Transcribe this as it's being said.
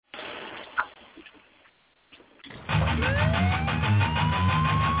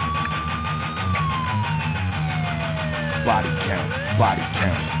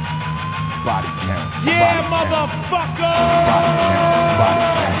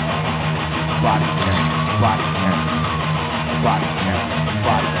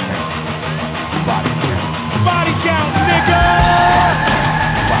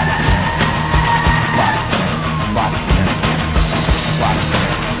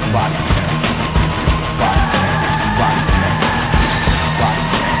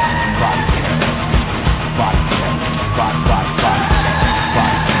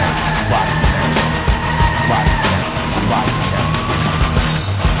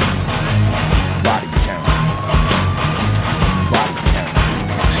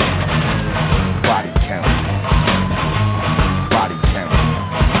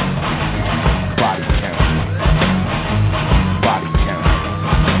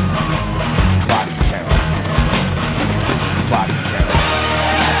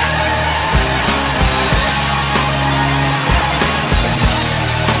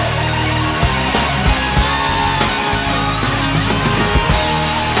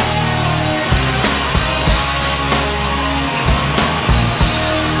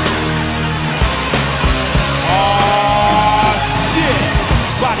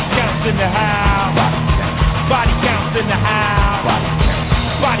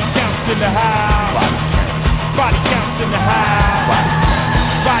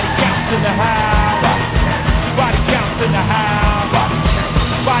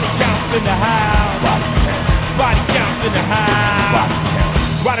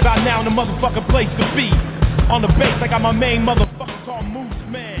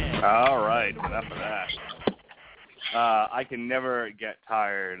I can never get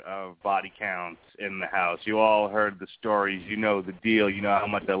tired of body counts in the house. You all heard the stories. You know the deal. You know how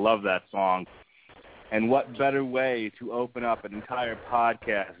much I love that song. And what better way to open up an entire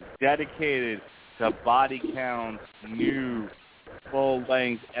podcast dedicated to Body Count's new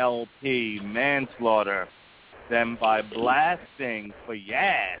full-length LP, Manslaughter, than by blasting for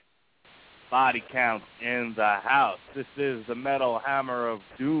Body Count in the house. This is the Metal Hammer of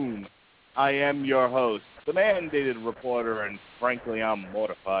Doom. I am your host, the mandated reporter, and frankly, I'm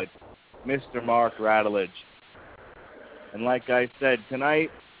mortified, Mr. Mark Radulich. And like I said, tonight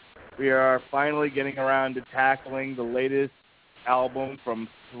we are finally getting around to tackling the latest album from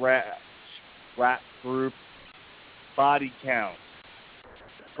thrash rap group Body Count,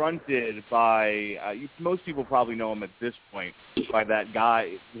 fronted by most people probably know him at this point by that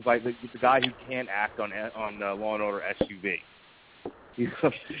guy, by the guy who can't act on Law and Order SUV.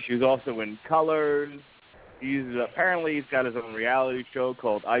 He's also in Colors. He's got his own reality show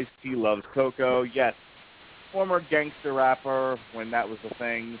called Ice-T Loves Coco. Yes, former gangster rapper when that was a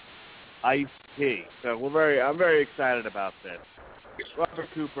thing, Ice-T. So I'm very excited about this. Robert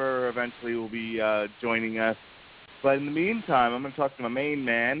Cooper eventually will be joining us. But in the meantime, I'm going to talk to my main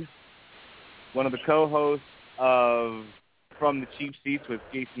man, one of the co-hosts of From the Cheap Seats with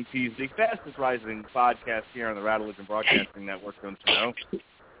Jason Peasley, fastest rising podcast here on the Radulich and Broadcasting Network, don't you know?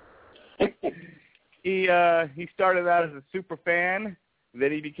 He started out as a super fan,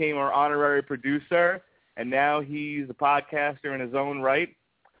 then he became our honorary producer, and now he's a podcaster in his own right.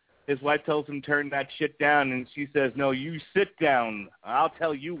 His wife tells him turn that shit down, and she says, no, you sit down. I'll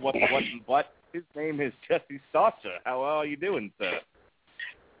tell you what's what and what. His name is Jesse Starcher. How are you doing, sir?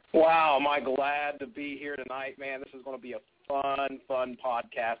 Wow, am I glad to be here tonight, man. This is going to be a fun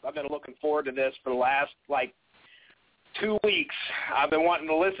podcast. I've been looking forward to this for the last, 2 weeks. I've been wanting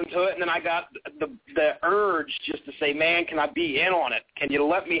to listen to it, and then I got the urge just to say, man, can I be in on it? Can you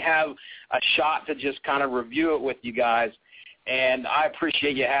let me have a shot to just kind of review it with you guys? And I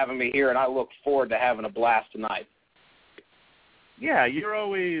appreciate you having me here, and I look forward to having a blast tonight. Yeah, you're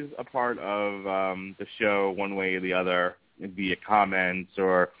always a part of the show one way or the other, via comments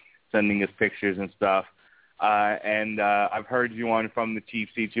or sending us pictures and stuff. And I've heard you on From the Cheap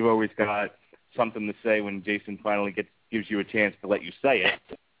Seats. You've always got something to say when Jason finally gives you a chance to let you say it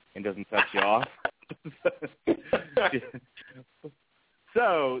and doesn't cut you off.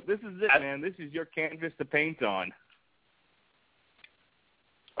 So this is it, man. This is your canvas to paint on.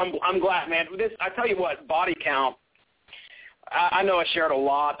 I'm glad, man. I tell you what, Body Count. I know I shared a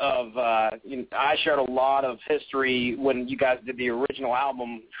lot of history when you guys did the original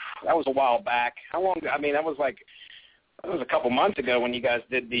album. That was a while back. How long? I mean, that was a couple months ago when you guys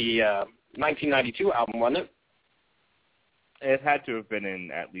did the 1992 album, wasn't it? It had to have been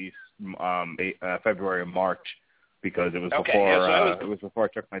in at least February or March because it was okay, before yeah, so it was before I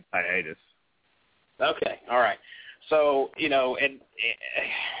took my hiatus. Okay, all right. So and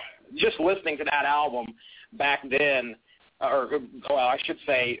just listening to that album back then. I should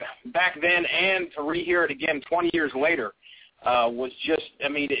say back then, and to rehear it again 20 years later was just, I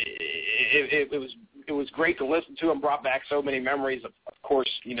mean, it was great to listen to, and brought back so many memories. Of course,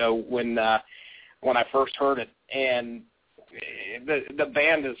 you know, when I first heard it, and the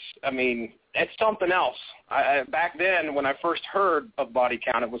band is, I mean, it's something else. Back then, when I first heard of Body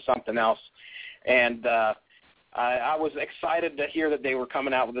Count, it was something else, and I was excited to hear that they were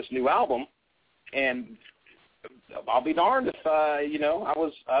coming out with this new album, and I'll be darned if you know, I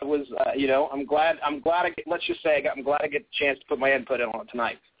was you know, I'm glad let's just say I'm glad I get the chance to put my input in on it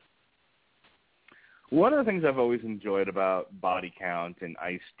tonight. One of the things I've always enjoyed about Body Count and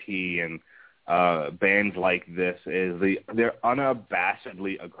Ice-T and bands like this is they're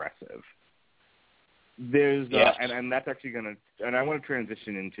unabashedly aggressive. There's yes. And that's actually and I want to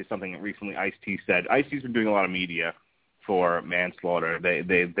transition into something that recently Ice-T said. Ice-T's been doing a lot of media for Manslaughter.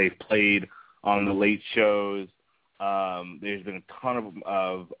 They've played on the late shows. There's been a ton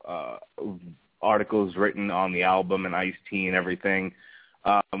of articles written on the album and Ice-T and everything.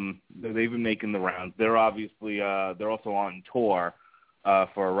 They've been making the rounds. They're obviously they're also on tour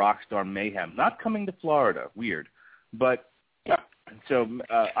for Rockstar Mayhem. Not coming to Florida, weird, but so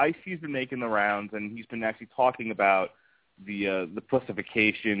Ice-T's been making the rounds, and he's been actually talking about the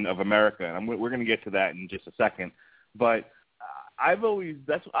pussification of America, and we're going to get to that in just a second. But I've always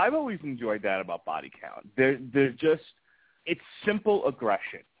enjoyed that about Body Count. They're just, it's simple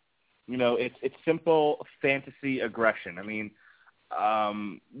aggression, you know. It's simple fantasy aggression. I mean,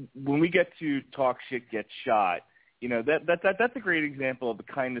 when we get to Talk Shit Get Shot, you know, that's a great example of the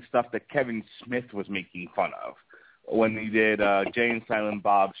kind of stuff that Kevin Smith was making fun of when he did Jay and Silent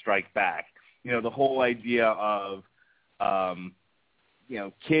Bob Strike Back. You know, the whole idea of you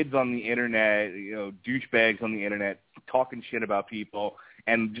know, kids on the internet, you know, douchebags on the internet talking shit about people,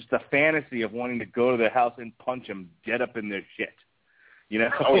 and just the fantasy of wanting to go to their house and punch them dead up in their shit. You know?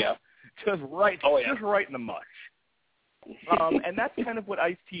 Oh yeah. Just right in the mush. And that's kind of what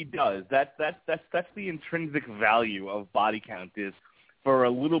Ice-T does. That's the intrinsic value of Body Count, is for a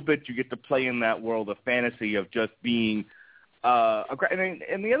little bit you get to play in that world of fantasy of just being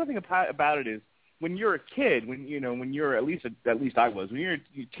and the other thing about it is, when you're a kid, when you're at least I was, when you're a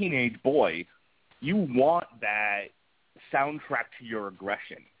teenage boy, you want that soundtrack to your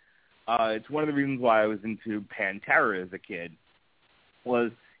aggression. It's one of the reasons why I was into Pantera as a kid.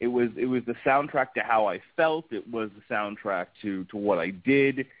 It was the soundtrack to how I felt. It was the soundtrack to what I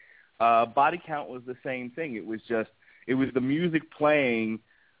did. Body Count was the same thing. It was the music playing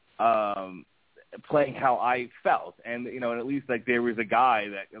how I felt, and you know, and at least like there was a guy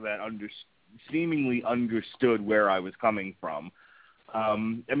that seemingly understood where I was coming from. I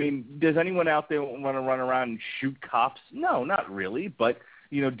mean, does anyone out there want to run around and shoot cops? No, not really. But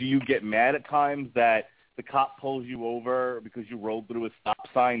you know, do you get mad at times that the cop pulls you over because you rolled through a stop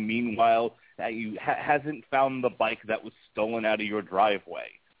sign? Meanwhile, that you hasn't found the bike that was stolen out of your driveway.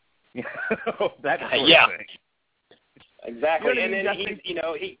 You know, that sort of thing. Exactly. You know what I mean? And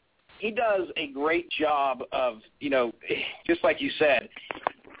then he does a great job of, you know, just like you said,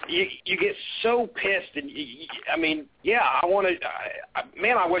 you get so pissed, and I mean, yeah, I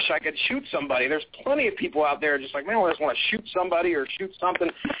wish I could shoot somebody. There's plenty of people out there just like, man, I just want to shoot somebody or shoot something,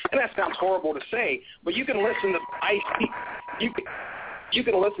 and that sounds horrible to say, but you can listen to Ice-T. You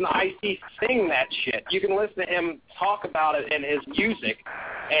can listen to Ice-T sing that shit. You can listen to him talk about it in his music,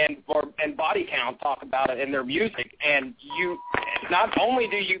 and Body Count talk about it in their music, and you not only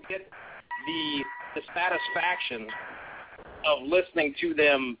do you get the satisfaction of listening to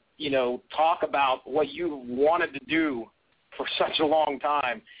them, you know, talk about what you wanted to do for such a long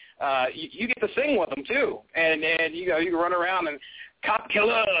time, you get to sing with them too, and you know, you run around and cop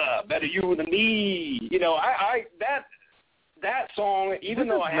killer, better you than me, you know. That song, even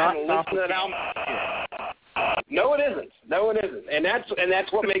though I haven't listened to that album, no, it isn't, and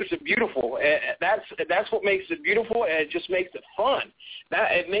that's what makes it beautiful. That's what makes it beautiful, and it just makes it fun.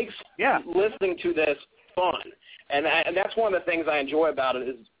 It makes listening to this fun. And that's one of the things I enjoy about it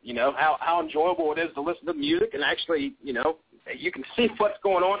is, you know, how enjoyable it is to listen to music and actually, you know, you can see what's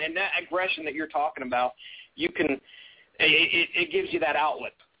going on, and that aggression that you're talking about, it gives you that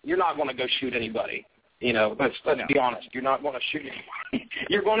outlet. You're not going to go shoot anybody, you know. Let's be honest. You're not going to shoot anybody.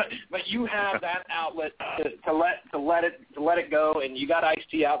 But you have that outlet to let it go, and you got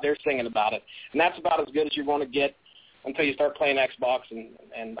Ice-T out there singing about it, and that's about as good as you're going to get until you start playing Xbox,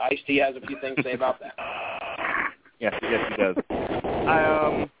 and Ice-T has a few things to say about that. Yes, he does.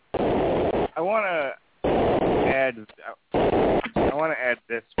 I want to add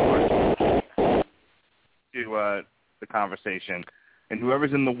this part to the conversation, and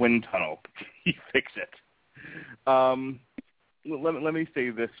whoever's in the wind tunnel, you fix it. let me say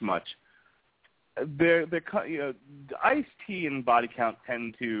this much. Ice-T and Body Count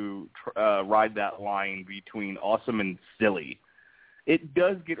tend to ride that line between awesome and silly. It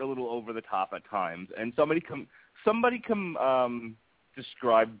does get a little over the top at times, and somebody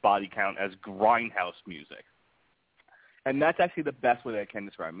describe Body Count as grindhouse music, and that's actually the best way I can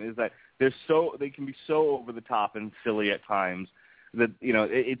describe them. Is that they can be so over the top and silly at times that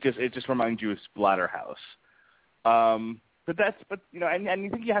it just reminds you of Splatterhouse. But and I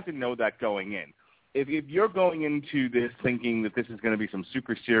think you have to know that going in. If you're going into this thinking that this is going to be some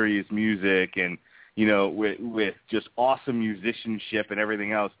super serious music and with just awesome musicianship and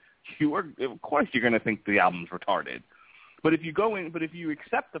everything else, of course you're going to think the album's retarded. But if you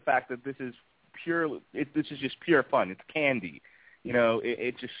accept the fact that this is just pure fun, it's candy,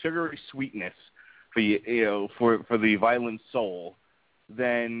 it's just sugary sweetness for for the violent soul,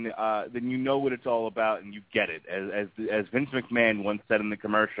 then you know what it's all about and you get it. As Vince McMahon once said in the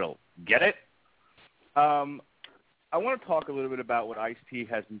commercial, get it? I want to talk a little bit about what Ice-T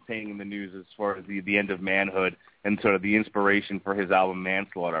has been saying in the news as far as the end of manhood and sort of the inspiration for his album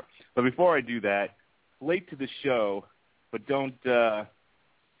Manslaughter. But before I do that, late to the show, but don't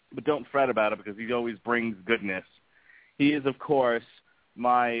fret about it because he always brings goodness. He is, of course,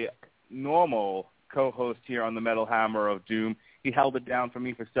 my normal co-host here on the Metal Hammer of Doom. He held it down for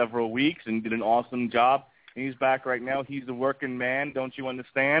me for several weeks and did an awesome job. And he's back right now. He's a working man, don't you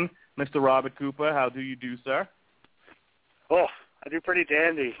understand? Mr. Robert Cooper, how do you do, sir? Oh, I do pretty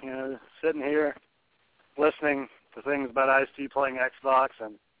dandy. Sitting here listening to things about Ice-T playing Xbox.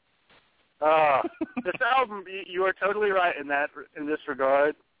 And this album, you are totally right in that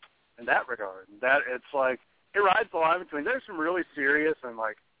regard. That it's like it rides the line between there's some really serious and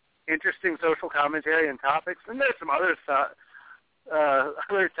like interesting social commentary and topics, and there's some other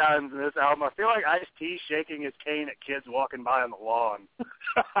times in this album I feel like Ice-T shaking his cane at kids walking by on the lawn.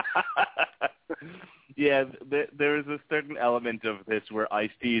 Yeah, there is a certain element of this where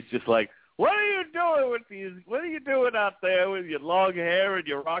Ice-T is just like, what are you doing out there with your long hair and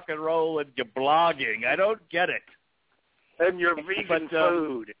your rock and roll and your blogging? I don't get it. And your vegan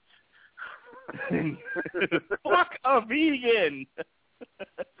food. Fuck a vegan.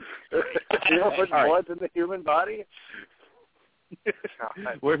 You know what's blood in the human body?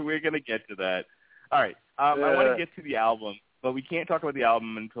 We're going to get to that. All right. I want to get to the album, but we can't talk about the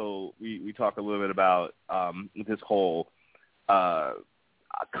album until we talk a little bit about this whole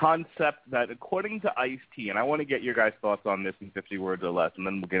concept that, according to Ice-T, and I want to get your guys' thoughts on this in 50 words or less, and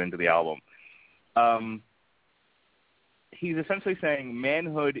then we'll get into the album. He's essentially saying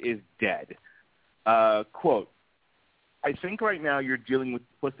manhood is dead. Quote, I think right now you're dealing with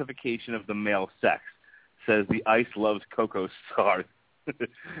pussification of the male sex, says the Ice Loves Coco star.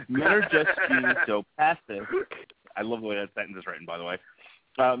 Men are just being so passive. I love the way that sentence is written, by the way.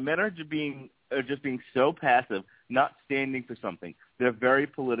 Men are just being so passive, not standing for something. They're very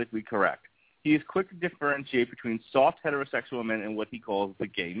politically correct. He is quick to differentiate between soft heterosexual men and what he calls the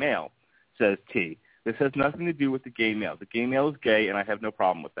gay male, says T. This has nothing to do with the gay male. The gay male is gay, and I have no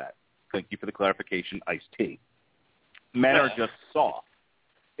problem with that. Thank you for the clarification, Ice-T. Men are just soft.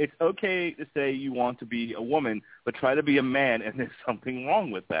 It's okay to say you want to be a woman, but try to be a man, and there's something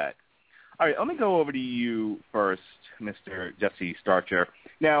wrong with that. All right, let me go over to you first, Mr. Jesse Starcher.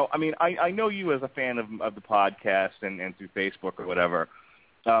 Now, I mean, I know you as a fan of the podcast and through Facebook or whatever.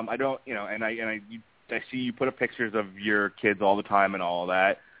 I don't, and I see you put up pictures of your kids all the time and all of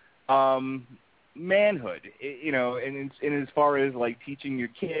that. Manhood, and as far as like teaching your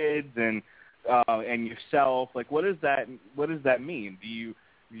kids and yourself, like what does that mean? Do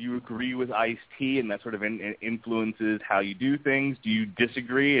you agree with Ice-T and that sort of influences how you do things? Do you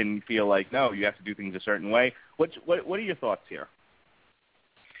disagree and feel like no, you have to do things a certain way? What are your thoughts here?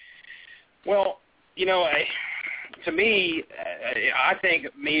 Well, to me, I think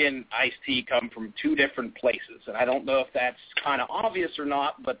me and Ice-T come from two different places, and I don't know if that's kind of obvious or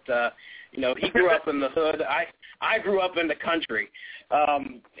not, but he grew up in the hood. I grew up in the country,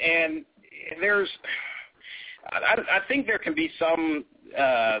 and I think there can be some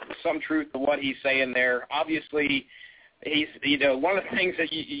truth to what he's saying there. Obviously, he's one of the things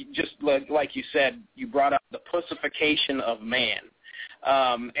that you just like you said, you brought up the pussification of man.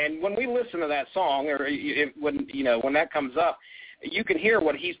 And when we listen to that song, or when that comes up, you can hear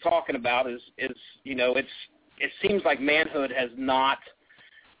what he's talking about is it seems like manhood has not.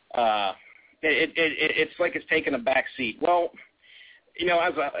 It's like it's taken a back seat. Well,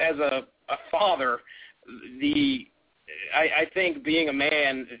 as a father, I think being a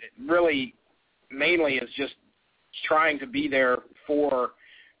man really mainly is just trying to be there for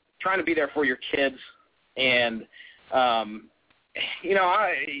your kids and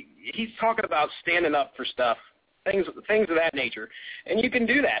he's talking about standing up for stuff, things of that nature, and you can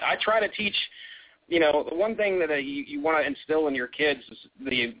do that. I try to teach, the one thing that you want to instill in your kids is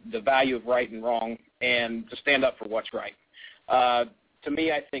the value of right and wrong, and to stand up for what's right. To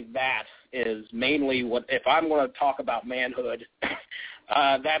me, I think that is mainly what, if I'm going to talk about manhood,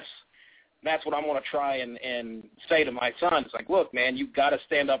 that's what I'm going to try and say to my son. It's like, look, man, you've got to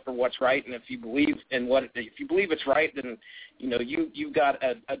stand up for what's right, and if you believe it's right, then you've got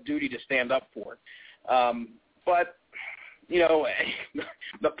a duty to stand up for it. But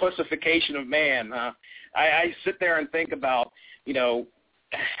the pussification of man. I sit there and think about,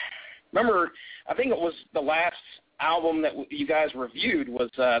 remember, I think it was the last album that you guys reviewed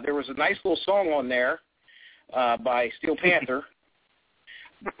was there was a nice little song on there by Steel Panther,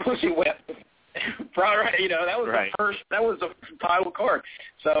 Pussy Whip. That was right. the first. That was the title card.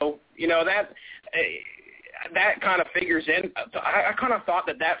 So that kind of figures in. I kind of thought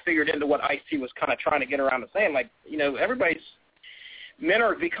that figured into what Ice-T was kind of trying to get around to saying, like, men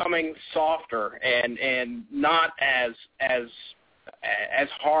are becoming softer and not as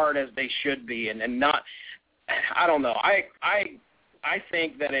hard as they should be, and not. I don't know. I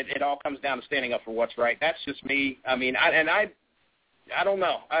think that it all comes down to standing up for what's right. That's just me. I mean, I don't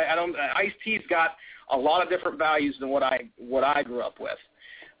know. Ice-T's got a lot of different values than what I grew up with.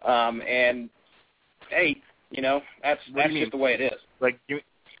 And hey, that's just the way it is. Like,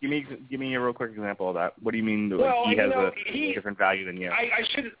 give me a real quick example of that. What do you mean? Well, he has a different value than you? I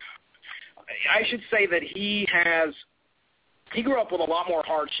should say that he grew up with a lot more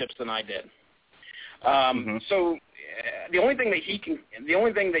hardships than I did. So the only thing that he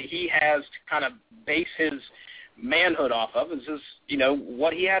has to kind of base his manhood off of is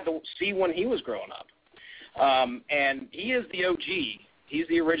what he had to see when he was growing up. And he is the OG. He's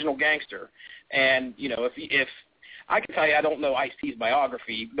the original gangster. And if I can tell you, I don't know Ice-T's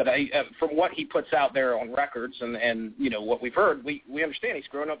biography, but from what he puts out there on records and what we've heard, we understand he's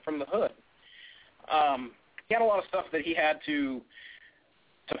growing up from the hood. He had a lot of stuff that he had to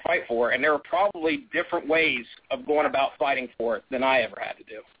fight for, and there are probably different ways of going about fighting for it than I ever had to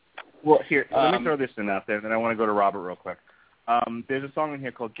do. Well, here, let me throw this in out there, and then I want to go to Robert real quick. There's a song in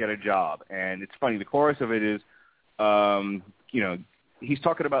here called Get a Job, and it's funny. The chorus of it is, he's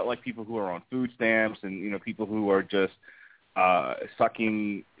talking about, like, people who are on food stamps and, people who are just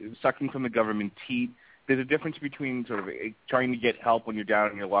sucking from the government teat. There's a difference between sort of trying to get help when you're down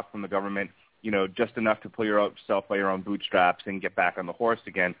and you're luck from the government, just enough to pull yourself by your own bootstraps and get back on the horse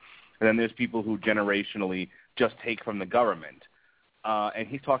again. And then there's people who generationally just take from the government. And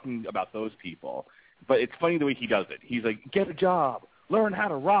he's talking about those people. But it's funny the way he does it. He's like, get a job, learn how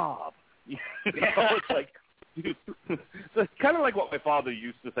to rob. It's like, dude, it's kind of like what my father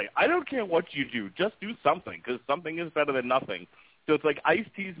used to say. I don't care what you do, just do something, because something is better than nothing. So it's like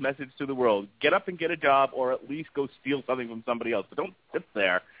Ice-T's message to the world: get up and get a job, or at least go steal something from somebody else. But don't sit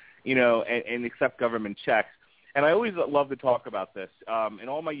there, and accept government checks. And I always love to talk about this. In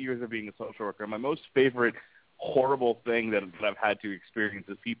all my years of being a social worker, my most favorite horrible thing that I've had to experience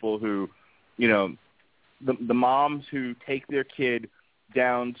is people who, the moms who take their kid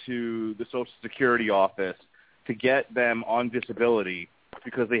down to the Social Security office to get them on disability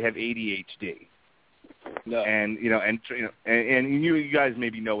because they have ADHD. No. And you guys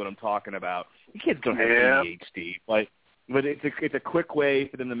maybe know what I'm talking about. The kids don't have ADHD, but it's a quick way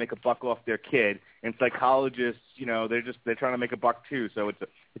for them to make a buck off their kid. And psychologists, they're trying to make a buck too. So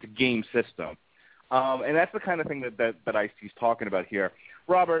it's a game system. And that's the kind of thing that Ice-T's talking about here.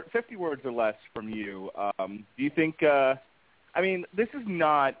 Robert, 50 words or less from you. Do you think? This is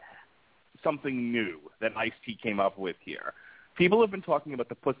not something new that Ice-T came up with here. People have been talking about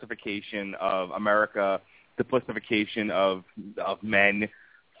the pussification of America, the pussification of men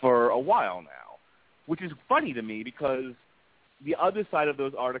for a while now, which is funny to me because the other side of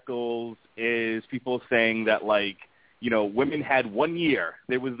those articles is people saying that, like, women had 1 year.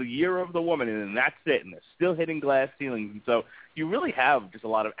 There was the year of the woman, and that's it, and they're still hitting glass ceilings. And so you really have just a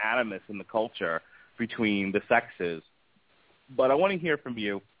lot of animus in the culture between the sexes. But I want to hear from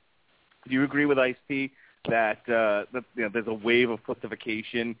you. Do you agree with Ice-T that there's a wave of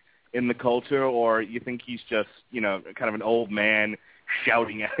pussification in the culture, or you think he's just kind of an old man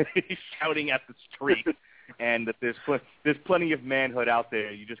shouting at the street, and that there's plenty of manhood out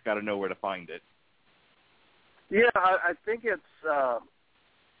there? You just got to know where to find it. Yeah, I think it's.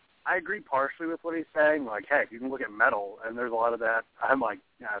 I agree partially with what he's saying. Like, heck, you can look at metal, and there's a lot of that. I'm like,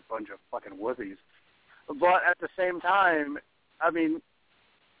 a bunch of fucking wussies. But at the same time,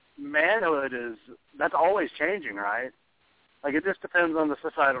 manhood that's always changing, right? Like, it just depends on the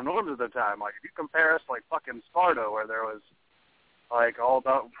societal norms of the time. Like, if you compare us to, like, fucking Sparta, where there was, like all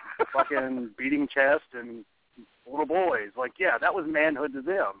about fucking beating chest and little boys. Like, yeah, that was manhood to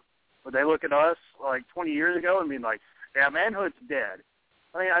them. But they look at us like 20 years ago and being like, yeah, manhood's dead.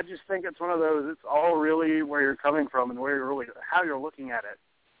 I mean, I just think it's one of those, it's all really where you're coming from and where you're really, how you're looking at it.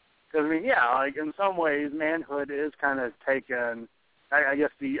 Because, I mean, yeah, like in some ways, manhood is kind of taken, I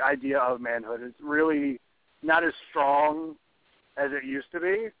guess the idea of manhood is really not as strong as it used to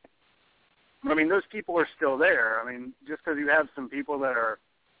be. I mean, those people are still there. I mean, just because you have some people that are,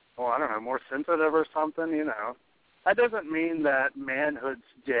 well, I don't know, more sensitive or something, you know, that doesn't mean that manhood's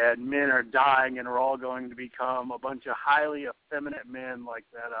dead, men are dying, and we're all going to become a bunch of highly effeminate men like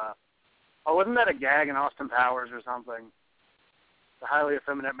that. Wasn't that a gag in Austin Powers or something? The highly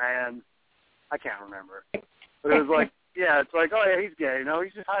effeminate man. I can't remember. But it was like, yeah, it's like, oh, yeah, he's gay. No,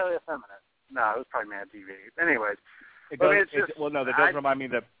 he's just highly effeminate. No, it was probably Mad TV. Anyways. That does remind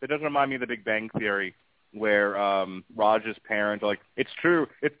me of the Big Bang Theory, where Raj's parents are like, it's true,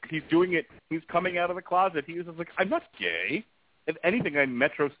 he's doing it, he's coming out of the closet. He was just like, I'm not gay. If anything, I'm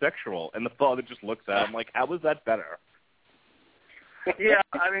metrosexual. And the father just looks at him like, how is that better? Yeah,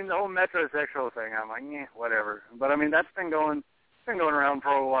 I mean, the whole metrosexual thing, I'm like, yeah, whatever. But I mean, that's been going around for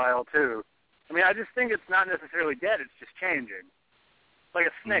a while too. I mean, I just think it's not necessarily dead, it's just changing. Like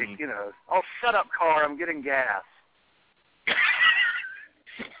a snake, you know. Oh, shut up, car, I'm getting gas.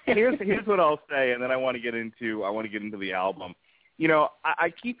 Here's what I'll say, and then I want to get into the album. You know,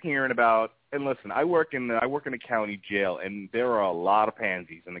 I keep hearing about, and listen, I work in a county jail, and there are a lot of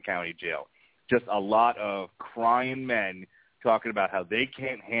pansies in the county jail. Just a lot of crying men talking about how they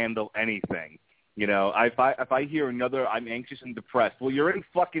can't handle anything. You know, if I hear another, I'm anxious and depressed. Well, you're in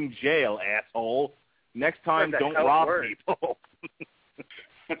fucking jail, asshole. Next time, don't rob people.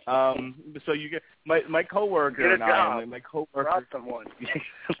 So you get my coworker and I, my coworker, rob someone.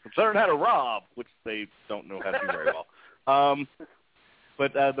 learn how to rob, which they don't know how to do very well.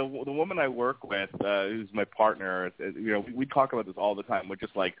 But the woman I work with, who's my partner, you know, we talk about this all the time. We're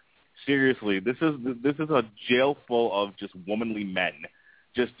just like, seriously, this is a jail full of just womanly men,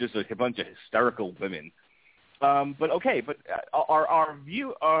 just a bunch of hysterical women. But our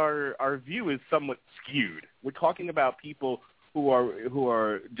view is somewhat skewed. We're talking about people who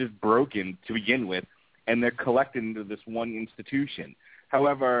are just broken to begin with, and they're collected into this one institution.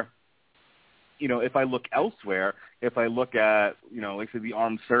 However, you know, if I look elsewhere, if I look at, you know, like say the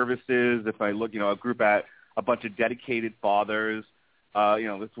armed services, if I look, you know, at a bunch of dedicated fathers, you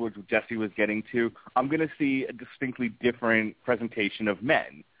know, that's what Jesse was getting to, I'm going to see a distinctly different presentation of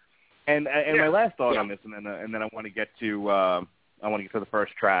men. And my last thought on this, and then I want to get to the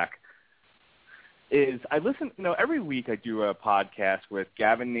first track. Is I listen, you know, every week I do a podcast with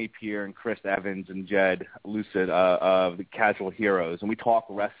Gavin Napier and Chris Evans and Jed Lucid of the Casual Heroes, and we talk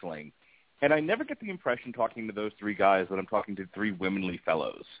wrestling. And I never get the impression talking to those three guys that I'm talking to three womanly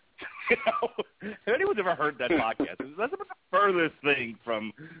fellows. You know, if anyone's ever heard that podcast, that's about the furthest thing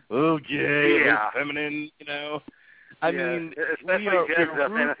from, gay, feminine, you know. I mean, especially Jed's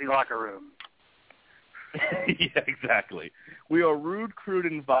fantasy locker room. Yeah, exactly. We are rude, crude,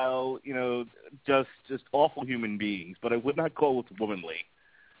 and vile, you know, just awful human beings, but I would not call it womanly.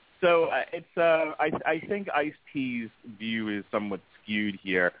 So I think Ice-T's view is somewhat skewed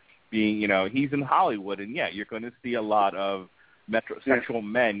here, being, you know, he's in Hollywood, and yeah, you're going to see a lot of metrosexual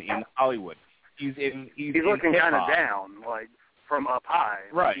men in Hollywood. He's looking kind of down, like from up high.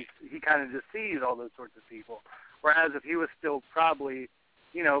 Right. Like he kind of just sees all those sorts of people. Whereas if he was still probably,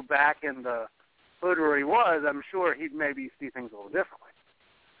 you know, back in the hood where he was, I'm sure he'd maybe see things a little differently.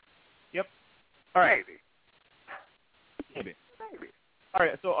 Yep. All right. Maybe. All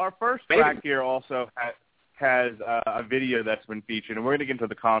right, so our first track here also has a video that's been featured, and we're going to get into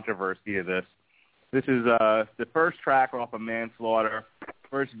the controversy of this. This is the first track off of Manslaughter,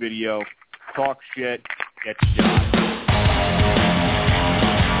 first video, Talk Shit, Get Shot.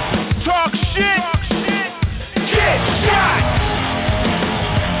 Talk shit, get shot.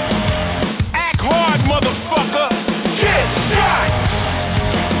 Hard, motherfucker, get shot.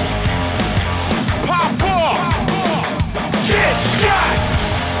 Pop off, get shot.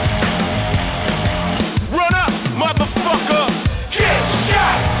 Run up, motherfucker, get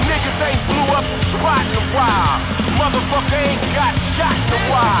shot. Niggas ain't blew up spot in a while. Motherfucker ain't got shot in a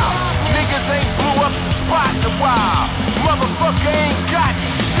while. Niggas ain't blew up spot in a while. Motherfucker ain't got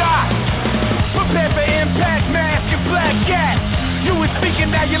shot. Prepare for impact, mask and black gas. You was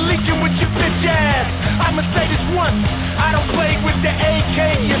speaking, now you're leaking with your bitch ass. I'ma say this once, I don't play with the AK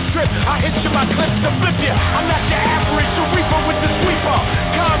and strip. I hit you my clips to flip you. I'm not your average reaper with the sweeper.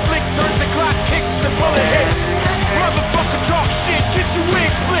 Conflict turns the clock, kicks the bullet hits. Motherfucker talk shit, get your wig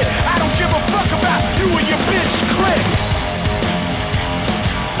split. I don't give a fuck about you and your bitch click.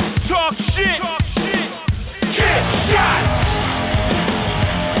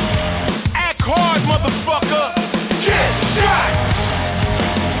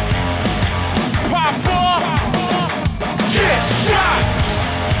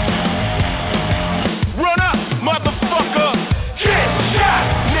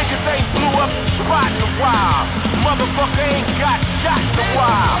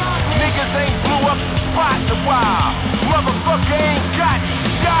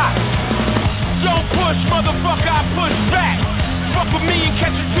 fuck with me and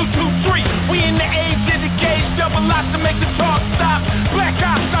catch a 223. We in the age of the gauge, double lock to make the talk stop. Black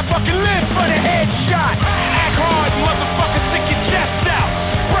ops, I fucking live for the headshot. Act hard, motherfucker, stick your chest out.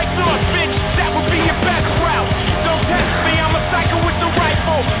 Break north, bitch, that would be your best route. Don't test me, I'm a psycho with the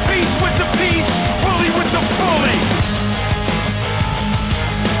rifle. Beast with the piece, bully with the bully.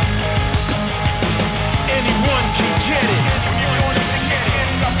 Anyone can get it. Anyone can get it.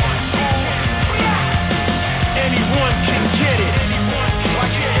 Anyone can get it.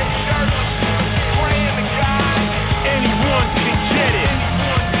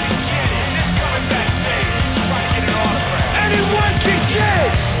 Anyone can get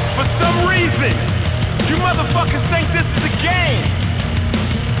it. For some reason, you motherfuckers think this is a game.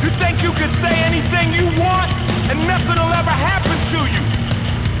 You think you can say anything you want and nothing will ever happen to you.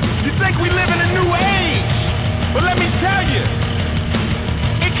 You think we live in a new age. But let me tell you,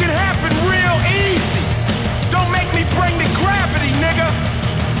 it can happen real easy. Don't make me bring the gravity, nigga.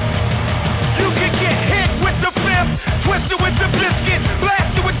 You can get hit with the fifth, twisted with the biscuit,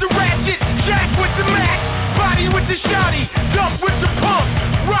 blasted with the ratchet, jack with the mac, body with the shotty, dump with the pump,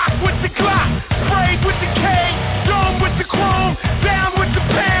 rock with the Glock, sprayed with the K, dome with the chrome, down with the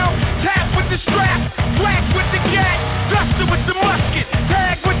pound, tap with the strap, whack with the gat, duster with the musket,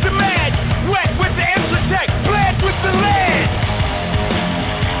 tag with the mag, wet with the Inflatech, bled with the lead.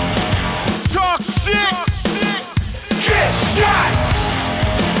 Talk shit, get shot.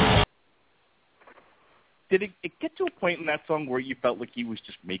 Did it get to a point in that song where you felt like he was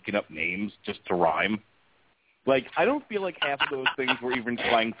just making up names just to rhyme? Like, I don't feel like half of those things were even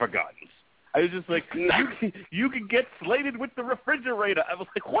slang for guns. I was just like, you can get slated with the refrigerator. I was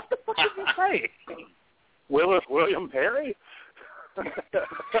like, what the fuck did you say? William Perry?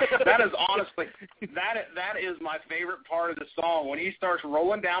 That is honestly, that is my favorite part of the song. When he starts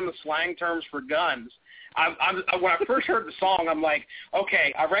rolling down the slang terms for guns, when I first heard the song, I'm like,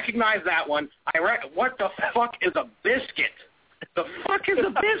 okay, I recognize that one. What the fuck is a biscuit? The fuck is a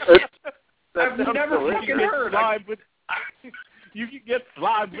biscuit? I've never fucking heard. You can get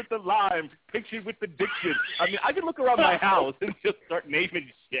slimed with the lime, pictured with the diction. I mean, I can look around my house and just start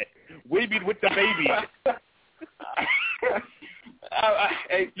naming shit. Waving with the baby.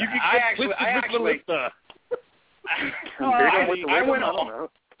 You can get twisted with Melissa.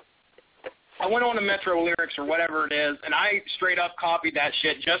 I went on to Metro Lyrics or whatever it is, and I straight up copied that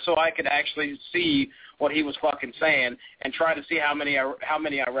shit just so I could actually see what he was fucking saying and try to see how many I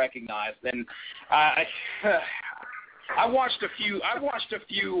recognized. And I watched a few. I've watched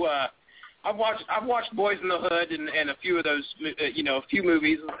Boys in the Hood and a few of those, a few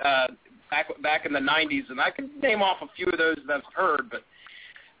movies back in the 90s, and I can name off a few of those that I've heard, but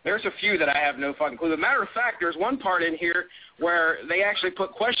there's a few that I have no fucking clue. As a matter of fact, there's one part in here where they actually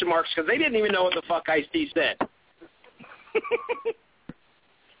put question marks because they didn't even know what the fuck Ice-T said.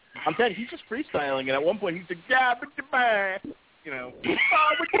 I'm telling you, he's just freestyling, and at one point he said, "Yeah, but the man,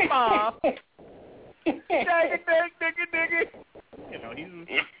 bar with the bar, digga."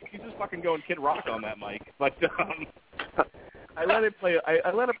 He's just fucking going Kid Rock on that mic. But I let it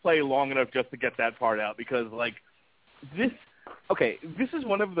play long enough just to get that part out because this is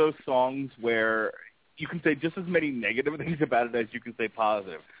one of those songs where you can say just as many negative things about it as you can say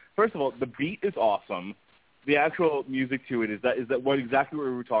positive. First of all, the beat is awesome. The actual music to it is that exactly what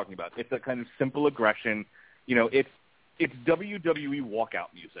we were talking about. It's that kind of simple aggression. It's WWE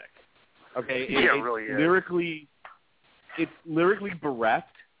walkout music. Okay, it really is. It's lyrically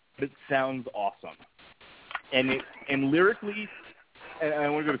bereft, but it sounds awesome. And lyrically, and I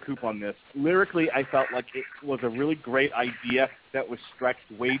want to go to Coop on this. Lyrically, I felt like it was a really great idea that was stretched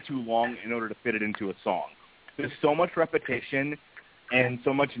way too long in order to fit it into a song. There's so much repetition and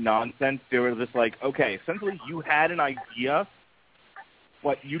so much nonsense. They were just like, okay, essentially you had an idea,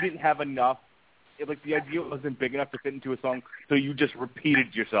 but you didn't have enough. The idea wasn't big enough to fit into a song, so you just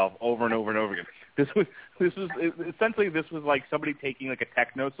repeated yourself over and over and over again. This was like somebody taking a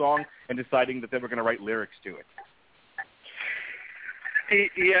techno song and deciding that they were going to write lyrics to it.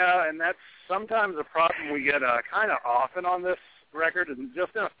 Yeah, and that's sometimes a problem we get kind of often on this record, and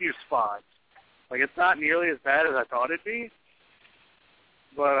just in a few spots. It's not nearly as bad as I thought it'd be.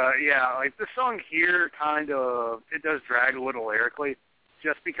 But, this song here it does drag a little lyrically,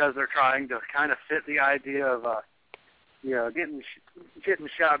 just because they're trying to kind of fit the idea of, getting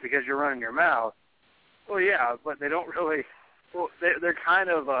shot because you're running your mouth. Well, yeah, but they don't really, they're kind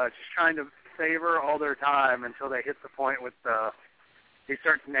of just trying to savor all their time until they hit the point with he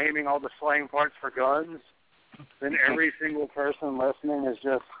starts naming all the slang parts for guns. Then every single person listening is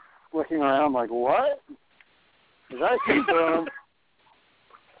just looking around like, what? Was I too dumb?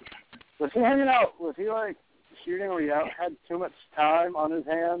 Was he hanging out? Was he had too much time on his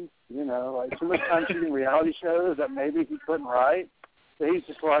hands, like too much time shooting reality shows that maybe he couldn't write. So he's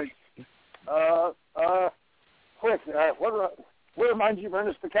just like, quick, what reminds you of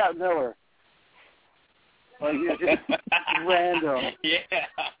Ernest the Cat Miller? Like, it's just random. Yeah.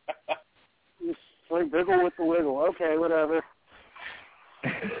 Just like Biggle with the Wiggle. Okay, whatever.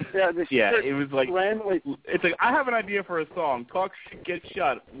 Yeah, it was like randomly. It's like, I have an idea for a song. Talk shit, get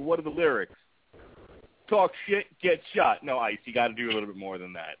shot. What are the lyrics? Talk shit, get shot. No, Ice, you got to do a little bit more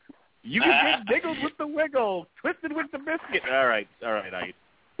than that. You can get Biggled with the Wiggle, twisted with the biscuit. All right, Ice.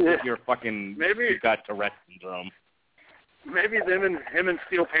 Yeah. You're fucking. Maybe you got Tourette syndrome. Maybe him and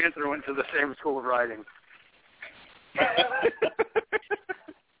Steel Panther went to the same school of writing.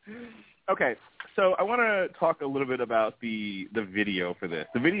 Okay, so I want to talk a little bit about the video for this.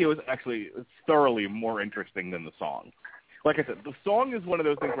 The video is actually thoroughly more interesting than the song. Like I said, the song is one of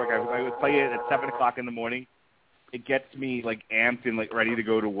those things where I would play it at 7 o'clock in the morning. It gets me like amped and like ready to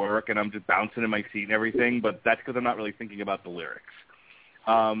go to work, and I'm just bouncing in my seat and everything. But that's because I'm not really thinking about the lyrics.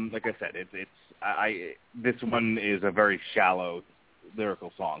 Like I said, this one is a very shallow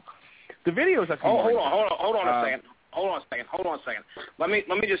lyrical song. The video is actually. Hold on a second. Hold on a second. Let me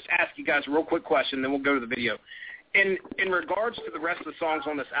just ask you guys a real quick question, then we'll go to the video. In regards to the rest of the songs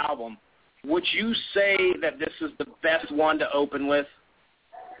on this album, would you say that this is the best one to open with?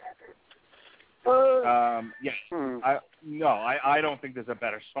 Yes. I don't think there's a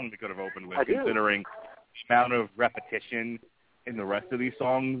better song we could have opened with, considering the amount of repetition in the rest of these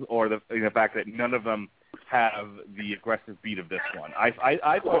songs, or the fact that none of them have the aggressive beat of this one.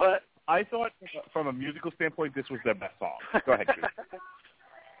 I thought from a musical standpoint, this was their best song. Go ahead, Drew.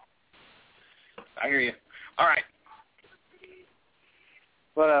 I hear you. All right.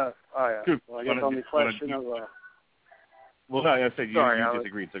 But, Dude, I guess on the question of... well, no, I said you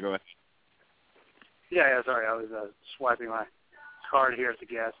disagreed, so go ahead. Yeah, sorry, I was swiping my card here at the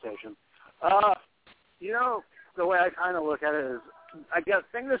gas station. The way I kind of look at it is, I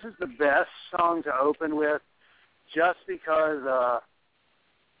think this is the best song to open with, just because of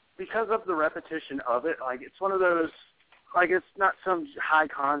the repetition of it. Like, it's one of those, like, it's not some high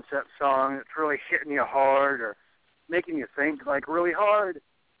concept song that's really hitting you hard or making you think, like, really hard.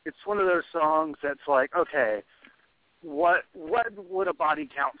 It's one of those songs that's like, okay, what would a body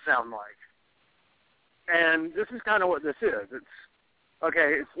count sound like? And this is kind of what this is.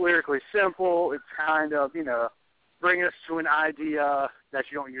 It's lyrically simple. It's kind of, bring us to an idea that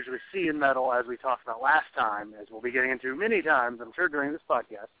you don't usually see in metal, as we talked about last time, as we'll be getting into many times, I'm sure, during this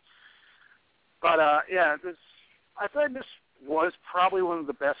podcast. But, I feel like this was probably one of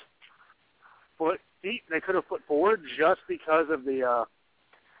the best feet they could have put forward, just because of because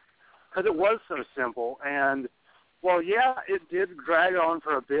it was so simple. And, it did drag on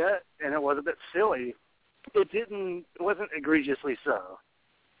for a bit, and it was a bit silly. It wasn't egregiously so.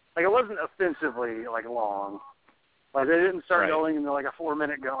 Like, it wasn't offensively, like, long. Like, they didn't start going into, like, a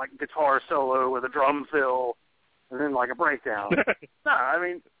 4-minute guitar solo with a drum fill and then, like, a breakdown. No, I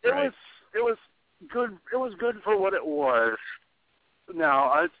mean, it was good. It was good for what it was.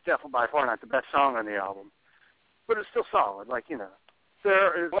 No, it's definitely by far not the best song on the album, but it's still solid. Like,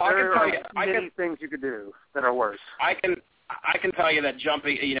 there are many things you could do that are worse. I can tell you that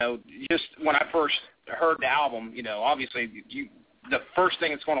jumping, just when I first heard the album, obviously the first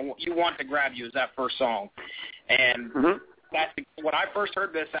thing you want to grab you is that first song, and when I first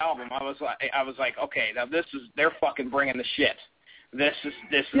heard this album, I was like, okay, now they're fucking bringing the shit. This is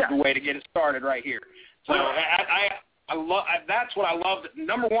the way to get it started right here. So I love that's what I loved.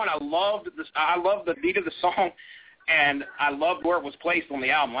 Number one, I loved the beat of the song, and I loved where it was placed on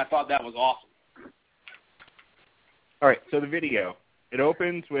the album. I thought that was awesome. All right, so the video, it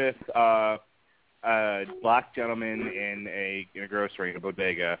opens with a black gentleman in a grocery, in a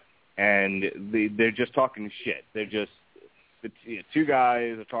bodega, and they're just talking shit. They're just two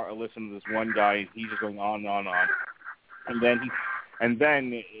guys are listening to this one guy, and he's just going on and on and on. And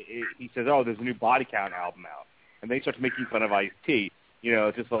then he says, "Oh, there's a new Body Count album out," and they start making fun of Ice-T.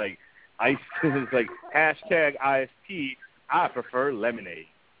 It's just like it's like hashtag Ice-T. I prefer lemonade,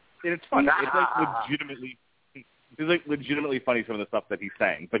 and it's funny. It's like legitimately funny, some of the stuff that he's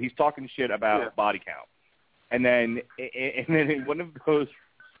saying, but he's talking shit about Body Count, and then in one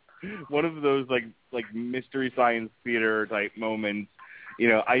of those like mystery science theater type moments,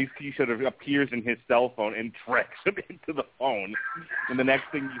 Ice-T sort of appears in his cell phone and tracks him into the phone, and the next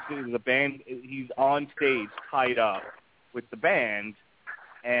thing you see is the band. He's on stage tied up with the band,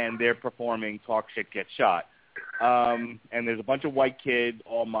 and they're performing "Talk Shit, Get Shot." And there's a bunch of white kids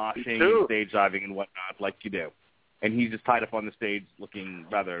all moshing, stage diving, and whatnot, like you do. And he's just tied up on the stage looking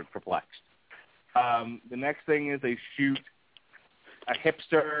rather perplexed. The next thing is they shoot a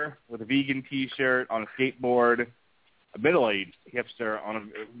hipster with a vegan T-shirt on a skateboard, a middle-aged hipster on a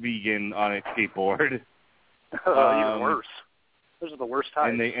vegan on a skateboard. Even worse. Those are the worst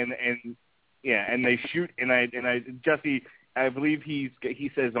types. And they shoot. Jesse, I believe he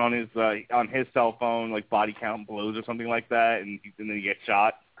says on his cell phone like body count blows or something like that, and then he gets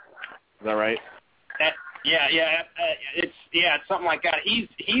shot. Is that right? It's something like that. He's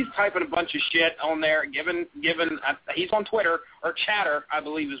typing a bunch of shit on there. Given he's on Twitter or Chatter, I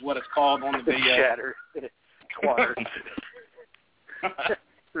believe is what it's called on the video. Chatter. Water. All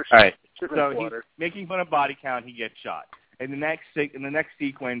right. So he's making fun of body count. He gets shot. In the next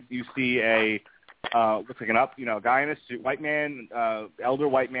sequence, you see a looks like a guy in a suit, white man, elder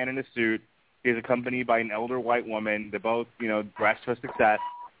white man in a suit. He's accompanied by an elder white woman. They're both dressed for success.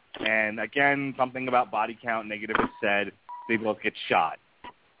 And again, something about body count negative is said. They both get shot.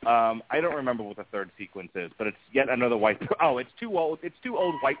 I don't remember what the third sequence is, but it's yet another white. Oh, it's two old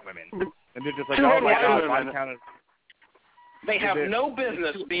white women, and they're just like, oh my god, body count is. They have no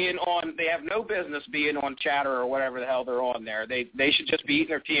business being on. They have no business being on Chatter or whatever the hell they're on there. They should just be eating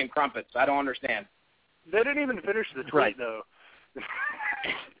their tea and crumpets. I don't understand. They didn't even finish the tweet though.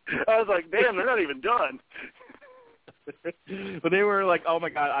 I was like, damn, they're not even done. But they were like, oh my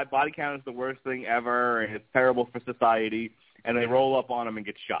god, body count is the worst thing ever, and it's terrible for society. And they roll up on him and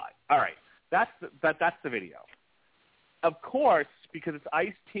get shot. All right, that's the video. Of course, because it's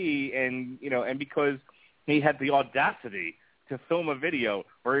Ice-T, and because he had the audacity to film a video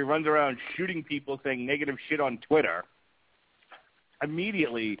where he runs around shooting people saying negative shit on Twitter.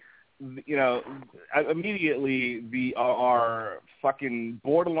 Immediately, our fucking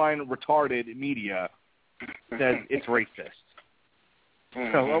borderline retarded media says it's racist.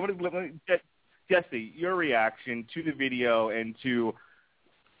 Mm-hmm. So, Jesse, your reaction to the video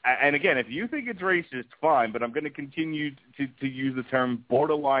and again, if you think it's racist, fine, but I'm going to continue to use the term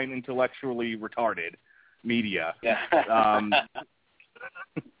borderline intellectually retarded media.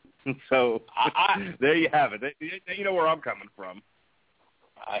 So there you have it. You know where I'm coming from.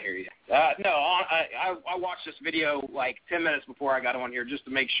 I hear you. I watched this video like 10 minutes before I got on here just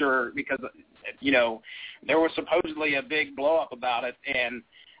to make sure because, there was supposedly a big blow-up about it, and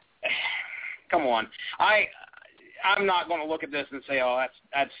come on. I'm not going to look at this and say, oh,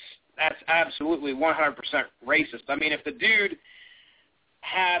 that's absolutely 100% racist. I mean, if the dude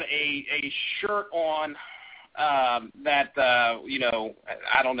had a shirt on that,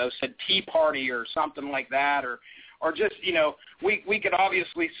 I don't know, said Tea Party or something like that, or just, we could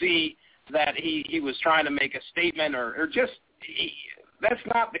obviously see that he was trying to make a statement or just that's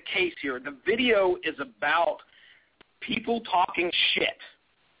not the case here. The video is about people talking shit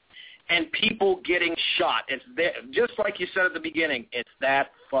and people getting shot. It's just like you said at the beginning, it's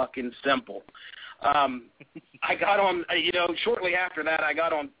that fucking simple. I got on, shortly after that, I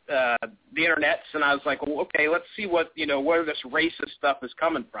got on the internet, and I was like, well, okay, let's see what, where this racist stuff is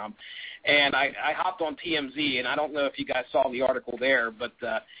coming from. And I hopped on TMZ, and I don't know if you guys saw the article there, but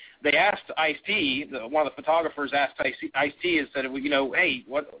they asked Ice-T, one of the photographers asked Ice-T and said, well, hey,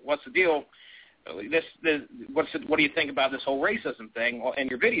 what's the deal? What do you think about this whole racism thing in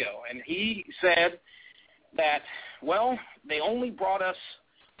your video? And he said that, well, they only brought us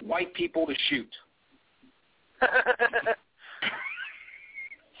white people to shoot.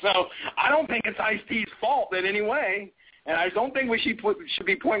 So I don't think it's Ice-T's fault in any way, and I don't think we should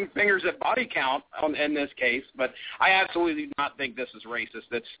be pointing fingers at body count in this case. But I absolutely do not think this is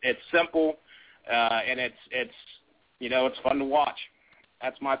racist. It's simple, and it's fun to watch.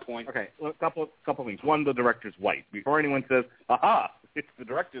 That's my point. Okay, well, a couple things. One, the director's white. Before anyone says, "Aha, it's the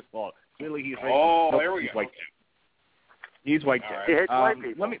director's fault," clearly he's racist. Oh, there we go. White too. He's white too. Right. He hates white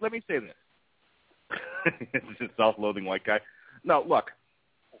people. Let me say this. This is a self-loathing white guy. No, look.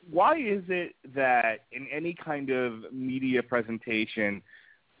 Why is it that in any kind of media presentation,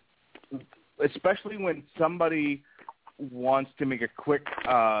 especially when somebody wants to make a quick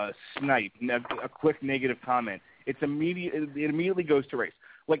snipe, a quick negative comment, it immediately goes to race?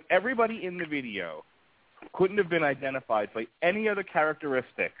 Like, everybody in the video couldn't have been identified by any other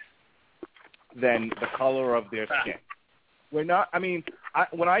characteristics than the color of their skin. We're not. I mean,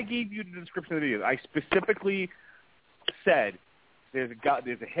 when I gave you the description of the video, I specifically said there's a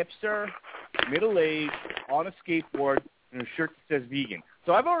hipster, middle-aged, on a skateboard, and a shirt that says vegan.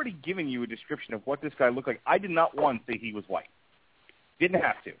 So I've already given you a description of what this guy looked like. I did not once say he was white. Didn't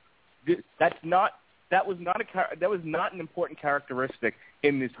have to. That was not an important characteristic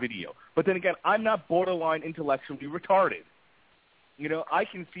in this video. But then again, I'm not borderline intellectually retarded. I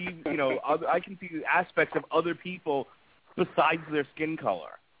can see, I can see aspects of other people besides their skin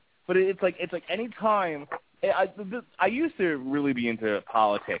color. But it's like any time. I used to really be into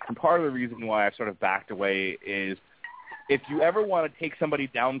politics, and part of the reason why I've sort of backed away is if you ever want to take somebody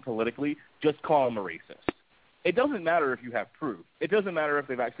down politically, just call them a racist. It doesn't matter if you have proof. It doesn't matter if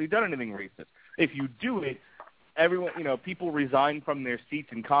they've actually done anything racist. If you do it, everyone, people resign from their seats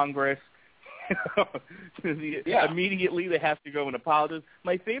in Congress. Immediately they have to go and apologize.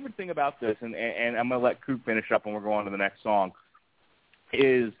 My favorite thing about this, and I'm going to let Coop finish up and we'll go on to the next song,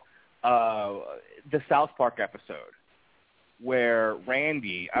 is the South Park episode where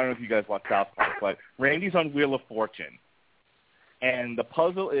Randy, I don't know if you guys watch South Park, but Randy's on Wheel of Fortune. And the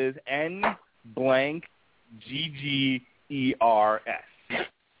puzzle is N blank GGERS.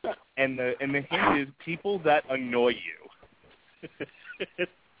 And the hint is people that annoy you.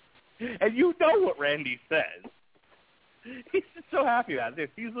 And you know what Randy says. He's just so happy about this.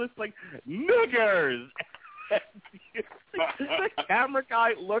 He's just like, niggers! The camera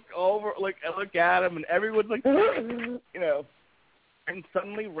guy look at him, and everyone's like, And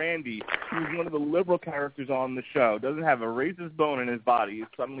suddenly Randy, who's one of the liberal characters on the show, doesn't have a racist bone in his body. He's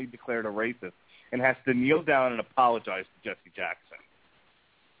suddenly declared a racist and has to kneel down and apologize to Jesse Jackson.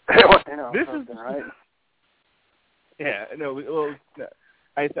 This is right. Yeah, no. Well,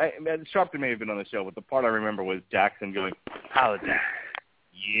 Sharpton may have been on the show, but the part I remember was Jackson going, apologize.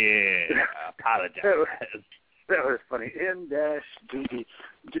 Yeah, apologize. That was funny. N-G-G.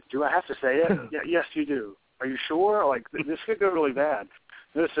 Do I have to say it? Yeah, yes, you do. Are you sure? Like, this could go really bad.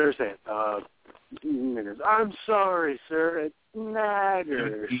 This sir said, niggers. I'm sorry, sir. It's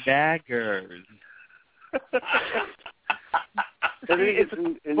naggers. Naggers. And then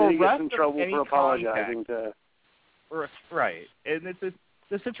he gets in trouble for apologizing to... Right. And it's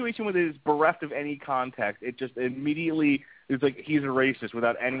the situation with it is bereft of any context. It just immediately is like he's a racist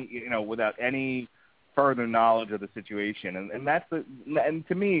without any further knowledge of the situation. And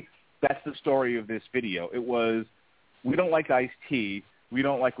to me, that's the story of this video. It was, we don't like Ice-T. We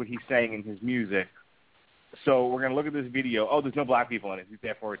don't like what he's saying in his music. So we're going to look at this video. Oh, there's no black people in it.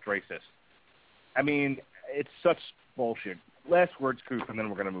 Therefore, it's racist. I mean, it's such bullshit. Last words, Coop, and then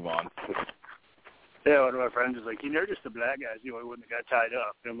we're going to move on. Yeah, one of my friends is like, just the black guys, he wouldn't have got tied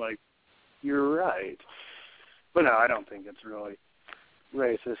up. And I'm like, you're right. But no, I don't think it's really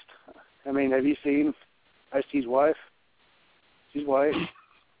racist. I mean, have you seen Ice-T's wife? She's white.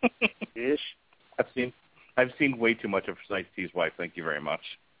 Ish. I've seen way too much of Ice-T's wife. Thank you very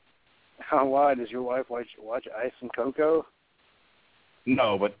much. Why? Does your wife watch Ice and Coco?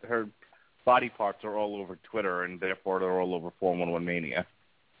 No, but her body parts are all over Twitter, and therefore they're all over 411 Mania.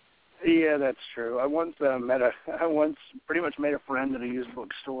 Yeah, that's true. I once pretty much made a friend at a used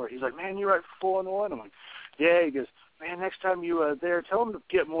bookstore. He's like, man, you write for 411? I'm like, yeah. He goes, man, next time you there, tell them to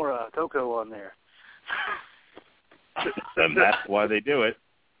get more Coco on there. And that's why they do it.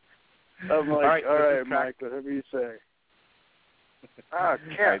 I'm like, all right Mike, whatever you say.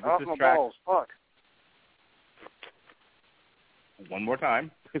 Cat, off my balls, fuck. One more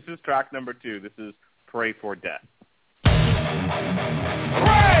time. This is track number 2. This is Pray for Death.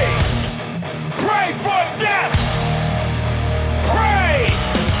 Pray for death! Pray!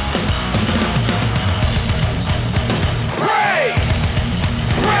 Pray!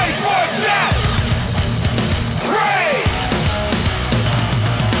 Pray for death! Pray!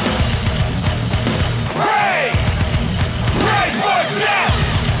 Pray! Pray for death!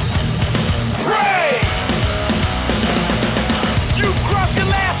 Pray! You crossed your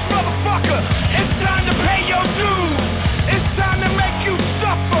last, motherfucker! It's time to pay your dues! It's time to make you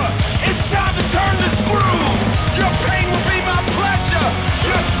suffer! It's time to turn the screw! Your pain will be my pleasure!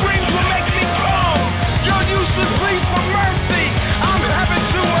 Your screams will make me calm! Your useless pleas for mercy! I'm having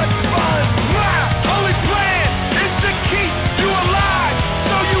too much fun! My only plan is to keep you alive!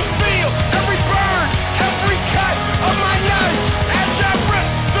 So you feel every burn, every cut of my knife as I rip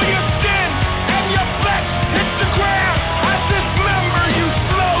through your skin and your flesh hits the ground! I dismember you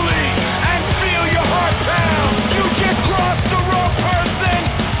slowly and feel your heart pound! You just crossed the wrong person!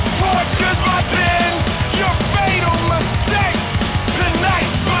 Torture's my bin! Your fatal mistake!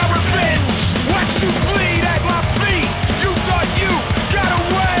 Tonight's my revenge! Watch you bleed at my feet! You thought you got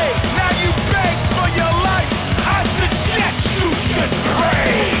away! Now you beg for your life! I suggest you should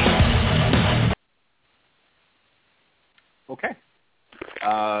pray! Okay.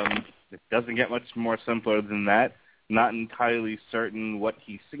 It doesn't get much more simpler than that. Not entirely certain what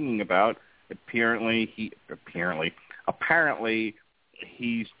he's singing about. Apparently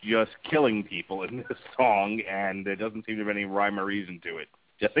he's just killing people in this song, and there doesn't seem to be any rhyme or reason to it.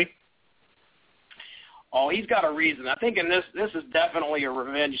 Jesse? Oh, he's got a reason. I think in this is definitely a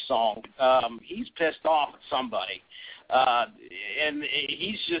revenge song. He's pissed off at somebody. And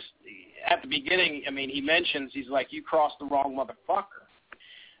he's just, at the beginning, I mean, he mentions, he's like, you crossed the wrong motherfucker.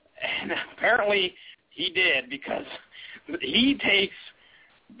 And apparently he did, because he takes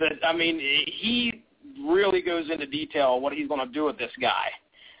he really goes into detail what he's going to do with this guy.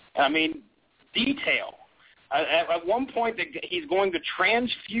 I mean, detail. At one point, he's going to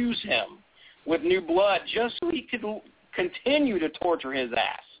transfuse him with new blood just so he could continue to torture his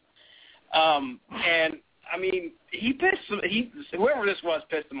ass. And I mean, whoever this was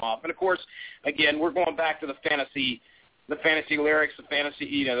pissed him off. And of course, again, we're going back to the fantasy lyrics, the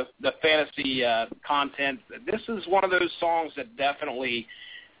fantasy, the fantasy content. This is one of those songs that definitely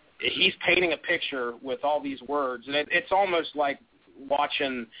he's painting a picture with all these words, and it's almost like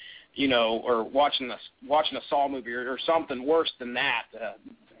watching, or watching a Saw movie or something worse than that.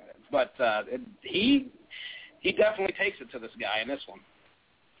 But he definitely takes it to this guy in this one.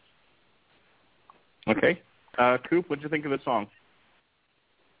 Okay. Coop, what'd you think of the song?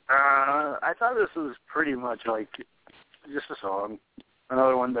 I thought this was pretty much like just a song.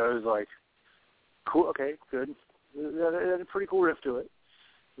 Another one that was like, cool, okay, good. It had a pretty cool riff to it.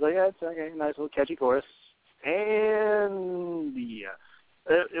 Like, yeah, it's okay, nice little catchy chorus. And, yeah,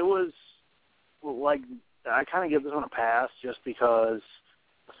 it was, like, I kind of give this one a pass just because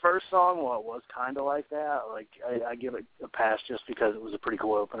the first song, was kind of like that. Like, I give it a pass just because it was a pretty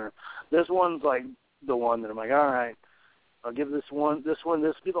cool opener. This one's, like, the one that I'm like, all right, I'll give this will be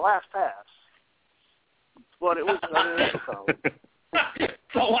the last pass. But it was solid.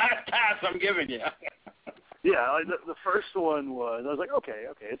 The last pass I'm giving you. Yeah, like the first one was, I was like, okay,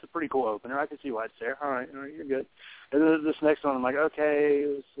 it's a pretty cool opener. I can see why it's there. All right, you're good. And then this next one, I'm like, okay,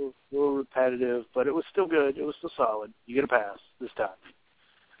 it was a little repetitive, but it was still good. It was still solid. You get a pass this time.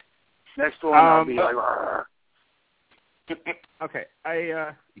 Next one, I'll be like, Arr. Okay,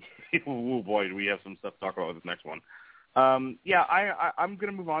 oh boy, do we have some stuff to talk about with this next one. I'm going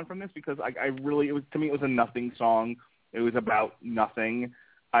to move on from this because I really, to me, it was a nothing song. It was about nothing.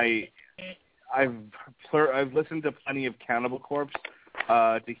 I've listened to plenty of Cannibal Corpse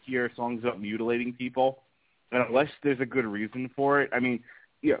to hear songs about mutilating people, and unless there's a good reason for it, I mean,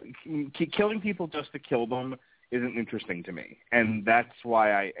 killing people just to kill them isn't interesting to me, and that's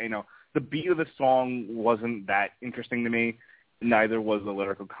why the beat of the song wasn't that interesting to me. Neither was the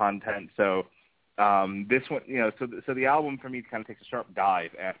lyrical content. So this one, so the album for me kind of takes a sharp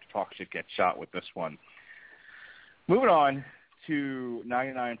dive after Talk Shit Gets Shot with this one. Moving on to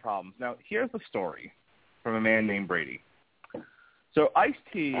 99 Problems. Now, here's the story from a man named Brady. So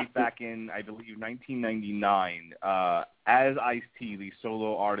Ice-T, back in, I believe, 1999, as Ice-T, the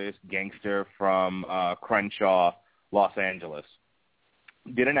solo artist, gangster from Crenshaw, Los Angeles,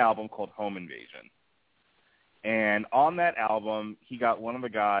 did an album called Home Invasion. And on that album, he got one of the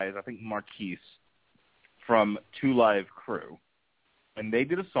guys, I think Marquise, from Two Live Crew. And they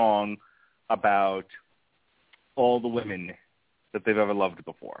did a song about all the women that they've ever loved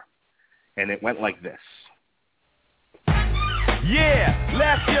before. And it went like this. Yeah,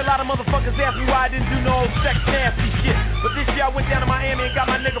 last year a lot of motherfuckers asked me why I didn't do no old sex nasty shit. But this year I went down to Miami and got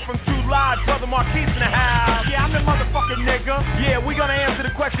my nigga from True Live, brother Marquise in the house. Yeah, I'm the motherfucking nigga. Yeah, we gonna answer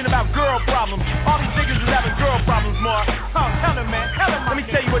the question about girl problems. All these niggas is having girl problems, Mark. Oh, tell him, man. Tell him. Let me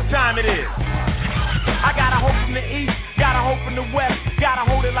tell you what time it is. I got a hoe from the east, got a hoe from the west. Gotta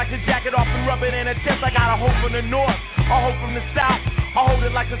hold it like a jacket off and rub it in her chest. I got a hoe from the north, a hoe from the south. I hold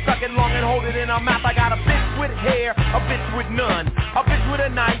it like to suck it long and hold it in her mouth. I got a bitch with hair, a bitch with none, a bitch with a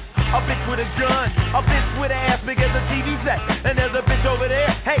knife, a bitch with a gun, a bitch with an ass big as a TV set. And there's a bitch over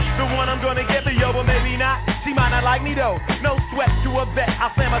there, hey, the one I'm gonna get me, yo, but maybe not. She might not like me though, no sweat to a vet.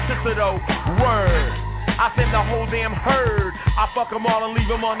 I slam my sister though, word. I send the whole damn herd. I fuck them all and leave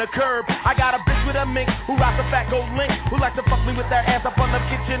them on the curb. I got a bitch with a mink who rocks a fat gold link, who likes to fuck me with their ass up on the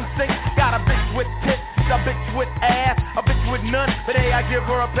kitchen sink. Got a bitch with tits, a bitch with ass, a bitch with none, but hey, I give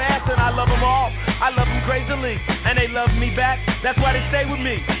her a pass and I love them all. I love them crazily, and they love me back. That's why they stay with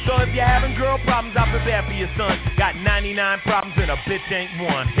me. So if you're having girl problems, I'll prepare for your son. Got 99 problems and a bitch ain't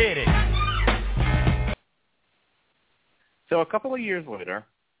one. Hit it. So a couple of years later,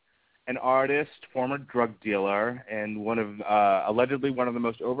 an artist, former drug dealer, and allegedly one of the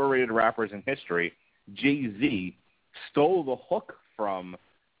most overrated rappers in history, Jay-Z, stole the hook from,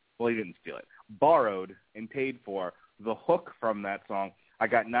 well, he didn't steal it, borrowed and paid for the hook from that song, I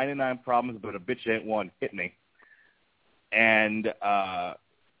Got 99 Problems, But a Bitch Ain't One, Hit Me, and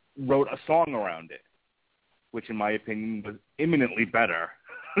wrote a song around it, which in my opinion was eminently better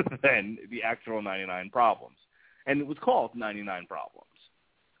than the actual 99 Problems. And it was called 99 Problems.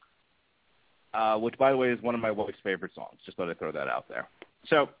 Which, by the way, is one of my wife's favorite songs. Just thought I'd throw that out there.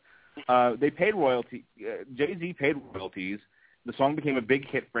 So they paid royalty. Jay-Z paid royalties. The song became a big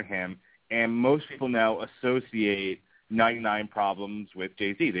hit for him, and most people now associate 99 Problems with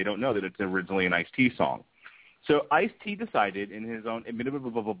Jay-Z. They don't know that it's originally an Ice-T song. So Ice-T decided in his own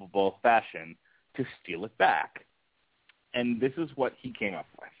inimitable fashion to steal it back. And this is what he came up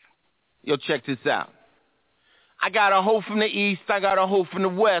with. Yo, check this out. I got a hoe from the east, I got a hoe from the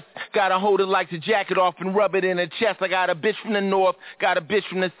west. Got a hoe that likes to jack it off and rub it in her chest. I got a bitch from the north, got a bitch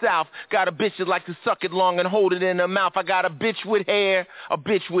from the south. Got a bitch that likes to suck it long and hold it in her mouth. I got a bitch with hair, a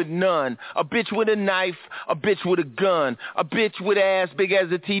bitch with none. A bitch with a knife, a bitch with a gun. A bitch with ass big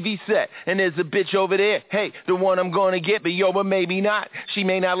as a TV set. And there's a bitch over there, hey, the one I'm gonna get, but yo, but maybe not. She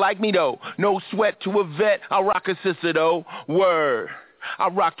may not like me though. No sweat to a vet, I'll rock a sister though. Word. I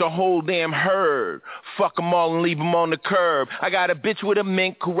rock the whole damn herd. Fuck them all and leave them on the curb. I got a bitch with a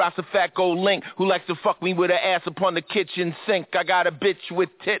mink who rocks a fat gold link, who likes to fuck me with her ass upon the kitchen sink. I got a bitch with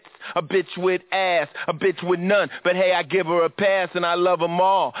tits, a bitch with ass, a bitch with none. But hey, I give her a pass and I love them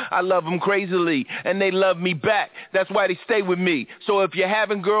all. I love them crazily and they love me back. That's why they stay with me. So if you're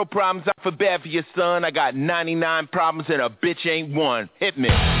having girl problems, I feel bad for your son. I got 99 problems and a bitch ain't one. Hit me.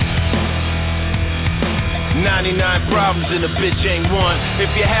 99 problems and a bitch ain't one. If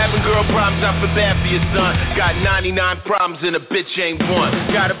you're having girl problems, I feel bad for your son. Got 99 problems and a bitch ain't one.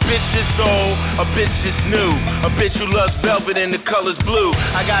 Got a bitch that's old, a bitch that's new, a bitch who loves velvet and the color's blue.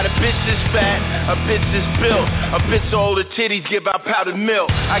 I got a bitch that's fat, a bitch that's built, a bitch so old her titties give out powdered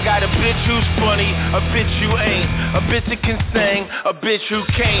milk. I got a bitch who's funny, a bitch who ain't, a bitch that can sing, a bitch who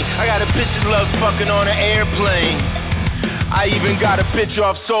can't. I got a bitch that loves fucking on an airplane. I even got a bitch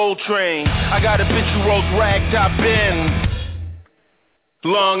off Soul Train. I got a bitch who rolls ragtop ends,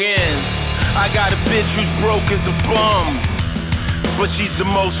 long ends. I got a bitch who's broke as a bum, but she's the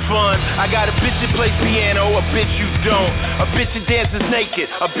most fun. I got a bitch that plays piano, a bitch who don't, a bitch that dances naked,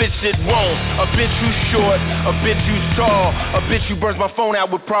 a bitch that won't, a bitch who's short, a bitch who's tall, a bitch who burns my phone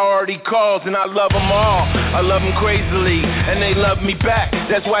out with priority calls. And I love them all, I love them crazily, and they love me back.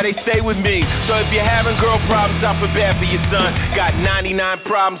 That's why they stay with me. So if you're having girl problems, I feel bad for your son. Got 99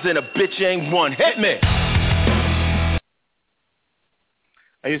 problems and a bitch ain't one. Hit me.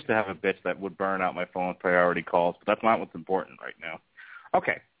 I used to have a bitch that would burn out my phone with priority calls, but that's not what's important right now.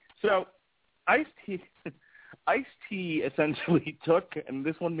 Okay, so Ice-T essentially took, and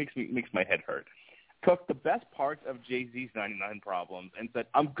this one makes my head hurt, took the best parts of Jay-Z's 99 Problems and said,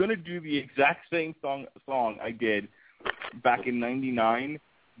 I'm going to do the exact same song I did back in 99,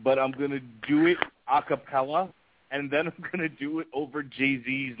 but I'm going to do it a cappella, and then I'm going to do it over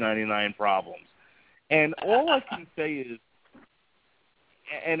Jay-Z's 99 Problems. And all I can say is,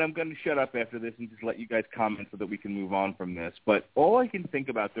 and I'm going to shut up after this and just let you guys comment so that we can move on from this, but all I can think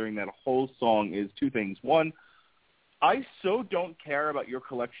about during that whole song is two things. One, I so don't care about your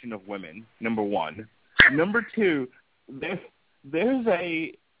collection of women, number one. Number two, there's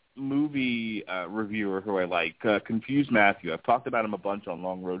a movie reviewer who I like, Confused Matthew. I've talked about him a bunch on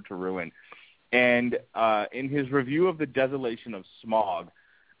Long Road to Ruin. And in his review of The Desolation of Smog,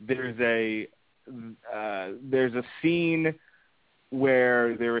 there's a scene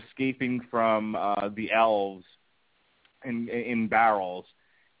where they're escaping from the elves in barrels,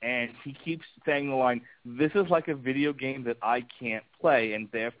 and he keeps saying the line, this is like a video game that I can't play and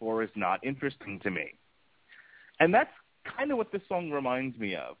therefore is not interesting to me. And that's kind of what this song reminds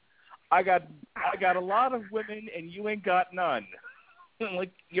me of. I got a lot of women and you ain't got none. I'm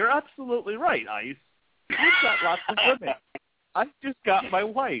like, you're absolutely right, Ice. You've got lots of women. I've just got my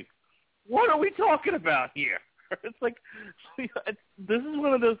wife. What are we talking about here? It's like, this is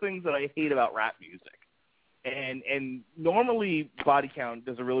one of those things that I hate about rap music. And normally Body Count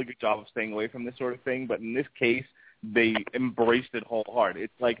does a really good job of staying away from this sort of thing, but in this case, they embraced it wholeheartedly.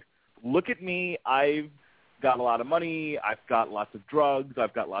 It's like, look at me, I've got a lot of money, I've got lots of drugs,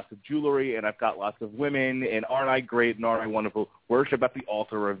 I've got lots of jewelry, and I've got lots of women, and aren't I great and aren't I wonderful? Worship at the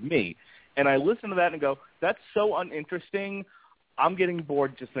altar of me. And I listen to that and go, that's so uninteresting, I'm getting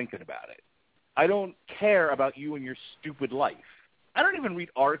bored just thinking about it. I don't care about you and your stupid life. I don't even read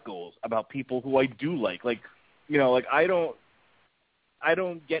articles about people who I do like. Like, you know, like I don't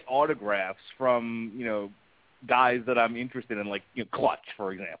get autographs from, you know, guys that I'm interested in, like, you know, Clutch,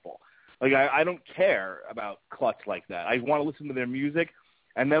 for example. Like, I don't care about Clutch like that. I want to listen to their music,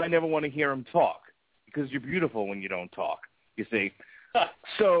 and then I never want to hear them talk, because you're beautiful when you don't talk, you see.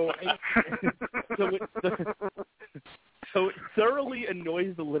 So it thoroughly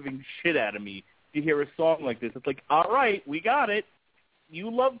annoys the living shit out of me to hear a song like this. It's like, all right, we got it.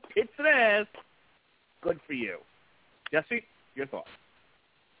 You love tits and ass. Good for you. Jesse, your thoughts?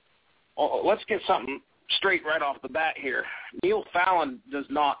 Well, let's get something straight right off the bat here. Neil Fallon does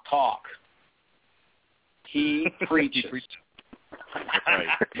not talk. He preaches. Right.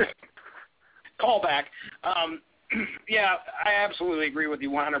 Call back. Yeah, I absolutely agree with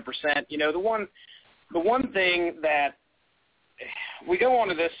you 100%. You know, the one thing that we go on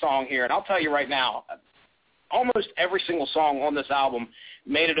to this song here, and I'll tell you right now, almost every single song on this album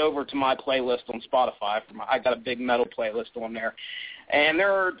made it over to my playlist on Spotify. I got a big metal playlist on there. And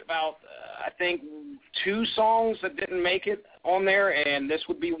there are about, I think, 2 songs that didn't make it on there, and this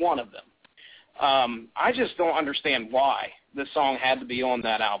would be one of them. I just don't understand why this song had to be on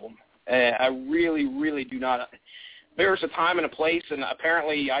that album. I really, really do not. There's a time and a place, and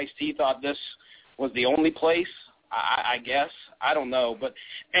apparently Ice-T thought this was the only place, I guess. I don't know. But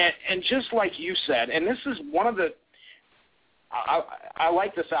and just like you said, and this is one of the I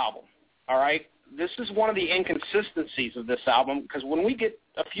like this album, all right? This is one of the inconsistencies of this album, because when we get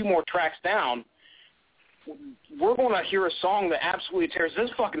a few more tracks down, we're going to hear a song that absolutely tears this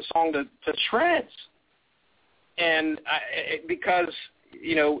fucking song to shreds. And because,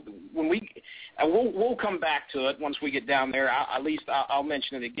 you know, when we'll come back to it once we get down there. At least I'll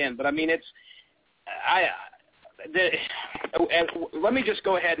mention it again. But, I mean, let me just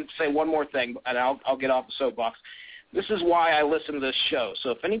go ahead and say one more thing, and I'll get off the soapbox. This is why I listen to this show.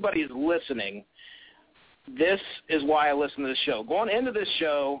 So if anybody's listening, this is why I listen to this show. Going into this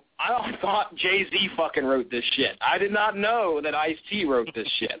show, I thought Jay-Z fucking wrote this shit. I did not know that Ice-T wrote this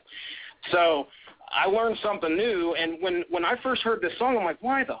shit. So I learned something new, and when I first heard this song, I'm like,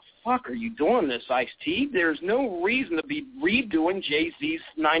 why the fuck are you doing this, Ice-T? There's no reason to be redoing Jay-Z's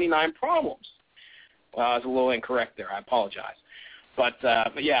 99 Problems. Well, I was a little incorrect there. I apologize. But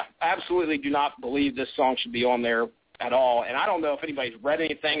yeah, absolutely do not believe this song should be on there at all. And I don't know if anybody's read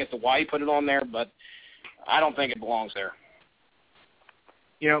anything as to why he put it on there, but I don't think it belongs there.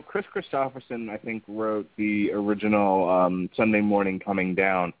 You know, Chris Christopherson, I think, wrote the original Sunday Morning Coming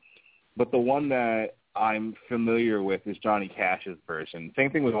Down. But the one that I'm familiar with is Johnny Cash's version.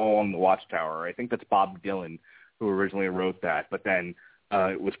 Same thing with All on the Watchtower. I think that's Bob Dylan who originally wrote that. But then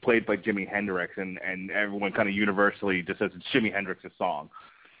it was played by Jimi Hendrix, and everyone kind of universally just says it's Jimi Hendrix's song.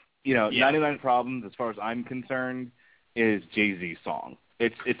 You know, yeah. 99 Problems, as far as I'm concerned, is Jay-Z's song.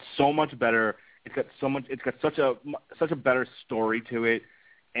 It's so much better. It's got such a better story to it,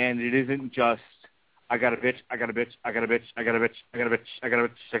 and it isn't just I got a bitch, I got a bitch, I got a bitch, I got a bitch, I got a bitch, I got a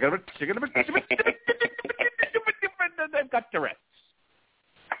bitch, I got a bitch, I got a bitch, I've got Tourette's.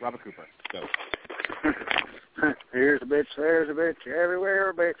 Robert Cooper. Go. Here's a bitch, there's a bitch, everywhere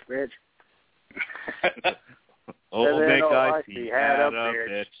a bitch, bitch. Old Nick Ice-T had a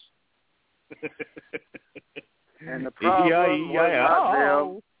bitch. And the problem was not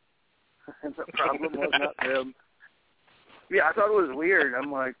them. And the problem was not them. Yeah, I thought it was weird.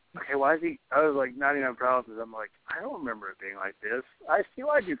 I'm like, okay, why is he? I was like, 99 Problems. I'm like, I don't remember it being like this. Ice-T,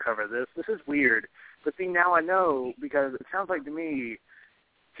 why'd you cover this? This is weird. But see, now I know, because it sounds like to me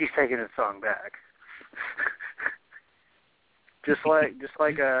he's taking his song back. just like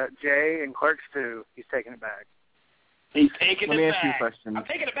Jay and Clerks 2, he's taking it back. He's taking it back. Let me ask you a question. I'm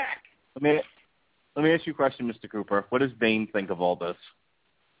taking it back. Let me ask you a question, Mr. Cooper. What does Bane think of all this?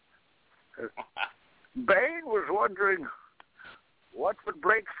 Bane was wondering what would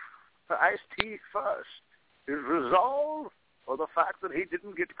break Ice-T first, his resolve or the fact that he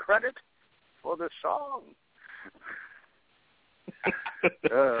didn't get credit for the song.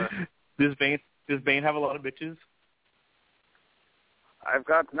 Does Bane have a lot of bitches? I've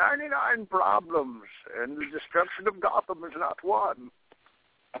got 99 problems, and the destruction of Gotham is not one.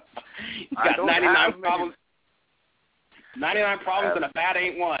 He's got 99 problems. 99 problems and a bat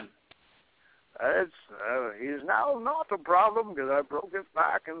ain't one. He's now not a problem because I broke his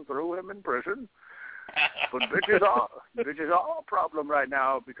back and threw him in prison. But bitches are a problem right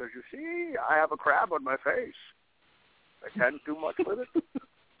now because, you see, I have a crab on my face. I can't do much with it.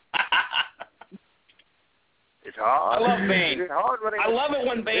 It's hard. I love Bane. It's hard when I love it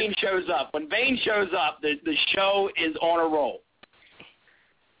when Bane shows up. When Bane shows up, the show is on a roll.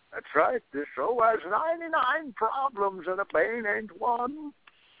 That's right. This show has 99 problems and a Bane ain't one.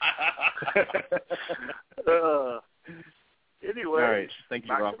 Anyway. All right. Thank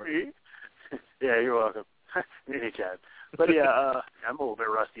you, Robert. Yeah, you're welcome. Anytime. But yeah, I'm a little bit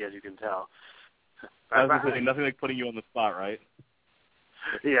rusty, as you can tell. I was going to say, nothing like putting you on the spot, right?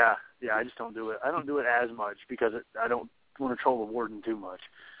 Yeah, I just don't do it. I don't do it as much because I don't want to troll the warden too much.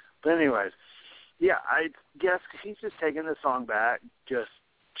 But anyways, yeah, I guess he's just taking the song back, just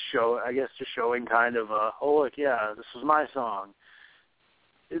showing kind of, oh, look, yeah, this was my song.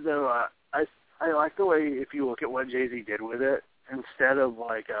 So I like the way, if you look at what Jay-Z did with it, instead of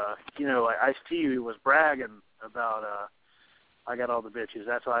like Ice-T was bragging about I got all the bitches,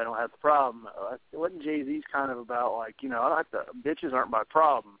 that's why I don't have the problem. Wasn't Jay-Z's kind of about like, I like the bitches aren't my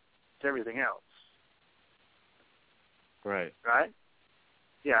problem, it's everything else. Right. Right?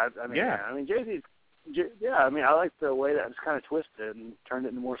 Yeah, I mean Jay-Z's, I like the way that it's kind of twisted and turned it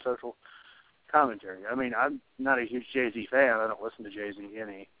into more social commentary. I mean, I'm not a huge Jay-Z fan. I don't listen to Jay-Z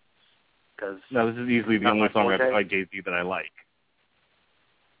any. No, this is easily the only song by Jay-Z that I like.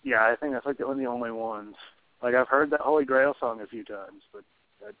 Yeah, I think that's like one of the only ones. Like, I've heard that Holy Grail song a few times, but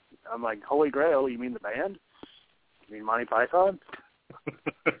I'm like, Holy Grail, you mean the band? You mean Monty Python?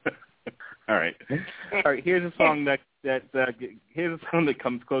 All right. Here's a song that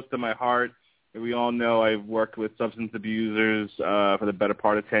comes close to my heart. We all know I've worked with substance abusers for the better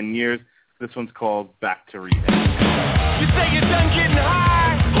part of 10 years. This one's called Back to Rehab. You say you're done getting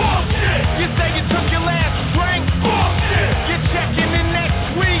high? Bullshit! You say you took your last drink? Bullshit! You're checking in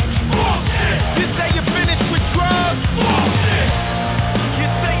next week? Bullshit! You say you're finished with drugs? Bullshit! You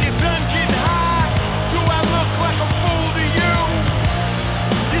say you're done getting high? Do I look like a fool to you?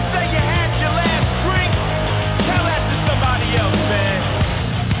 You say you had your last drink? Tell that to somebody else, man.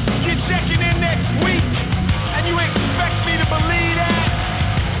 You're checking in next week, and you expect me to believe that?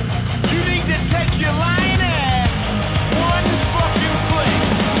 You need to take your line ass one fucking place.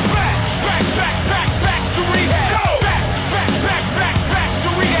 Back to rehab. Go! Back to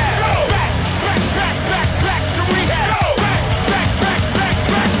rehab. Go! Back to rehab. Go!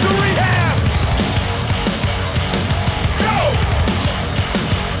 Back to rehab. Go!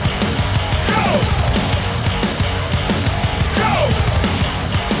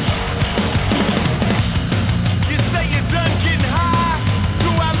 You say you're done getting high? Do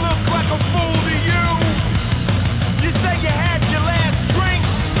I look like a fool to you? You say you had your last drink?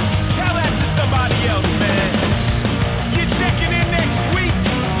 Tell that to somebody else, man. You're checking in next week,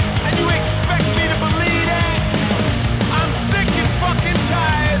 and you expect me to believe that? I'm sick and fucking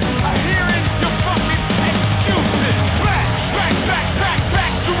tired of hearing your fucking excuses.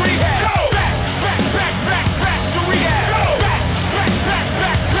 Back to rehab. Go! Back to rehab. Go!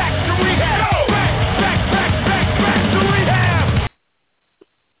 Back to rehab. Go! Back to rehab.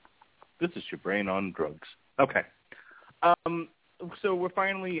 This is your brain on drugs. Okay. So we're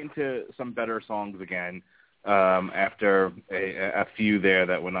finally into some better songs again after a few there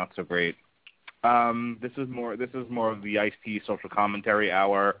that were not so great. This is more of the Ice-T social commentary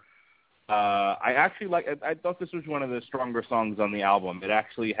hour. I thought this was one of the stronger songs on the album. It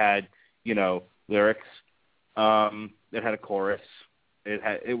actually had, lyrics. It had a chorus.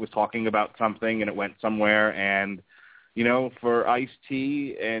 It was talking about something and it went somewhere. And for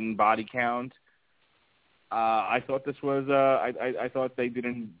Ice-T and Body Count, I thought this was. I thought they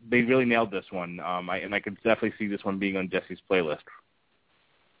really nailed this one. And I could definitely see this one being on Jesse's playlist.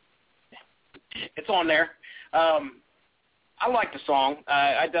 It's on there. I like the song.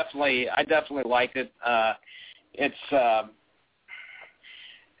 I definitely liked it.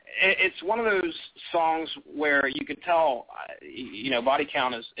 It's one of those songs where you could tell, Body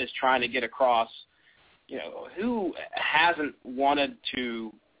Count is trying to get across, who hasn't wanted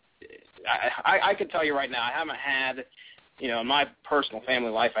to. I can tell you right now, I haven't had, in my personal family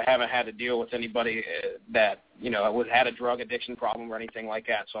life, I haven't had to deal with anybody that, had a drug addiction problem or anything like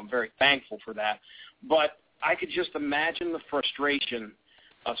that. So I'm very thankful for that. But I could just imagine the frustration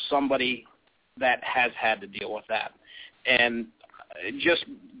of somebody that has had to deal with that. And just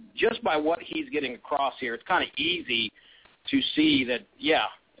by what he's getting across here, it's kind of easy to see that,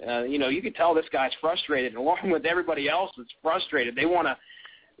 you can tell this guy's frustrated, along with everybody else that's frustrated. They want to,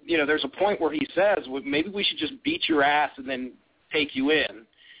 there's a point where he says, well, maybe we should just beat your ass and then take you in.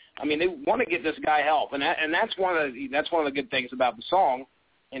 I mean, they want to get this guy help, and that's one of the good things about the song.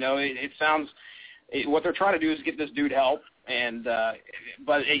 It sounds what they're trying to do is get this dude help, and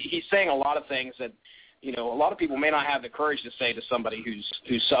but he's saying a lot of things that a lot of people may not have the courage to say to somebody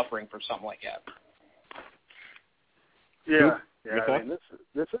who's suffering from something like that. Yeah. I mean,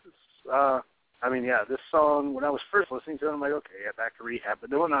 this is. This song, when I was first listening to it, I'm like, okay, Back to Rehab.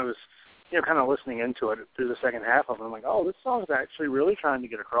 But then when I was, kind of listening into it through the second half of it, I'm like, oh, this song's actually really trying to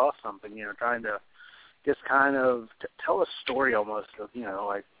get across something, trying to just kind of tell a story almost of,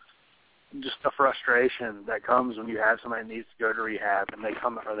 like just the frustration that comes when you have somebody that needs to go to rehab and they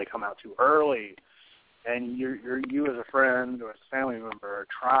come out too early, and you as a friend or as a family member are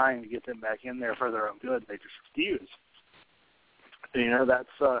trying to get them back in there for their own good, and they just refuse.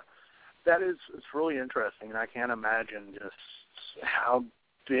 It's really interesting, and I can't imagine just how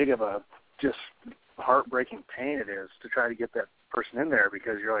big of a just heartbreaking pain it is to try to get that person in there,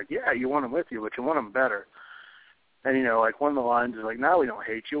 because you're like, yeah, you want them with you, but you want them better. And, you know, like one of the lines is like, no, we don't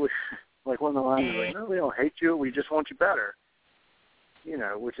hate you. Like one of the lines is like, no, we don't hate you. We just want you better. You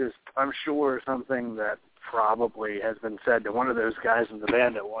know, which is, I'm sure, something that probably has been said to one of those guys in the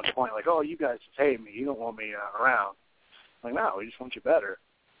band at one point. Like, oh, you guys just hate me. You don't want me around. Like, no, we just want you better.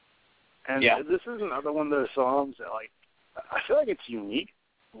 And this is another one of those songs that, like, I feel like it's unique,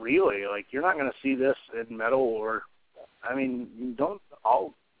 really. Like, you're not going to see this in metal or, I mean, you don't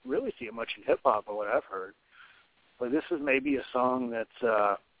all really see it much in hip-hop or what I've heard. But this is maybe a song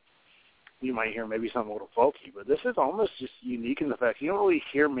that's, you might hear maybe something a little folky, but this is almost just unique in the fact you don't really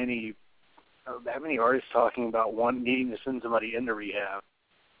hear that many artists talking about needing to send somebody into rehab.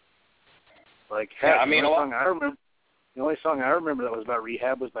 Like, heck, I mean, the only song I remember that was about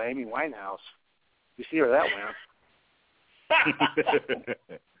rehab was by Amy Winehouse. You see where that went?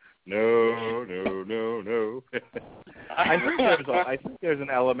 No. I think there's an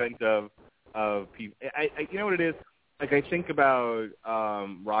element of people. You know what it is? Like, I think about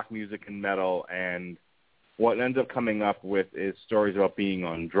rock music and metal, and what ends up coming up with is stories about being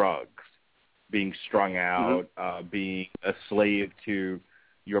on drugs, being strung out, being a slave to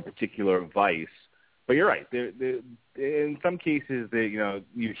your particular vice. But you're right. In some cases,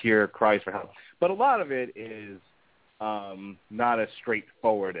 you hear cries for help, but a lot of it is not as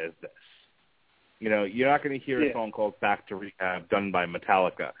straightforward as this. You know, you're not going to hear a song called "Back to Rehab" done by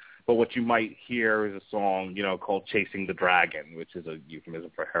Metallica. But what you might hear is a song, you know, called "Chasing the Dragon," which is a euphemism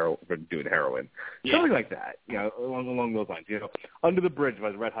for doing heroin. Yeah. Something like that, you know, along those lines. You know, "Under the Bridge"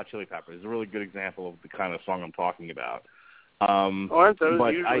 by the Red Hot Chili Peppers is a really good example of the kind of song I'm talking about. Aren't those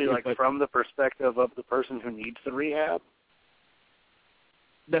usually from the perspective of the person who needs the rehab?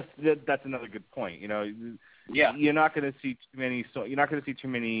 That's another good point. You know, you're not going to see too many. You're not going to see too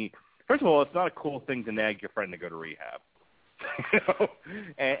many. First of all, it's not a cool thing to nag your friend to go to rehab. You know?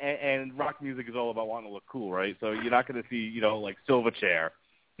 and rock music is all about wanting to look cool, right? So you're not going to see, you know, like Silverchair,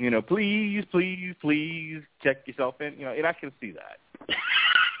 you know, please check yourself in. You know, you're not going to see that.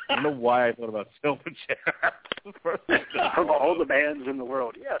 I don't know why I thought about Silverchair. Of all the bands in the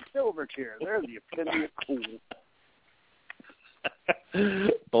world, Silverchair, they're the epitome of cool.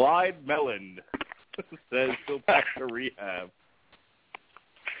 Blind Melon says go back to rehab.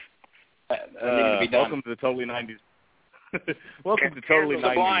 Welcome to the Totally 90s. Welcome to Totally 90s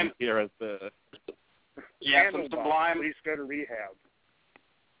Sublime. Here at the... some Sublime. Please go to rehab.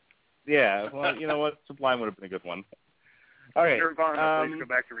 Yeah, well, you know what? Sublime would have been a good one. All right. Nirvana, please go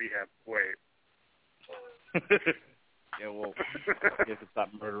back to rehab. Wait. Yeah, well, you have to stop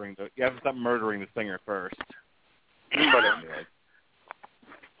murdering the singer first. But anyway.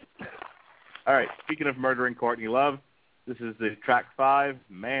 All right, speaking of murdering Courtney Love, this is the track 5,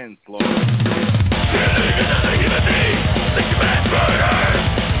 Manslaughter.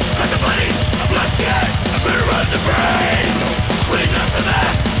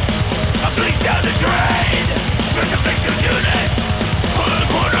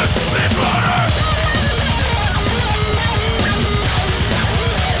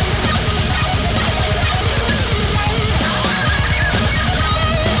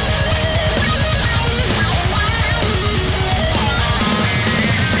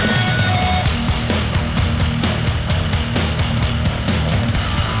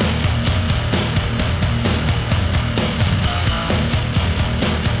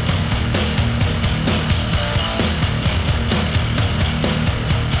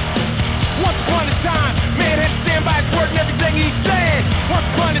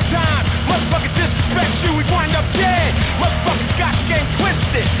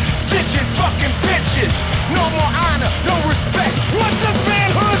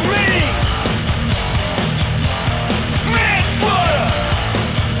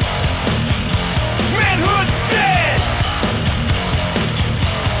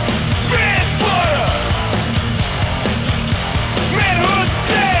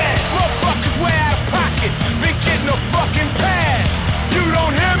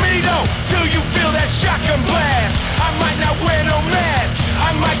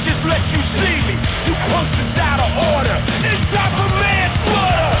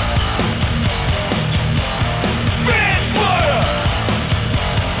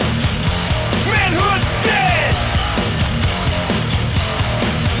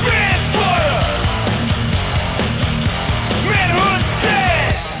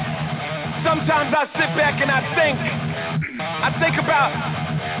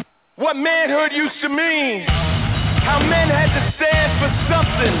 What manhood used to mean, how men had to stand for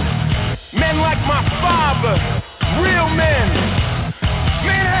something. Men like my father, real men.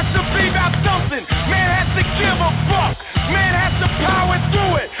 Man has to be about something. Man has to give a fuck. Man has to power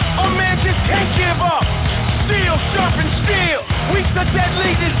through it. A man just can't give up. Steel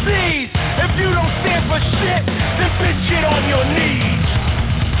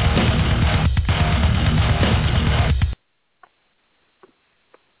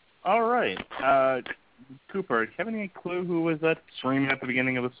Cooper, do you have any clue who was that screaming at the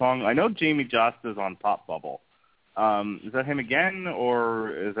beginning of the song? I know Jamie Josta's on Pop Bubble. Is that him again,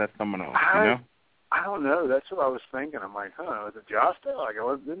 or is that someone else? You know? I don't know. That's what I was thinking. I'm like, is it Josta? Like,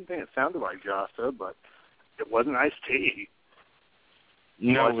 I didn't think it sounded like Josta, but it wasn't Ice-T.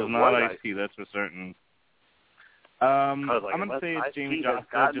 No, it was not Ice-T, that's for certain. I'm going to say it's Jamie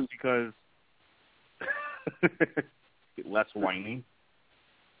Josta just because less whiny.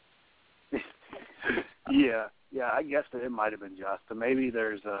 Yeah, I guess that it might have been Josta. Maybe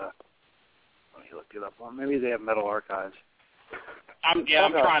there's let me look it up. Maybe they have Metal Archives. I'm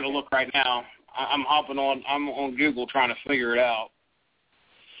trying to look right now. I'm on Google trying to figure it out.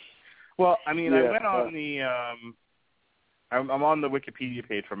 Well, I mean, I went on the I'm on the Wikipedia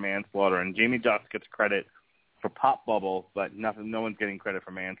page for Manslaughter, and Jamie Josta gets credit for Pop Bubble, but no one's getting credit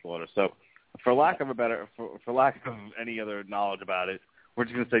for Manslaughter. So, for lack of any other knowledge about it, we're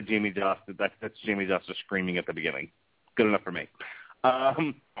just going to say Jamie Josta. That's Jamie Josta screaming at the beginning. Good enough for me. All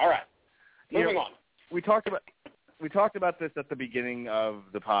right. Moving on. We talked about this at the beginning of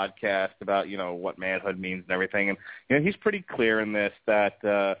the podcast about, what manhood means and everything. And, he's pretty clear in this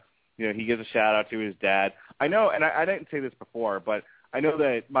that, he gives a shout-out to his dad. I know, and I didn't say this before, but I know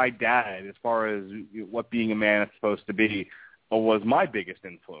that my dad, as far as what being a man is supposed to be, was my biggest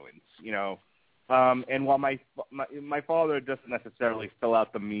influence, And while my father doesn't necessarily fill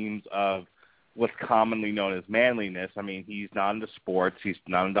out the means of what's commonly known as manliness, I mean, he's not into sports, he's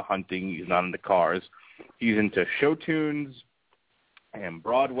not into hunting, he's not into cars. He's into show tunes and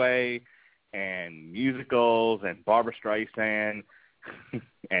Broadway and musicals and Barbra Streisand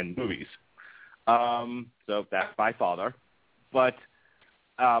and movies. So that's my father. But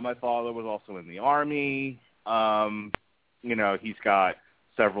my father was also in the Army. He's got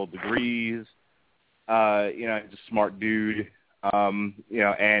several degrees. He's a smart dude.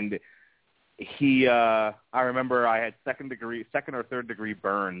 And he, I remember I had second or third degree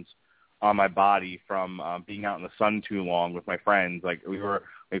burns on my body from being out in the sun too long with my friends. We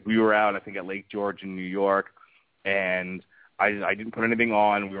were out, I think, at Lake George in New York, and I didn't put anything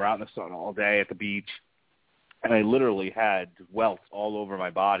on. We were out in the sun all day at the beach, and I literally had welts all over my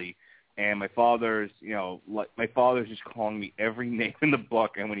body. And my father's just calling me every name in the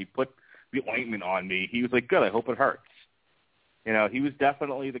book. And when he put the ointment on me, he was like, "Good, I hope it hurts." He was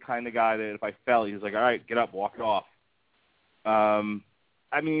definitely the kind of guy that if I fell, he was like, "All right, get up, walk it off."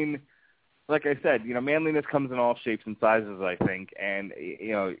 I mean, like I said, manliness comes in all shapes and sizes, I think. And,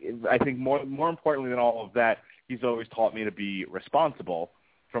 I think more importantly than all of that, he's always taught me to be responsible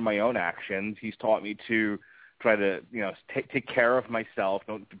for my own actions. He's taught me to try to, take care of myself,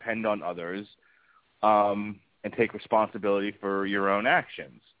 don't depend on others, and take responsibility for your own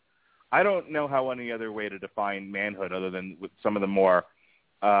actions. I don't know how any other way to define manhood other than with some of the more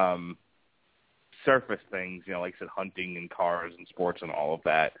surface things, like I said, hunting and cars and sports and all of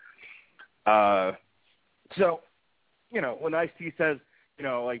that. So, when Ice-T says,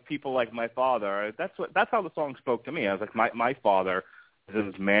 people like my father, that's how the song spoke to me. I was like, my father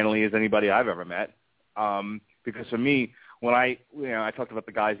is as manly as anybody I've ever met. Because for me, when I talked about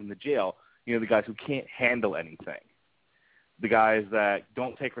the guys in the jail, the guys who can't handle anything, the guys that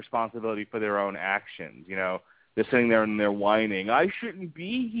don't take responsibility for their own actions, they're sitting there and they're whining, "I shouldn't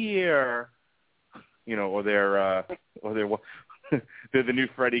be here," or they're the new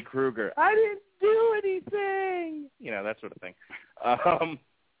Freddy Krueger. "I didn't do anything," that sort of thing. A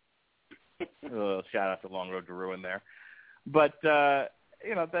little shout out to Long Road to Ruin there, but that's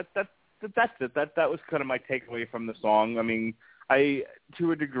it. That was kind of my takeaway from the song. I mean,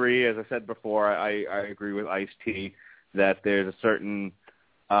 to a degree, as I said before, I agree with Ice-T that there's a certain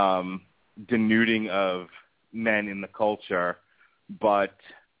denuding of men in the culture, but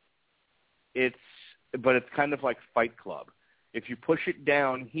it's kind of like Fight Club. If you push it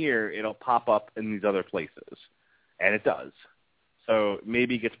down here, it'll pop up in these other places, and it does. So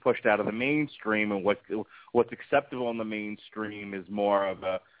maybe it gets pushed out of the mainstream, and what's acceptable in the mainstream is more of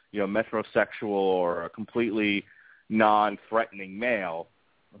a metrosexual or a completely non-threatening male.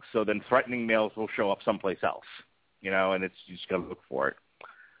 So then threatening males will show up someplace else, and you just got to look for it.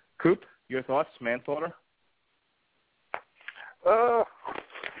 Coop, your thoughts, Manslaughter?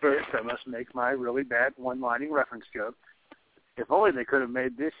 First, I must make my really bad one-lining reference joke. If only they could have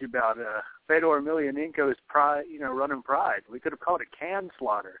made this about Fedor Emelianenko's pride, running Pride. We could have called it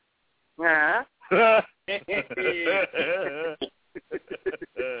Manslaughter. Nah. Rim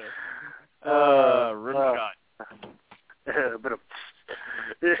shot. But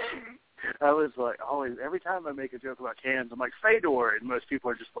I was like, always, every time I make a joke about cans, I'm like, Fedor, and most people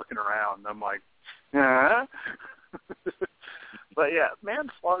are just looking around. And I'm like, nah. But yeah,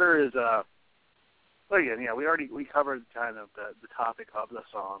 Manslaughter is But again, yeah, we covered kind of the topic of the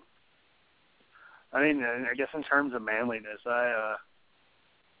song. I mean, I guess in terms of manliness, I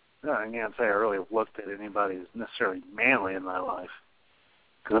can't say I really looked at anybody as necessarily manly in my life.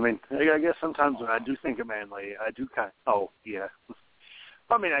 Because, I mean, I guess sometimes when I do think of manly, I do kind of,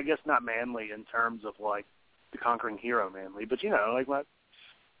 I mean, I guess not manly in terms of, like, the conquering hero manly, but,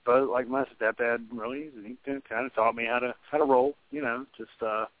 like my stepdad really, he kind of taught me how to roll, just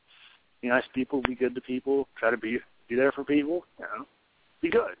be nice to people, be good to people, try to be there for people, be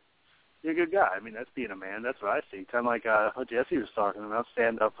good. Be a good guy. I mean, that's being a man. That's what I see. Kind of like what Jesse was talking about,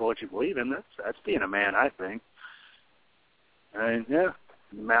 stand up for what you believe in. That's being a man, I think. And,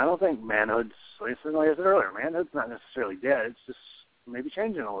 I don't think manhood's, like I said earlier, manhood's not necessarily dead. It's just maybe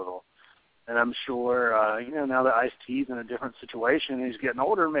changing a little. And I'm sure, now that Ice-T's in a different situation and he's getting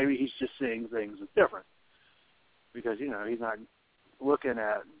older, maybe he's just seeing things as different. Because, he's not looking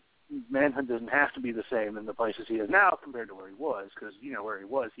at, manhood doesn't have to be the same in the places he is now compared to where he was. Because, where he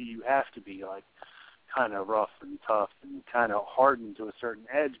was, you have to be, like, kind of rough and tough and kind of hardened to a certain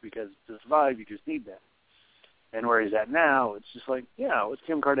edge because to survive, you just need that. And where he's at now, it's just like, let's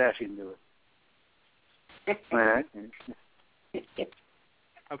Kim Kardashian do it. All right.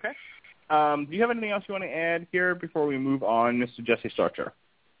 Okay. Do you have anything else you want to add here before we move on, Mr. Jesse Starcher?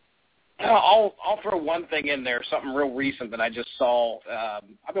 I'll throw one thing in there, something real recent that I just saw.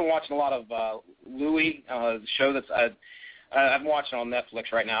 I've been watching a lot of Louis, the show that's I'm watching on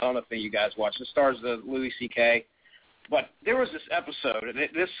Netflix right now. I don't know if you guys watch. It stars Louis C.K. But there was this episode, and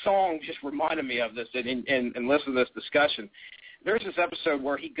this song just reminded me of this, and listen to this discussion. There's this episode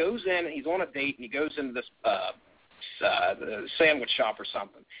where he goes in, and he's on a date, and he goes into this sandwich shop or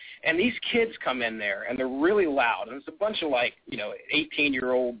something. And these kids come in there, and they're really loud. And it's a bunch of,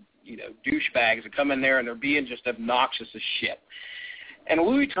 18-year-old, douchebags that come in there, and they're being just obnoxious as shit. And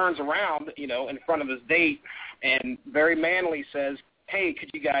Louis turns around, in front of his date, and very manly says, "Hey, could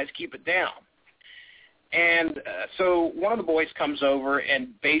you guys keep it down?" And so one of the boys comes over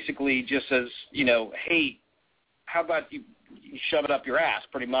and basically just says, "Hey, how about you shove it up your ass,"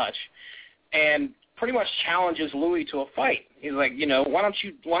 pretty much, and pretty much challenges Louis to a fight. He's like, why don't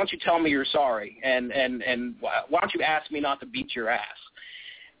you tell me you're sorry, and why don't you ask me not to beat your ass?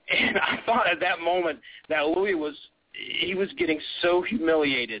 And I thought at that moment that Louis was getting so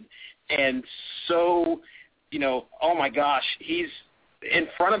humiliated and so, oh my gosh, he's in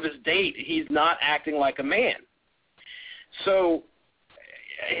front of his date, he's not acting like a man. So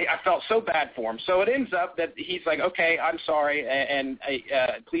I felt so bad for him. So it ends up that he's like, "Okay, I'm sorry, and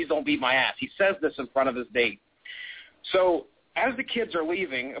please don't beat my ass." He says this in front of his date. So as the kids are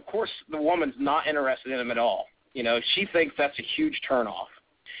leaving, of course, the woman's not interested in him at all. She thinks that's a huge turnoff.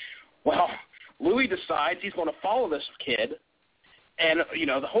 Well, Louis decides he's going to follow this kid. And,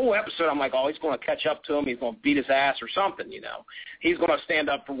 the whole episode, I'm like, he's going to catch up to him. He's going to beat his ass or something, He's going to stand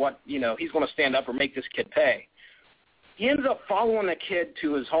up for he's going to stand up or make this kid pay. He ends up following the kid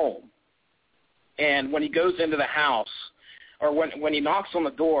to his home. And when he goes into the house, or when he knocks on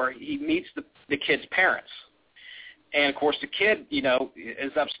the door, he meets the kid's parents. And, of course, the kid,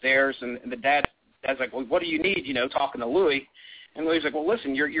 is upstairs, and the dad's like, "Well, what do you need?" Talking to Louis. And Louis' like, "Well,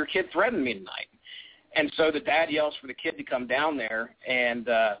 listen, your kid threatened me tonight." And so the dad yells for the kid to come down there, and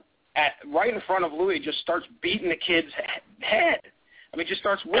right in front of Louis just starts beating the kid's head. I mean, just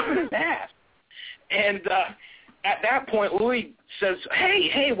starts whipping his ass. And at that point, Louis says,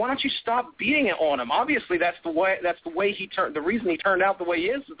 "Hey, why don't you stop beating it on him? Obviously, that's the way he turned. The reason he turned out the way he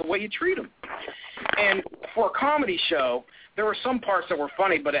is the way you treat him." And for a comedy show, there were some parts that were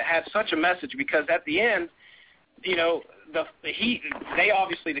funny, but it had such a message because at the end, the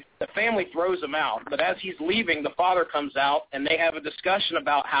family throws him out, but as he's leaving, the father comes out, and they have a discussion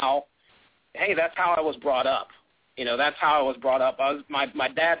about how, hey, that's how I was brought up. That's how I was brought up. My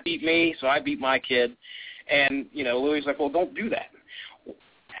dad beat me, so I beat my kid. And, Louis like, "Well, don't do that."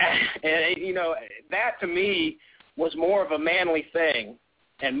 And, that to me was more of a manly thing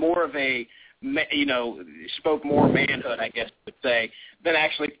and more of a, spoke more manhood, I guess you would say, than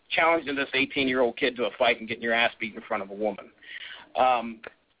actually challenging this 18-year-old kid to a fight and getting your ass beat in front of a woman.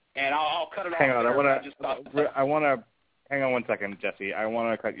 And I'll cut it off. Hang on, I want to hang on one second, Jesse. I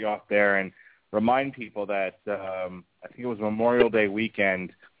want to cut you off there and remind people that I think it was Memorial Day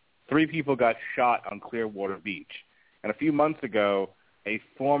weekend, 3 people got shot on Clearwater Beach. And a few months ago, a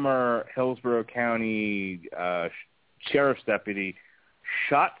former Hillsborough County sheriff's deputy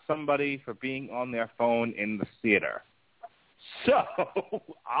shot somebody for being on their phone in the theater. So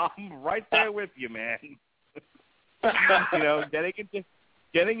I'm right there with you, man.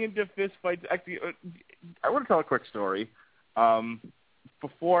 Getting into fist fights. Actually, I want to tell a quick story.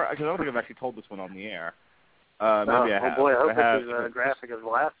 before, because I don't think I've actually told this one on the air. Maybe I have. Oh boy, I hope have. this is as graphic as the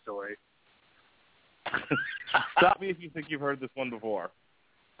last story. Stop me if you think you've heard this one before.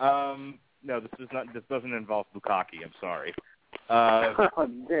 No, this is not. This doesn't involve bukkake. I'm sorry. Oh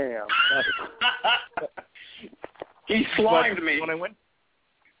damn! He slimed me. When I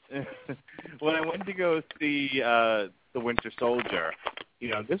went to go see The Winter Soldier,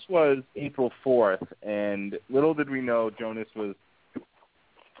 this was April 4th, and little did we know Jonas was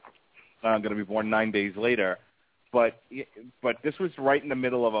going to be born 9 days later. But this was right in the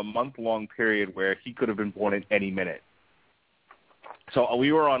middle of a month-long period where he could have been born at any minute. So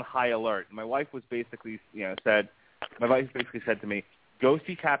we were on high alert. My wife was basically, said to me, "Go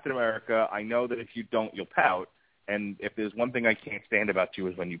see Captain America. I know that if you don't, you'll pout. And if there's one thing I can't stand about you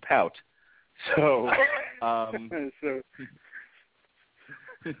is when you pout." So,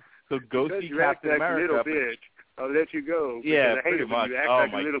 so go see you Captain act America. Like a little bitch. I'll let you go. Yeah, I hate pretty it much. when you act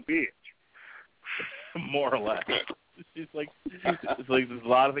like a little bitch. More or less. It's like there's a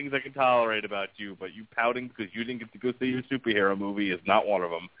lot of things I can tolerate about you, but you pouting because you didn't get to go see your superhero movie is not one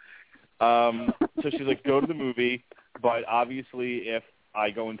of them. So she's like, go to the movie, but obviously if I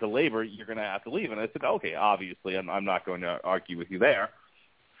go into labor, you're going to have to leave. And I said, okay, obviously, I'm not going to argue with you there.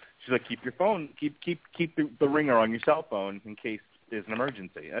 She's like, keep your phone, keep the ringer on your cell phone in case there's an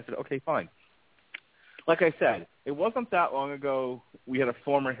emergency. And I said, okay, fine. Like I said, it wasn't that long ago we had a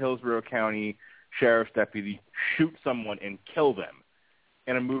former Hillsborough County sheriff's deputy shoot someone and kill them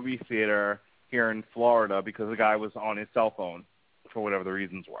in a movie theater here in Florida because the guy was on his cell phone for whatever the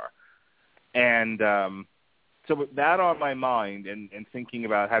reasons were. And so with that on my mind and thinking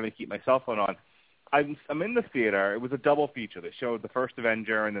about having to keep my cell phone on, I'm in the theater. It was a double feature. They showed the first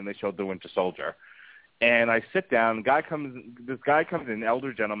Avenger and then they showed the Winter Soldier. And I sit down. This guy comes in, an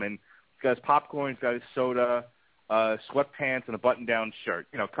elder gentleman. He's got his popcorn. He's got his soda, sweatpants, and a button-down shirt.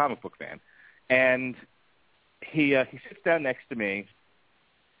 Comic book fan. And he sits down next to me,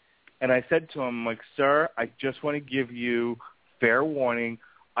 and I said to him, like, "Sir, I just want to give you fair warning.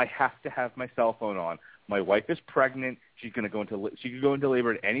 I have to have my cell phone on. My wife is pregnant. She could go into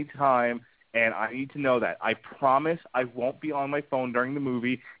labor at any time, and I need to know that. I promise I won't be on my phone during the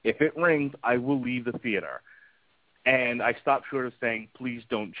movie. If it rings, I will leave the theater." And I stopped short of saying, "Please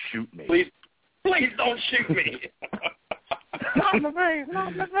don't shoot me. Please don't shoot me." Not in the face!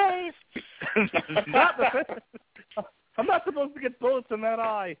 Not in the face! Not the face. I'm not supposed to get bullets in that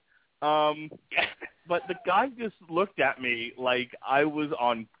eye. But the guy just looked at me like I was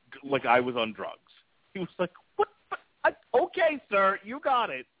on drugs. He was like, "What? Okay, sir, you got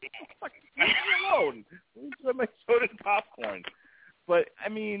it. Like, leave me alone. Leave my soda and popcorn." But I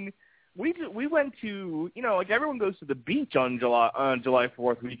mean, we went to, like everyone goes to the beach on July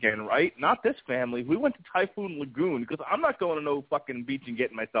 4th weekend, right? Not this family. We went to Typhoon Lagoon because I'm not going to no fucking beach and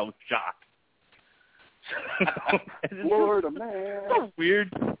getting myself shot. Florida, man.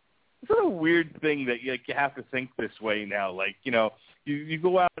 It's a weird thing that you have to think this way now. Like, you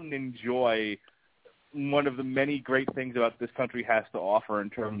go out and enjoy one of the many great things about this country has to offer in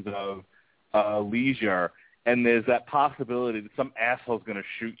terms of leisure, and there's that possibility that some asshole's going to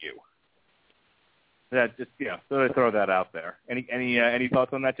shoot you. That just so I throw that out there. Any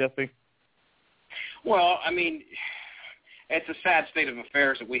thoughts on that, Jesse? Well, I mean, it's a sad state of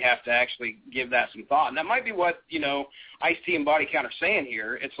affairs that we have to actually give that some thought, and that might be what Ice-T and Body Count are saying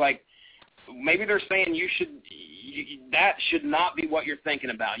here. It's like maybe they're saying that should not be what you're thinking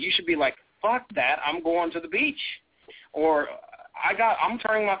about. You should be like, fuck that, I'm going to the beach, or I'm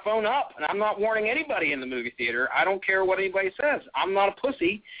turning my phone up, and I'm not warning anybody in the movie theater. I don't care what anybody says. I'm not a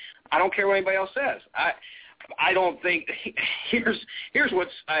pussy. I don't care what anybody else says. I don't think here's what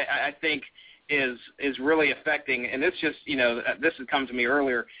I think is really affecting, and this just this had come to me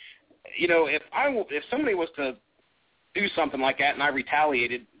earlier. If somebody was to do something like that and I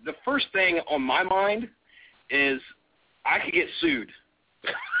retaliated, the first thing on my mind is I could get sued.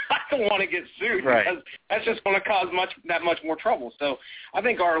 I don't want to get sued because that's just going to cause that much more trouble. So I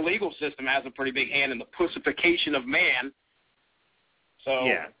think our legal system has a pretty big hand in the pussification of man. So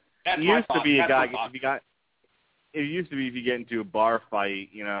yeah. That's it used to be a guy. It used to be if you get into a bar fight,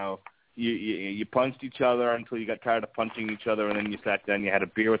 you punched each other until you got tired of punching each other, and then you sat down, you had a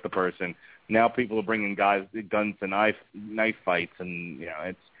beer with the person. Now people are bringing guns to knife fights, and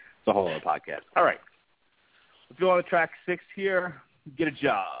it's a whole other podcast. All right, let's go on to track 6 here. Get a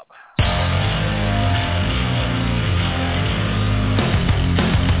job.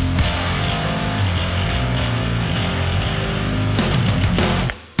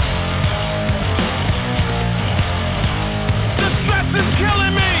 Is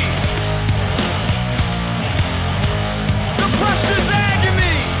killing me. The pressure's agony.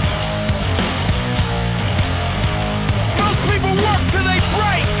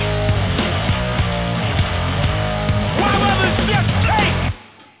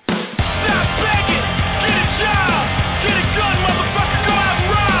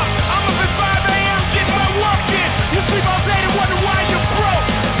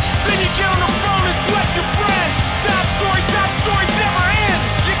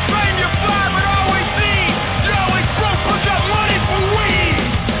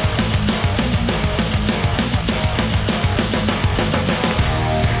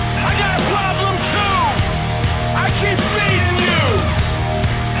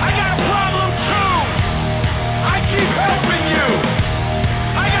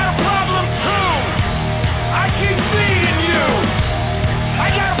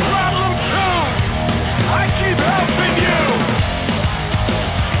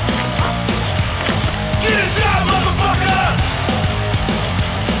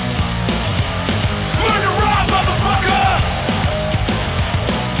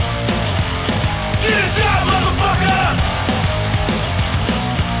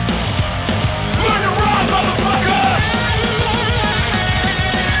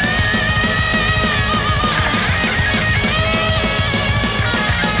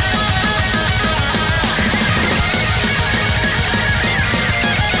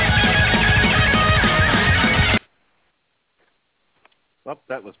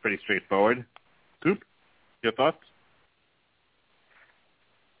 that was pretty straightforward. Coop, your thoughts?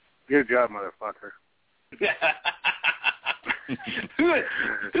 Good job, motherfucker. Who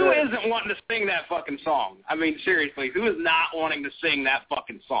isn't wanting to sing that fucking song? I mean, seriously, who is not wanting to sing that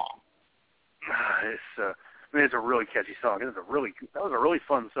fucking song? It's a really catchy song. That was a really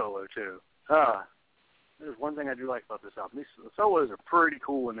fun solo too. There's one thing I do like about this album. The solos are pretty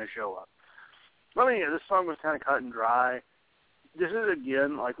cool when they show up. I mean, this song was kind of cut and dry. This is,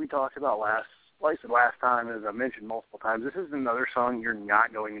 again, like we talked about last time, as I mentioned multiple times, this is another song you're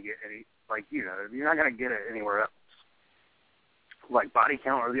not going to get you're not going to get it anywhere else. Like Body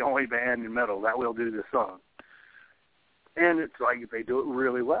Count are the only band in metal that will do this song. And it's like they do it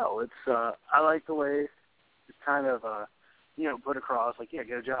really well. It's I like the way it's kind of, put across, like, yeah,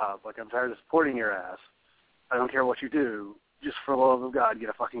 get a job. Like, I'm tired of supporting your ass. I don't care what you do. Just for the love of God, get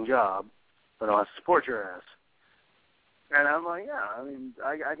a fucking job. But I'll have to support your ass. And I'm like, yeah, I mean,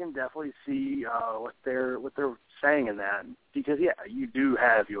 I can definitely see what they're saying in that. Because, yeah, you do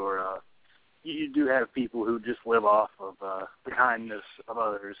have people who just live off of the kindness of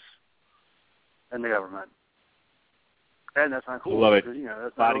others and the government. And that's not cool. Love it. Because,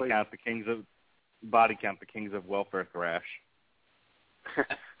 that's Body Count, the kings of welfare thrash.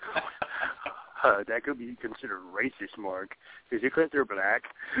 That could be considered racist, Mark, because you think they're black.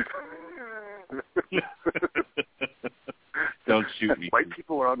 Don't shoot me. White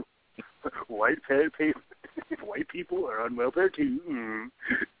people are on welfare too. Mm.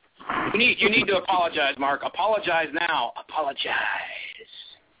 You need to apologize, Mark. Apologize now. Apologize.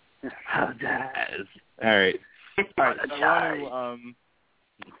 All right.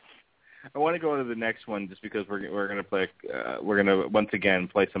 I want to go to the next one just because we're gonna play. We're gonna once again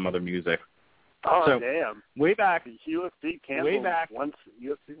play some other music. Oh, so, damn! Way back, UFC canceled. Way back,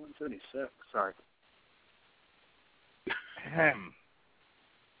 UFC 176. Sorry.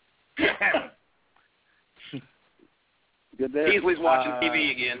 Good day. Beasley's watching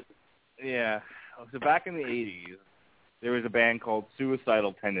TV again. Yeah. So back in the 80s, there was a band called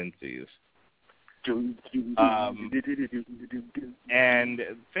Suicidal Tendencies. And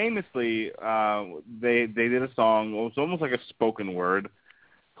famously, they did a song. It was almost like a spoken word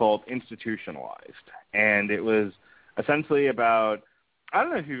called "Institutionalized," and it was essentially about. I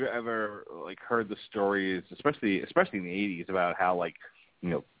don't know if you've ever heard the stories, especially in the 80s, about how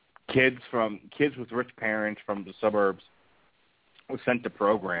kids with rich parents from the suburbs were sent to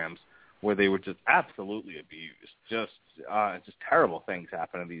programs where they were just absolutely abused. Just terrible things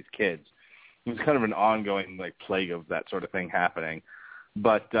happen to these kids. It was kind of an ongoing plague of that sort of thing happening.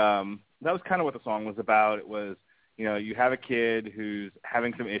 But that was kind of what the song was about. It was, you have a kid who's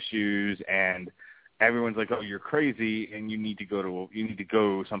having some issues and everyone's like, "Oh, you're crazy, and you need to go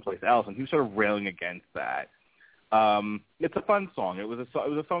someplace else." And he was sort of railing against that. It's a fun song. It was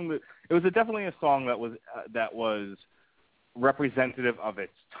definitely a song that was representative of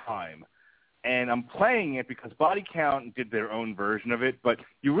its time. And I'm playing it because Body Count did their own version of it, but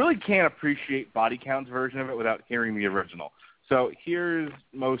you really can't appreciate Body Count's version of it without hearing the original. So here's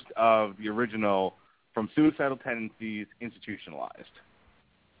most of the original from Suicidal Tendencies, Institutionalized.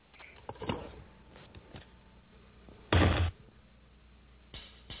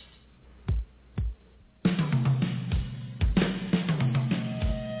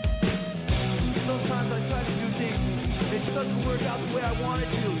 Sometimes I try to do things, it doesn't work out the way I want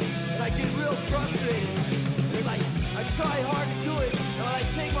it to. I get real frustrated. And I try hard to do it, and I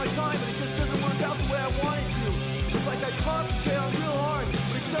take my time, and it just doesn't work out the way I want it to. It's like I concentrate on real hard,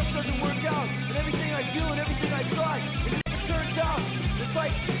 but it just doesn't work out. And everything I do and everything I try, it never turns out. It's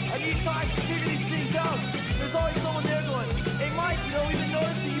like I need time to figure these things out. There's always someone there going, "Hey, Mike, we've been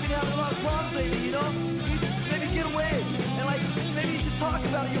noticing you've been having a lot of problems lately, You maybe get away, and maybe you should talk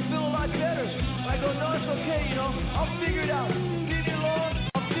about it. You'll feel a lot better." And I go, "No, it's okay, I'll figure it out. Leave me alone.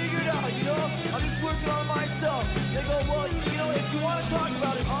 I'm just working on myself." They go, "Well, if you want to talk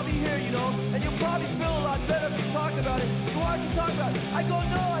about it, I'll be here, and you'll probably feel a lot better if you talk about it. You want to talk about it?" I go,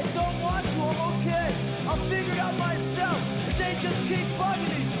 "No, I don't want to. I'm okay. I'll figure it out myself." But they just keep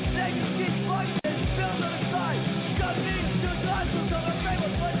bugging me. And it feels on the side. Got me two times, so I'm afraid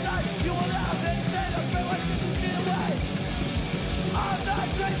with one side. You will have it, then I'm afraid like 50 feet away. I'm not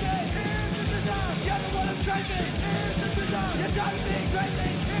drinking. You're the one who's drinking. You're driving me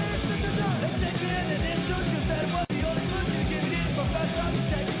crazy. Let's take it in and introduce yourself. Well, the only solution to give it in from that time to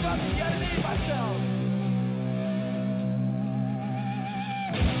take it from the enemy myself.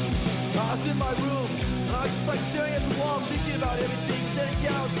 I was in my room, and I was just staring at the wall, thinking about everything. Sitting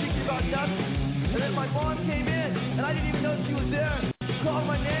down, I was thinking about nothing. And then my mom came in, and I didn't even know she was there. She called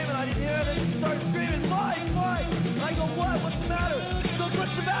my name, and I didn't hear her. Then she started screaming, "Mike, Mike!" And I go, "What? What's the matter?" She goes,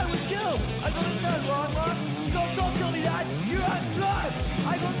 "What's the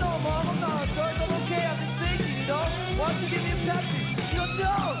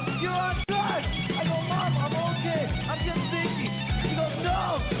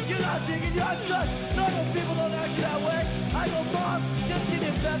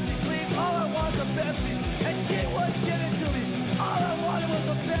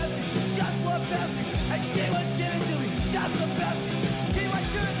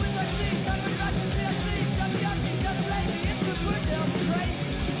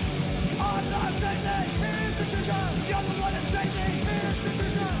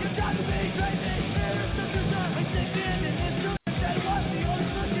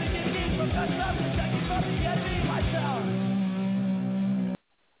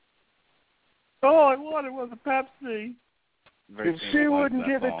all I wanted was a Pepsi. Very If she wouldn't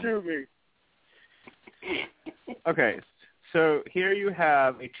give song. it to me. Okay, so here you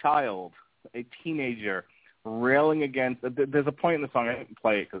have a child, a teenager, railing against. There's a point in the song. I didn't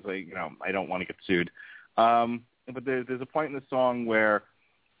play it because I don't want to get sued. But there's a point in the song where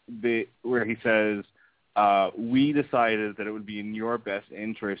he says, "We decided that it would be in your best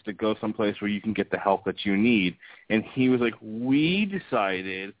interest to go someplace where you can get the help that you need." And he was like, "We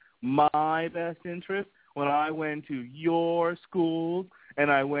decided my best interest when I went to your schools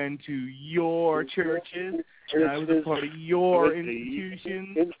and I went to your churches and I was a part of your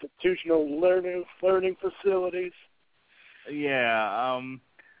institutions, institutional learning facilities." Yeah,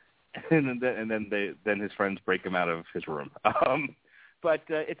 and then his friends break him out of his room. But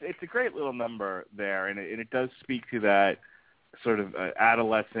it's a great little number there, and it does speak to that sort of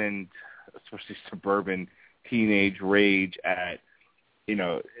adolescent, especially suburban teenage rage at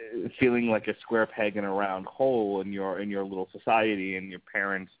feeling like a square peg in a round hole in your little society, and your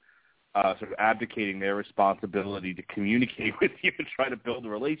parents sort of abdicating their responsibility to communicate with you and try to build a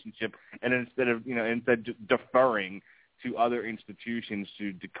relationship, and instead deferring to other institutions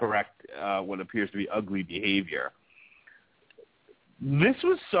to correct what appears to be ugly behavior. This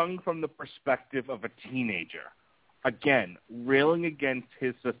was sung from the perspective of a teenager, again, railing against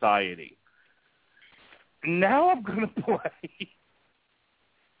his society. Now I'm going to play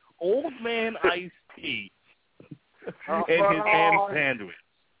Old Man Ice-T and his ham sandwich.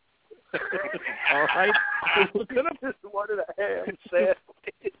 All right? We're gonna What are the ham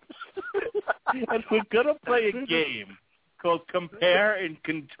sandwiches? And we're going to play a game called Compare and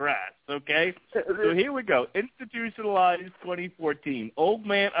Contrast, okay? So here we go. Institutionalized 2014. Old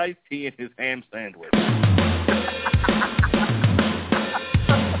Man Ice-T and his ham sandwich.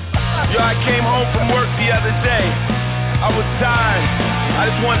 Yo, I came home from work the other day. I was tired.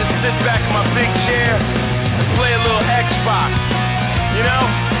 I just wanted to sit back in my big chair and play a little Xbox.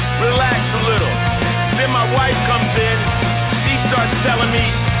 Relax a little. Then my wife comes in. She starts telling me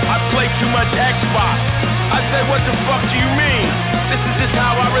I play too much Xbox. I said, what the fuck do you mean? This is just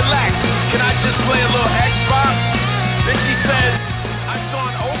how I relax. Can I just play a little Xbox? Then she says, I saw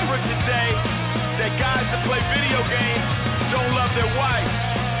on Oprah today that guys that play video games don't love their wife.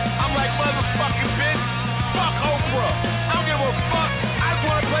 I'm like, motherfucking bitch, fuck Oprah. I don't give a fuck. I just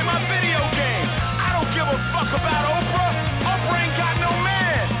want to play my video game. I don't give a fuck about Oprah. Oprah ain't got no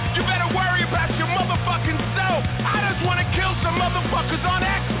man. You better worry about your motherfucking self. I just want to kill some motherfuckers on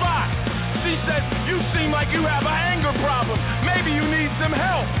Xbox. She says, you seem like you have an anger problem. Maybe you need some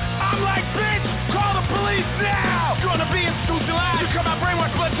help. I'm like, bitch, call the police now. You want to be institutionalized? You come out brainwash,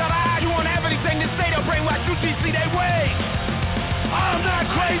 bloodshot eye. You won't have anything to say. They'll brainwash you, see they way. I'm not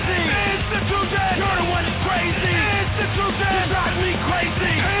crazy. Institution. You're the one that's crazy. Institution. You drive me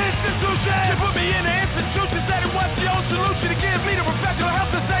crazy. Institution. You put me in the institution. Said it was the own solution to give me the professional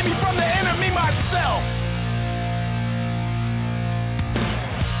help to save me from the enemy myself.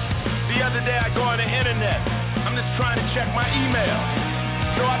 The other day I go on the internet. I'm just trying to check my email.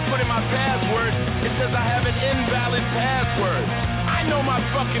 So I put in my password. It says I have an invalid password. I know my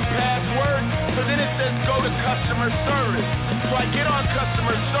fucking password. So then it says go to customer service. So I get on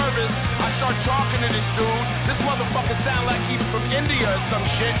customer service. I start talking to this dude. This motherfucker sound like he's from India or some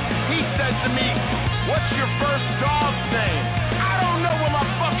shit. He says to me, what's your first dog's name? I don't know what my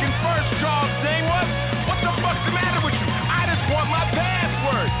fucking first dog's name was. What the fuck's the matter with you? I just want my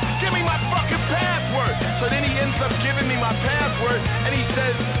password. Give me my fucking password. So then he ends up giving me my password, and he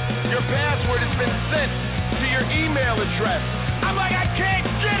says, your password has been sent to your email address. I'm like, I can't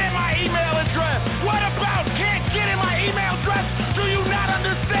get in my email address. What about can't get in my email address? Do you not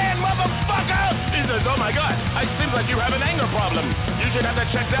understand, motherfucker? He says, oh my God, it seems like you have an anger problem. You should have that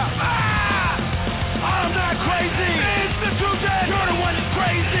checked out. I'm not crazy. Institution. You're the one that's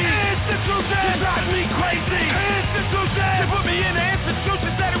crazy. Institution. You drive me crazy. Institution. You put me in the institution.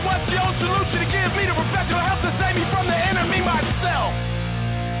 Said it was the own solution to give me the professional help to save me from the enemy myself.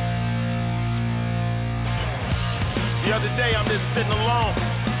 The other day I'm just sitting alone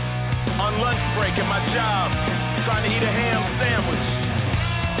on lunch break at my job trying to eat a ham sandwich.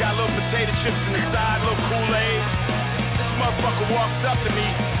 Got a little potato chips in the side, a little Kool-Aid. Motherfucker walks up to me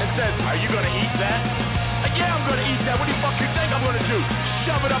and says, are you gonna eat that? Like, yeah, I'm gonna eat that. What do you fucking think I'm gonna do?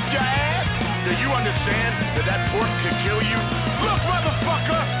 Shove it up your ass? Do you understand that pork could kill you? Look,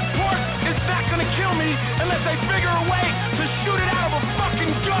 motherfucker, pork is not gonna kill me unless they figure a way to shoot it out of a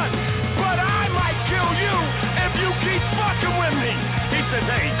fucking gun. But I might kill you if you keep fucking with me. He says,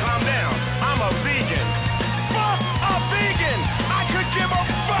 hey, calm down. I'm a vegan. Fuck a vegan. I could give a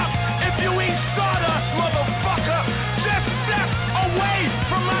fuck if you eat sawdust, motherfucker. Away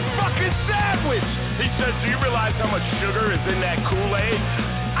from my fucking sandwich. honest, do you realize how much sugar is in that Kool-Aid?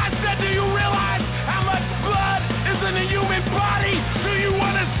 I said, do you realize how much blood is in the human body? Do you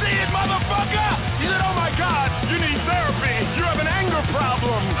want to see it, motherfucker? He said, oh my God, you need therapy. You have an anger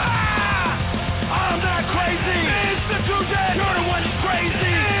problem. I'm not crazy. Institution. You're the one that's crazy.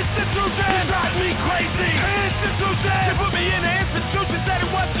 Institution. You drive me crazy. Institution. You put me in the institution, said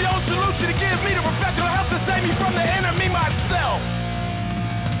it was the old solution to give me the professional help to save me from the enemy myself.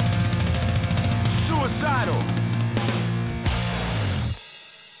 Suicidal.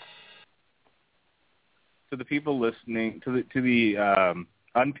 To the people listening, to the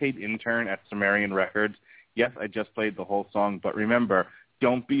unpaid intern at Sumerian Records, yes, I just played the whole song, but remember,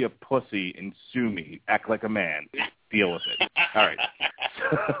 don't be a pussy and sue me. Act like a man. Deal with it. All right.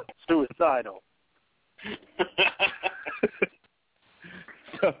 Suicidal.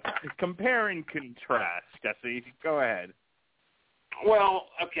 So, compare and contrast, Jesse. Go ahead. Well,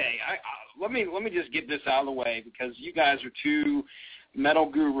 okay. Let me just get this out of the way because you guys are two metal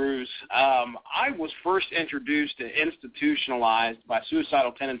gurus. I was first introduced to Institutionalized by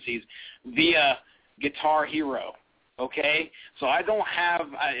Suicidal Tendencies via Guitar Hero. Okay, so I don't have.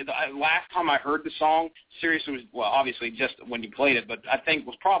 Last time I heard the song, seriously, was obviously just when you played it, but I think it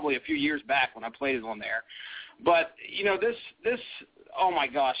was probably a few years back when I played it on there. But you know, this. Oh my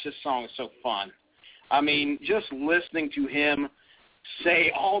gosh, this song is so fun. I mean, just listening to him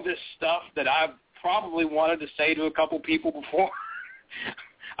say all this stuff that I've probably wanted to say to a couple people before.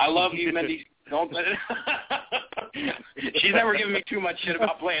 I love you, Mindy. Don't let it. She's never given me too much shit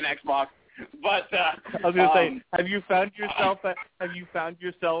about playing Xbox. But I was going to say, have you found yourself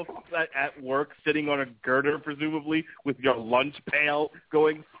at work sitting on a girder, presumably, with your lunch pail,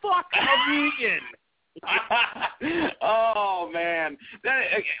 going "fuck a vegan"? Oh man,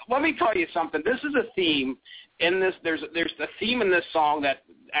 let me tell you something. This is a theme in this. There's a theme in this song that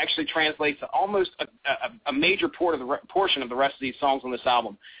actually translates to almost a major portion of the rest of these songs on this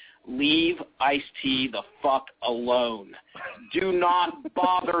album. Leave Ice-T the fuck alone. Do not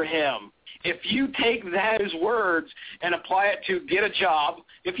bother him. If you take those words and apply it to get a job,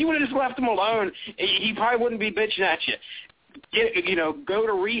 if you would have just left him alone, he probably wouldn't be bitching at you. Go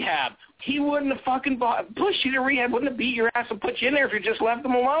to rehab. He wouldn't have fucking pushed you to rehab, wouldn't have beat your ass and put you in there if you just left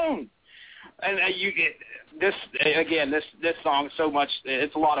him alone. And you get this again. This song is so much.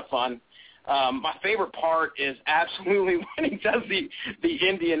 It's a lot of fun. My favorite part is absolutely when he does the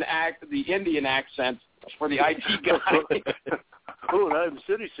Indian accent for the IT guy. Oh, I'm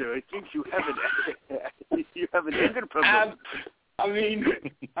sorry, sir. I think you have an anger problem. I mean,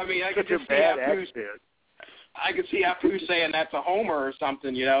 I could just see Apu saying that's a homer or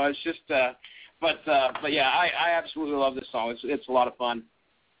something. You know, it's just. But yeah, I absolutely love this song. It's a lot of fun.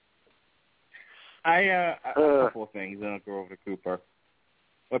 A couple of things, then I'll go over to Cooper.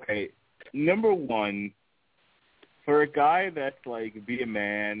 Okay, number one, for a guy that's like, be a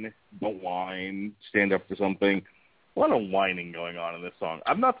man, don't whine, stand up for something. A lot of whining going on in this song.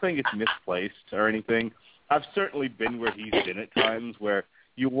 I'm not saying it's misplaced or anything. I've certainly been where he's been at times, where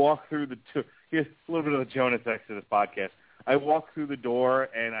you walk through here's a little bit of the Jonas X of this podcast. I walk through the door,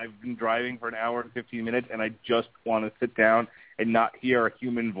 and I've been driving for an hour and 15 minutes, and I just want to sit down and not hear a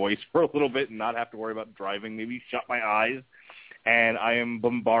human voice for a little bit and not have to worry about driving, maybe shut my eyes. And I am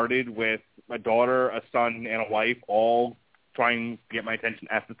bombarded with a daughter, a son, and a wife all trying to get my attention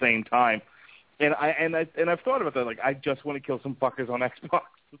at the same time. And I've thought about that. Like, I just want to kill some fuckers on Xbox.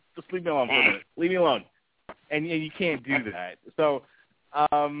 Just leave me alone for a minute. Leave me alone. And you can't do that. So,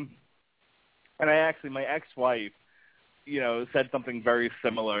 and my ex-wife, said something very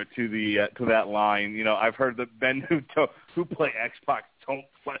similar to that line. I've heard that men who play Xbox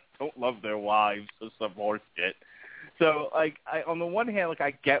don't love their wives or some horse shit. So, on the one hand,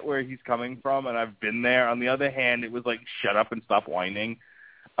 I get where he's coming from, and I've been there. On the other hand, it was like, shut up and stop whining.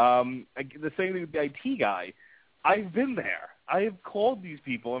 The same thing with the IT guy. I've been there. I have called these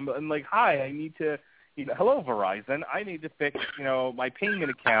people and like, hi, I need to, hello Verizon, I need to fix, my payment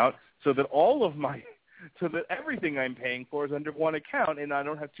account so that everything I'm paying for is under one account and I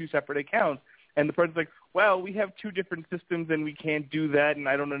don't have two separate accounts. And the person's like, well, we have two different systems and we can't do that and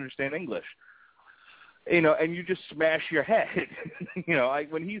I don't understand English. And you just smash your head.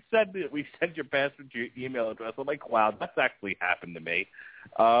 When he said that we sent your password to your email address, I'm like, wow, that's actually happened to me.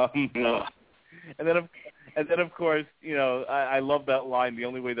 And then of course, I love that line. The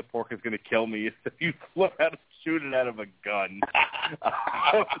only way the pork is going to kill me is if you flip out and shoot it out of a gun.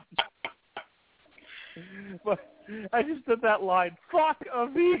 But I just did that line. Fuck a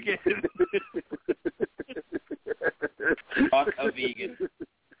vegan. Fuck a vegan.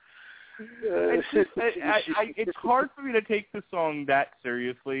 It's hard for me to take the song that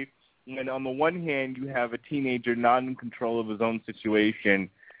seriously when on the one hand you have a teenager not in control of his own situation,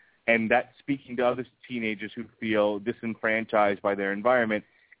 and that's speaking to other teenagers who feel disenfranchised by their environment,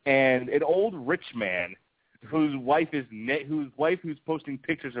 and an old rich man whose wife who's posting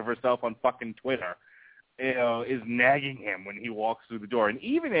pictures of herself on fucking Twitter, is nagging him when he walks through the door. And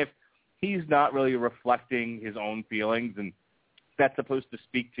even if he's not really reflecting his own feelings, and that's supposed to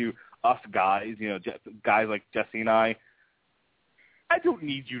speak to us guys, guys like Jesse and I don't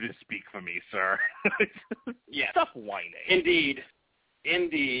need you to speak for me, sir. Yeah. Stop whining.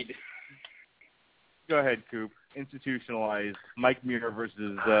 Indeed. Go ahead, Coop. Institutionalized. Mike Muir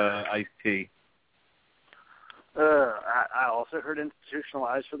versus Ice-T. I also heard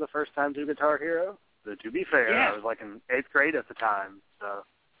Institutionalized for the first time to Guitar Hero. But to be fair, Yeah. I was like in 8th grade at the time. So.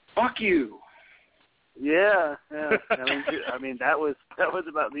 Fuck you. Yeah. I mean that was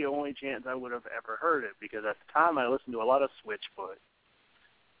about the only chance I would have ever heard it, because at the time I listened to a lot of Switchfoot.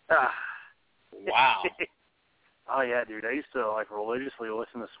 Wow. Oh yeah, dude. I used to religiously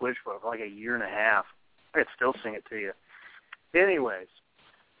listen to Switchfoot for like a year and a half. I could still sing it to you. Anyways,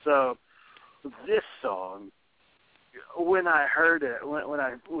 so this song, when I heard it, when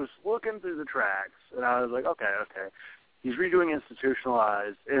I was looking through the tracks, and I was like, okay, he's redoing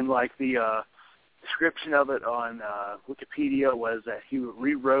Institutionalized, and like the description of it on Wikipedia was that he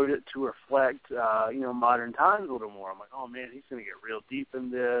rewrote it to reflect, modern times a little more. I'm like, oh man, he's going to get real deep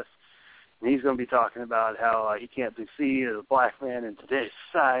in this, and he's going to be talking about how he can't succeed as a black man in today's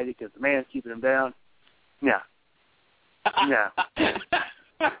society because the man's keeping him down. Yeah.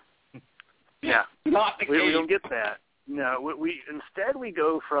 Not the case. We don't get that. No, we instead we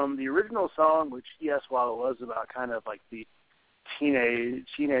go from the original song, which, yes, while it was about kind of like the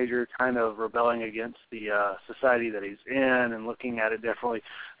teenager kind of rebelling against the society that he's in and looking at it differently.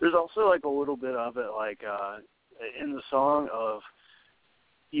 There's also like a little bit of it like in the song of,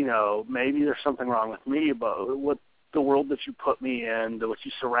 maybe there's something wrong with me, but what the world that you put me in, what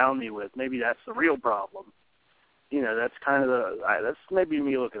you surround me with, maybe that's the real problem. That's kind of that's maybe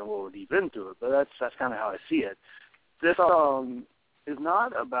me looking a little deep into it, but that's kind of how I see it. This song is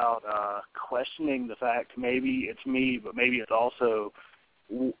not about questioning the fact maybe it's me, but maybe it's also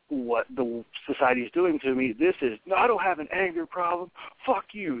what the society is doing to me. This is, no, I don't have an anger problem. Fuck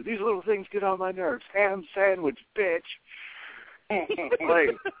you. These little things get on my nerves. Ham sandwich, bitch.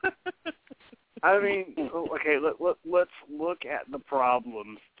 I mean, okay, let's look at the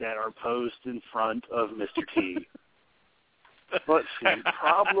problems that are posed in front of Mr. T. Let's see.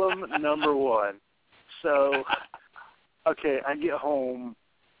 Problem number one. So, okay, I get home,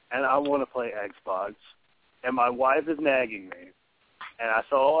 and I want to play Xbox, and my wife is nagging me, and I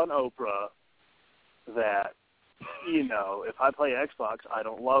saw on Oprah that, if I play Xbox, I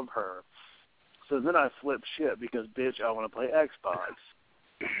don't love her. So then I flip shit because, bitch, I want to play Xbox.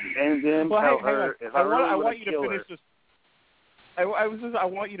 And then tell her if I really want to kill her. I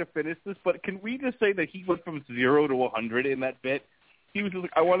want you to finish this, but can we just say that he went from 0 to 100 in that bit? He was just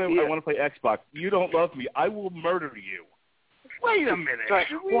like, I want to play Xbox. You don't love me. I will murder you. Wait a minute.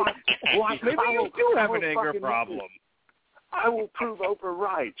 Maybe you do have an anger problem. I will prove Oprah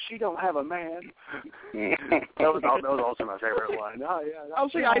right. She don't have a man. that was also my favorite line. Oh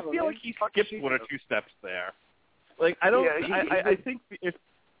yeah. I feel like he skipped one or two steps there. Like I don't. Yeah, I think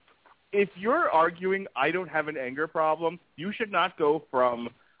if you're arguing I don't have an anger problem, you should not go from,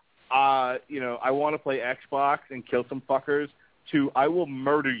 I want to play Xbox and kill some fuckers to I will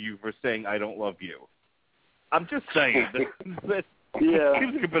murder you for saying I don't love you. I'm just saying that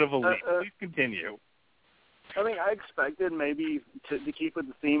seems like a bit of a leap. Please continue. I mean, I expected maybe to keep with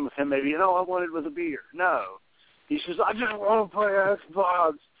the theme of him. Maybe all I wanted was a beer. No, he says I just want to play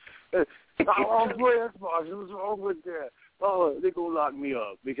Xbox. I want to play Xbox. What's wrong with that? Oh, they go lock me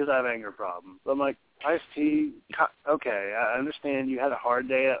up because I have anger problems. I'm like, Ice-T, okay, I understand you had a hard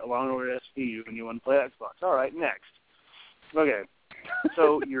day at Law & Order SVU and you want to play Xbox. All right, next. Okay,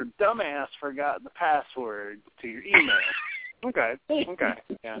 so your dumbass forgot the password to your email. Okay,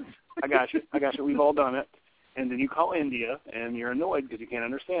 yeah, I got you. We've all done it. And then you call India, and you're annoyed because you can't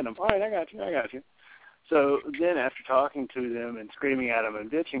understand them. All right, I got you. So then after talking to them and screaming at them and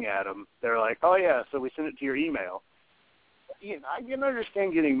bitching at them, they're like, oh, yeah, so we sent it to your email. I can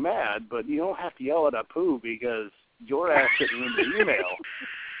understand getting mad, but you don't have to yell at Apu because your ass didn't read the email.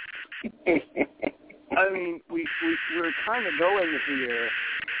 I mean, we're kind of going here.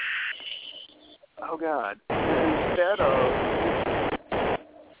 Oh, God. Instead of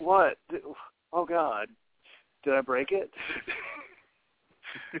what? Oh, God. Did I break it?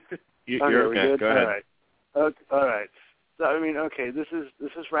 You're okay. Go ahead. All right. Okay, all right. So, I mean, okay, this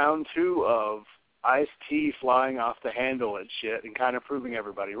is round 2 of Ice-T flying off the handle and shit and kind of proving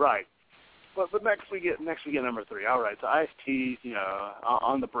everybody right. But next we get number 3. All right, so Ice-T,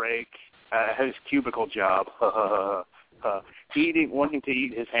 on the break, his cubicle job, wanting to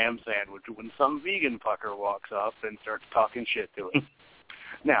eat his ham sandwich when some vegan fucker walks up and starts talking shit to him.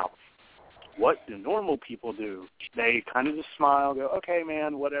 Now, what do normal people do? They kind of just smile, go, okay,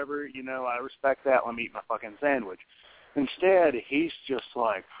 man, whatever, I respect that. Let me eat my fucking sandwich. Instead, he's just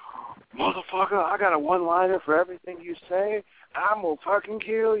like, motherfucker, I got a one-liner for everything you say. I'm going to fucking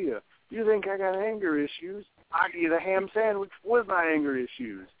kill you. You think I got anger issues? I give you the ham sandwich with my anger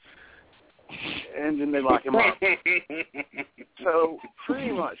issues. And then they lock him up. So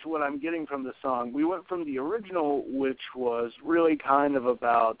pretty much what I'm getting from the song, we went from the original, which was really kind of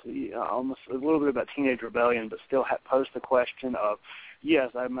about almost a little bit about teenage rebellion, but still posed the question of, yes,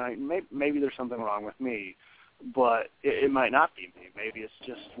 I might maybe there's something wrong with me, but it might not be me. Maybe it's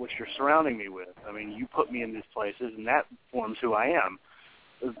just what you're surrounding me with. I mean, you put me in these places, and that forms who I am.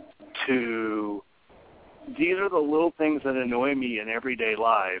 These are the little things that annoy me in everyday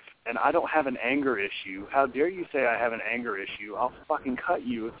life, and I don't have an anger issue. How dare you say I have an anger issue? I'll fucking cut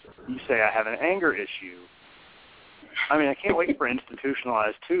you if you say I have an anger issue. I mean, I can't wait for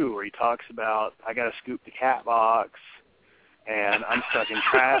Institutionalized 2, where he talks about, I got to scoop the cat box, and I'm stuck in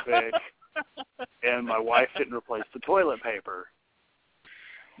traffic, and my wife didn't replace the toilet paper.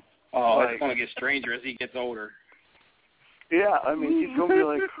 Oh, it's going to get stranger as he gets older. Yeah, I mean, he's going to be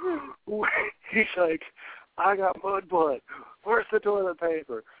like, he's like, I got mud butt. Where's the toilet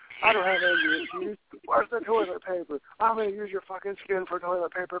paper? I don't have anger issues. Where's the toilet paper? I'm going to use your fucking skin for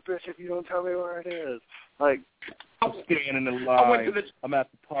toilet paper, bitch, if you don't tell me where it is. Like, I'm standing in line. I'm at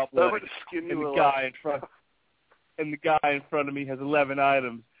the Publix, and the guy in front of me has 11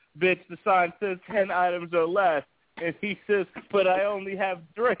 items. Bitch, the sign says 10 items or less, and he says, but I only have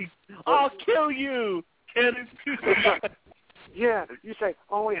drinks. I'll kill you. Yeah, you say,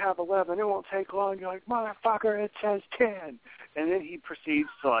 only have 11. It won't take long. You're like, motherfucker, it says 10. And then he proceeds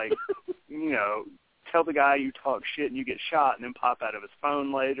to, like, tell the guy you talk shit and you get shot and then pop out of his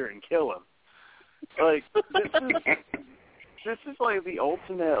phone later and kill him. Like, this is like the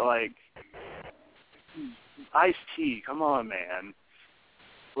ultimate, like, Ice-T. Come on, man.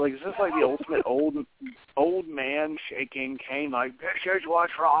 Like, is this like the ultimate old man shaking cane, like, this is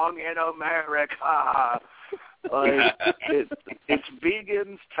what's wrong in America. Like, it's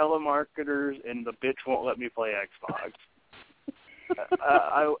vegans, telemarketers, and the bitch won't let me play Xbox.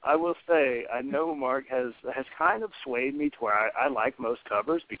 I will say, I know Mark has kind of swayed me to where I like most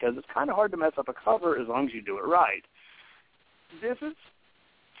covers, because it's kind of hard to mess up a cover as long as you do it right. This is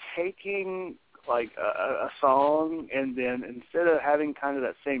taking, like, a song, and then instead of having kind of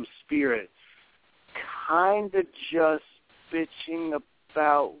that same spirit, kind of just bitching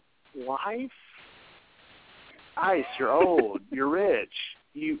about life. Ice, you're old, you're rich,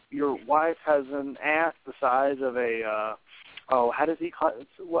 your wife has an ass the size of a, how does he put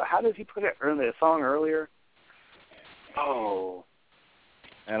it in the song earlier? Oh.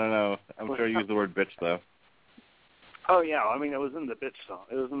 I don't know. I'm sure he used the word bitch, though. Oh, yeah, I mean, it was in the bitch song.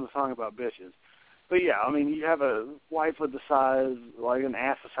 It was in the song about bitches. But, yeah, I mean, you have a wife with the size, like an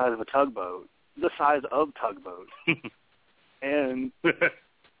ass the size of a tugboat, the size of tugboat, and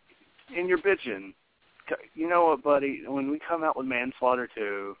you're bitching. You know what, buddy? When we come out with Manslaughter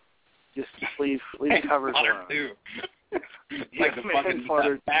 2, just leave the covers alone. Like the fucking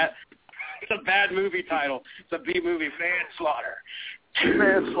it's a bad movie title. It's a B movie. Manslaughter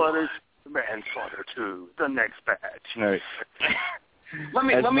 2, the next batch. Right. Let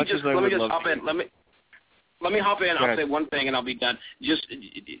me just hop in. Let me hop in. I'll say one thing and I'll be done. Just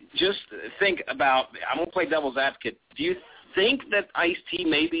think about. I'm gonna play devil's advocate. Do you think that Ice-T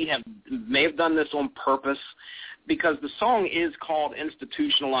may have done this on purpose? Because the song is called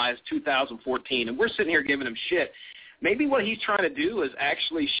Institutionalized 2014, and we're sitting here giving him shit. Maybe what he's trying to do is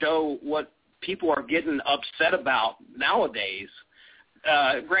actually show what people are getting upset about nowadays.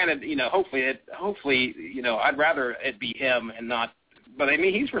 Granted, hopefully, I'd rather it be him and not. But I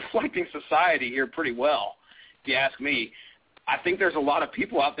mean, he's reflecting society here pretty well, if you ask me. I think there's a lot of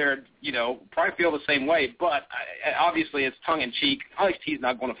people out there, probably feel the same way, but obviously it's tongue-in-cheek. Ice-T's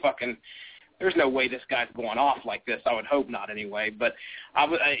not going to fucking – there's no way this guy's going off like this. I would hope not anyway. But, I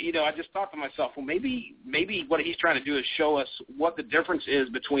just thought to myself, well, maybe what he's trying to do is show us what the difference is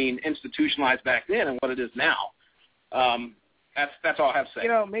between Institutionalized back then and what it is now. That's all I have to say.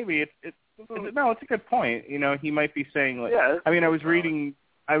 Maybe it's a good point. He might be saying, like, yeah, I mean, I was reading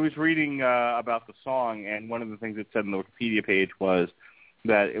about the song, and one of the things it said on the Wikipedia page was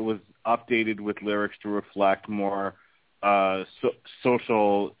that it was updated with lyrics to reflect more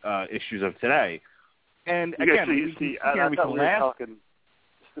social issues of today. And again, we can laugh.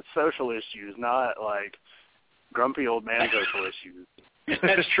 social issues, not like grumpy old man social issues.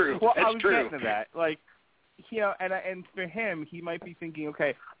 That's true. Well, That's I was true. getting to that. Like, and for him, he might be thinking,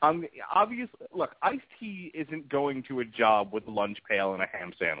 okay, obviously, look, Ice-T isn't going to a job with a lunch pail and a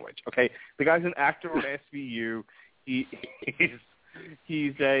ham sandwich. Okay, the guy's an actor on SVU.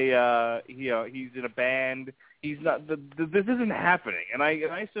 He's in a band. He's not. This isn't happening, and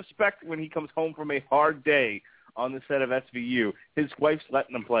I suspect when he comes home from a hard day on the set of SVU, his wife's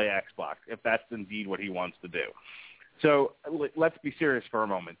letting him play Xbox if that's indeed what he wants to do. So let's be serious for a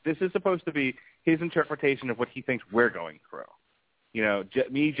moment. This is supposed to be his interpretation of what he thinks we're going through.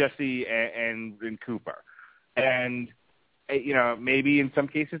 Me, Jesse, and Cooper. And, maybe in some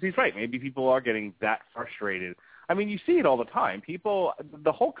cases he's right. Maybe people are getting that frustrated. I mean, you see it all the time. People,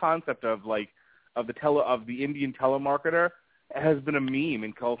 the whole concept of the Indian telemarketer has been a meme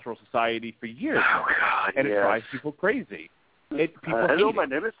in cultural society for years. Oh, God, and it drives people crazy. People hello, my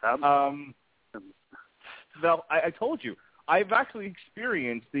name is Sam. Well, I told you, I've actually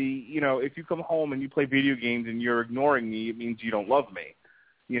experienced if you come home and you play video games and you're ignoring me, it means you don't love me.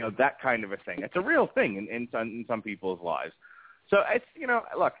 That kind of a thing. It's a real thing in some people's lives. So it's,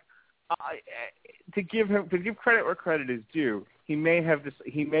 look, to give credit where credit is due, he may have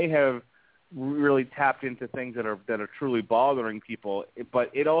really tapped into things that are truly bothering people, but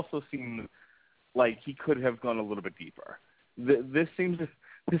it also seems like he could have gone a little bit deeper. This seems a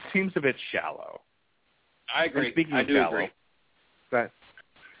bit shallow. I agree. I do agree.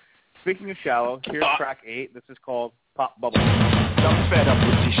 Speaking of shallow, here's track 8. This is called Pop Bubble. I'm fed up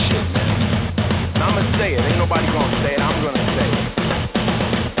with this shit, man. I'm gonna say it. Ain't nobody gonna say it. I'm gonna say it.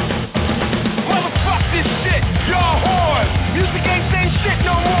 Motherfuck this shit. Y'all whores. Music ain't saying shit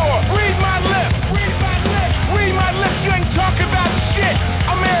no more. Read my lips. Read my lips. Read my lips. You ain't talking about shit.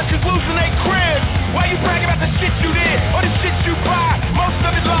 America's losing their cribs. Why you bragging about the shit you did or the shit you buy? Most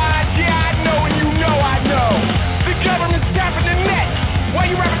of it lies. Yeah, I know, and you know I know. The government's tapping the net. Why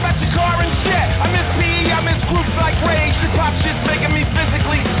you rapping about your car and shit? I miss PE, I miss groups like Rage. Your pop shit's making me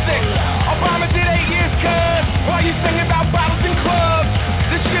physically sick. Obama did 8 years, cuz. Why you singing about bottles and clubs?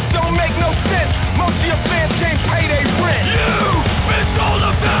 This shit don't make no sense. Most of your fans can't pay their rent. You miss all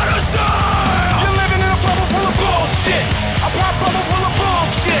the better style. You're living in a bubble full of bullshit. A pop bubble full of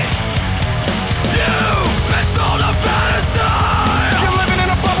bullshit. You miss all the better style. You're living in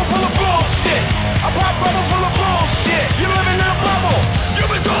a bubble full of bullshit. A pop bubble full of bullshit. You're living in a bubble.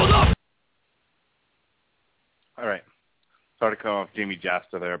 All right. Sorry to come off Jamie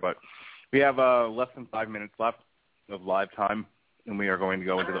Jasta there, but we have less than 5 minutes left of live time, and we are going to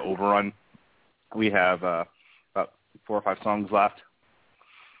go into the overrun. We have about 4 or 5 songs left,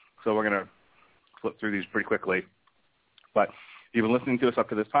 so we're going to flip through these pretty quickly. But if you've been listening to us up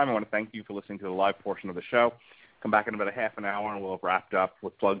to this time, I want to thank you for listening to the live portion of the show. Come back in about a half an hour, and we'll have wrapped up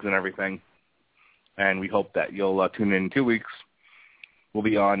with plugs and everything. And we hope that you'll tune in 2 weeks. We'll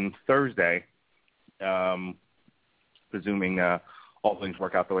be on Thursday, presuming all things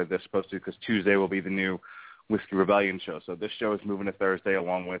work out the way they're supposed to, because Tuesday will be the new Whiskey Rebellion show. So this show is moving to Thursday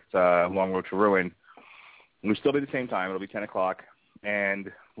along with Long Road to Ruin. We'll still be the same time. It'll be 10 o'clock,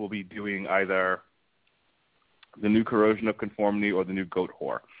 and we'll be doing either the new Corrosion of Conformity or the new Goat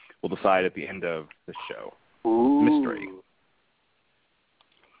Whore. We'll decide at the end of the show. Ooh. Mystery.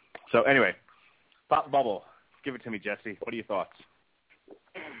 So anyway, Pop Bubble. Give it to me, Jesse. What are your thoughts?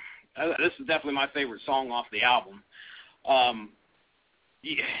 This is definitely my favorite song off the album. I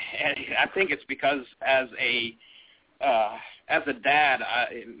think it's because as a dad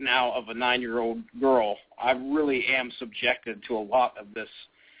now of a 9-year-old girl, I really am subjected to a lot of this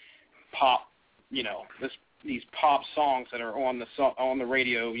pop, these pop songs that are on the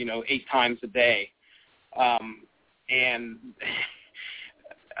radio, 8 times a day. And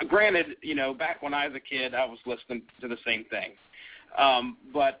granted, back when I was a kid, I was listening to the same thing.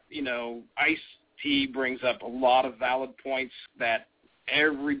 But, Ice-T brings up a lot of valid points that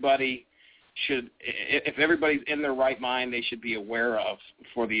everybody should, if everybody's in their right mind, they should be aware of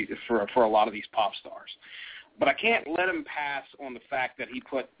for a lot of these pop stars. But I can't let him pass on the fact that he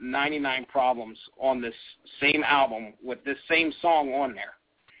put 99 Problems on this same album with this same song on there.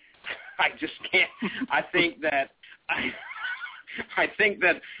 I just can't. I think that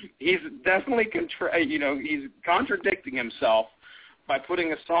he's definitely he's contradicting himself by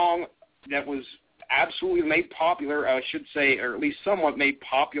putting a song that was absolutely made popular, I should say, or at least somewhat made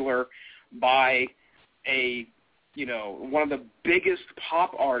popular by one of the biggest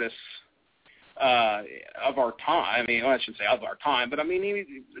pop artists of our time. I mean, I shouldn't say of our time, but I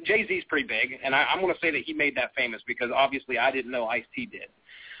mean, Jay-Z's pretty big, and I'm going to say that he made that famous because obviously I didn't know Ice-T did,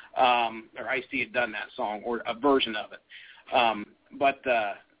 or Ice-T had done that song or a version of it. But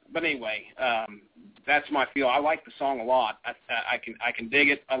anyway, that's my feel. I like the song a lot. I can dig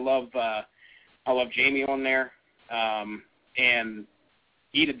it. I love Jamie on there, and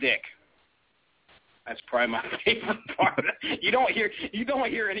Eat a Dick. That's probably my favorite part. You don't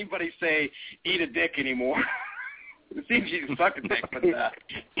hear anybody say "eat a dick" anymore. It seems you suck a dick, but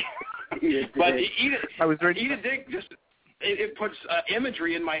eat a dick just it puts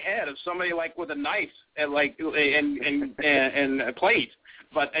imagery in my head of somebody like with a knife and and a plate.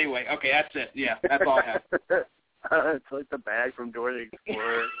 But anyway, okay, that's it. Yeah, that's all I have. It's like the bag from Dora the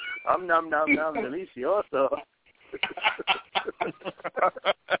Explorer. Nom nom nom delicioso.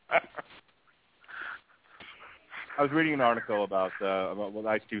 I was reading an article about what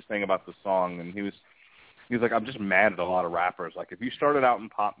Ice-T was saying about the song, and he was like, I'm just mad at a lot of rappers. Like, if you started out in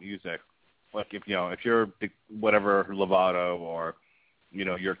pop music, like if you're whatever Lovato or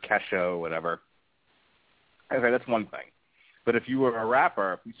you're Kesha or whatever, okay, that's one thing. But if you were a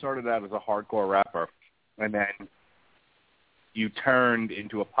rapper, if you started out as a hardcore rapper, and then you turned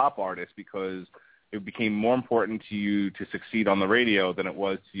into a pop artist because it became more important to you to succeed on the radio than it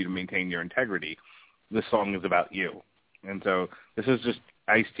was to you to maintain your integrity, this song is about you. And so this is just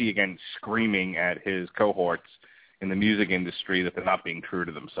Ice-T again screaming at his cohorts in the music industry that they're not being true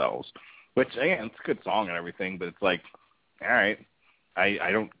to themselves. Which, again, it's a good song and everything, but it's like, all right,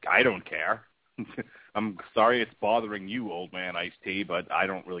 I don't care. I'm sorry it's bothering you, old man Ice-T, but I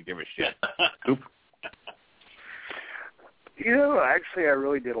don't really give a shit. Oop. Actually, I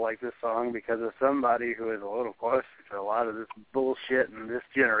really did like this song because of somebody who is a little closer to a lot of this bullshit in this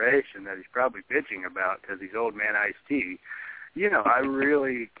generation that he's probably bitching about because he's old man Ice-T. I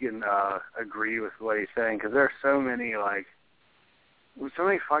really can agree with what he's saying because there are so many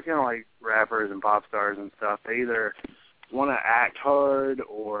fucking rappers and pop stars and stuff. They either want to act hard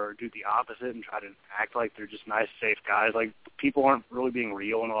or do the opposite and try to act like they're just nice, safe guys. Like, people aren't really being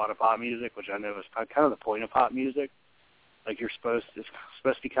real in a lot of pop music, which I know is kind of the point of pop music. Like, it's supposed to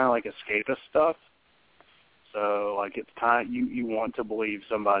be kind of like escapist stuff. So, like, it's kind of, you want to believe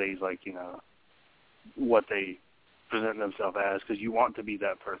somebody's, what they present themselves as because you want to be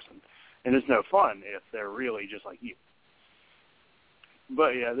that person. And it's no fun if they're really just like you. But,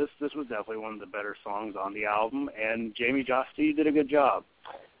 yeah, this was definitely one of the better songs on the album, and Jamie Josty did a good job.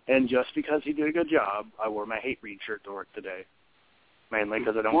 And just because he did a good job, I wore my Hate Read shirt to work today, mainly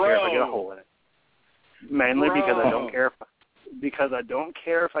because I don't care if I get a hole in it. Mainly because I don't care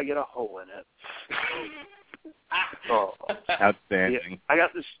if I get a hole in it. Oh, outstanding! Yeah, I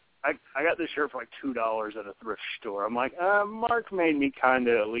got this shirt for like $2 at a thrift store. I'm like, Mark made me kind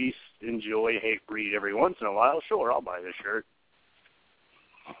of at least enjoy Hate Read every once in a while. Sure, I'll buy this shirt.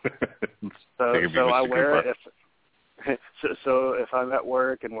 So I wear it. So if I'm at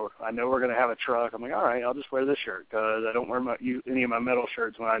work and I know we're going to have a truck, I'm like, all right, I'll just wear this shirt because I don't wear any of my metal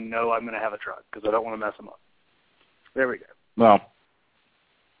shirts when I know I'm going to have a truck because I don't want to mess them up. There we go. Well,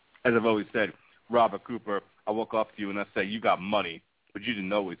 as I've always said, Robert Cooper, I walk up to you and I say, you got money, but you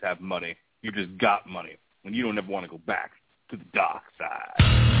didn't always have money. You just got money, and you don't ever want to go back to the dark side.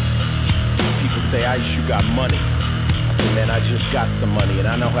 People say, Ice, you got money. And then I just got some money, and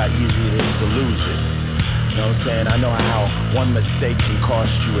I know how easy it is to lose it. You know what I'm saying? I know how one mistake can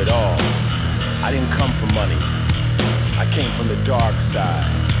cost you it all. I didn't come for money. I came from the dark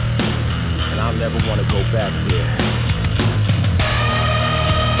side, and I'll never want to go back there.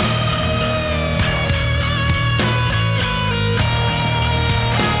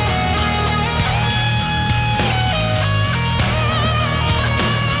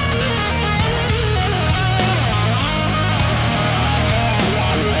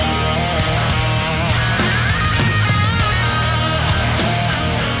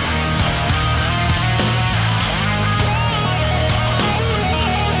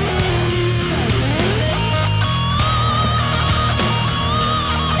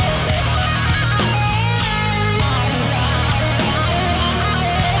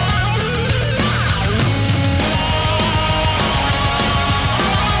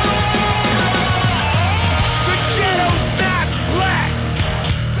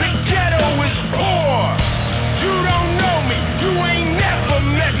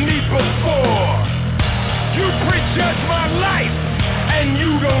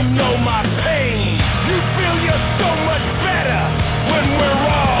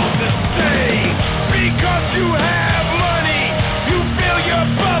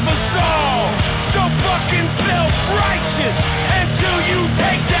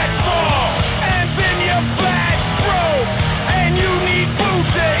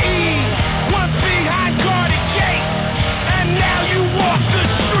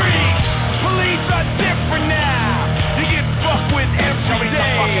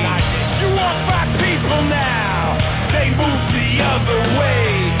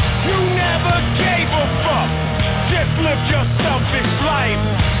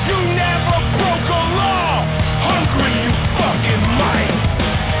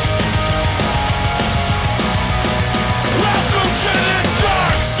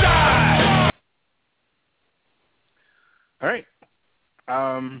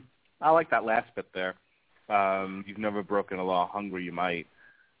 I like that last bit there. You've never broken a law. Hungry you might.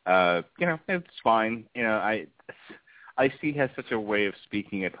 It's fine. Ice-T has such a way of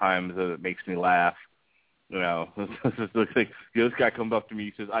speaking at times that it makes me laugh. This guy comes up to me,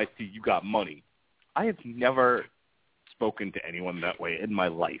 he says, Ice-T, you got money. I have never spoken to anyone that way in my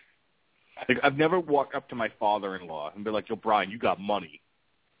life. Like, I've never walked up to my father-in-law and been like, yo, Brian, you got money.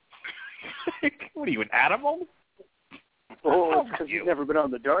 What are you, an animal? Oh, it's because you've never been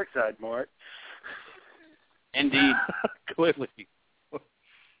on the dark side, Mark. Indeed. Clearly.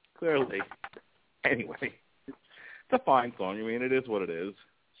 Anyway, it's a fine song. I mean, it is what it is.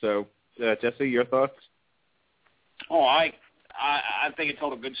 So, Jesse, your thoughts? Oh, I think it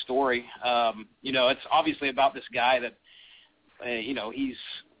told a good story. It's obviously about this guy that, it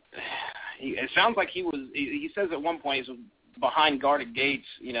sounds like he says at one point he's behind guarded gates.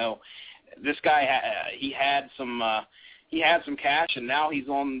 This guy, he had some cash, and now he's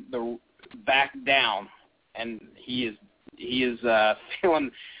on the back down, and he is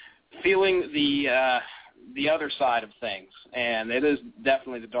feeling the other side of things, and it is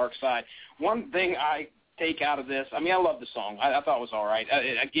definitely the dark side. One thing I take out of this, I mean, I love the song. I thought it was all right.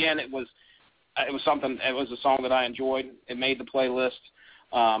 Again, it was a song that I enjoyed. It made the playlist.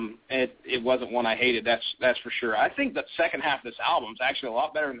 It wasn't one I hated. That's for sure. I think the second half of this album is actually a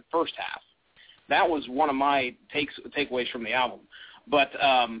lot better than the first half. That was one of my takeaways from the album. But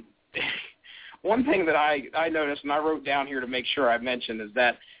one thing that I noticed, and I wrote down here to make sure I mentioned, is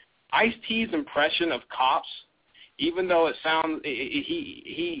that Ice-T's impression of cops, even though it sounds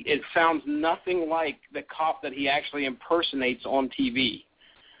nothing like the cop that he actually impersonates on TV.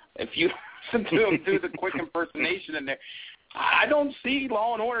 If you listen to him do the quick impersonation in there, I don't see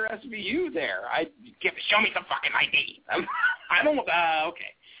Law and Order SVU there. Show me some fucking ID. I don't.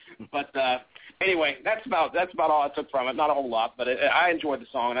 Okay, but anyway, that's about all I took from it. Not a whole lot, but I enjoyed the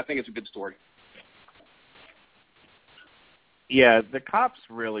song, and I think it's a good story. Yeah, the cops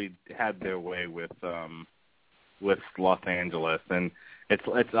really had their way with Los Angeles, and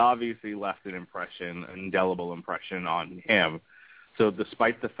it's obviously left an indelible impression on him. So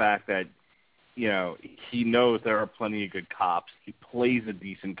despite the fact that, he knows there are plenty of good cops, he plays a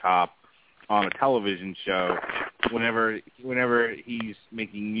decent cop on a television show. Whenever he's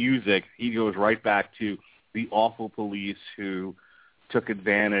making music, he goes right back to the awful police who took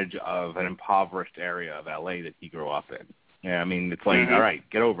advantage of an impoverished area of L.A. that he grew up in. Yeah, I mean, it's like, all right,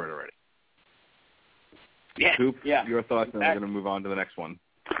 get over it already. Yeah. Coop, yeah. Your thoughts, and we're going to move on to the next one.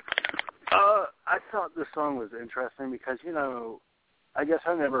 I thought this song was interesting because, I guess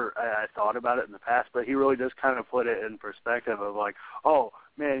I thought about it in the past, but he really does kind of put it in perspective of like, oh,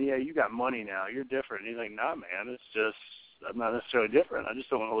 man, yeah, you got money now. You're different. And he's like, nah, man, it's just, I'm not necessarily different. I just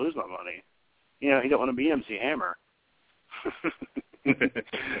don't want to lose my money. He don't want to be MC Hammer.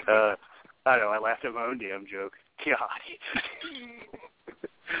 I know, I laughed at my own damn joke. God.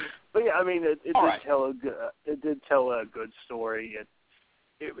 But yeah, I mean, it did tell a good story.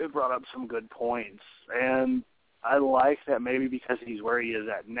 It brought up some good points, and I like that maybe because he's where he is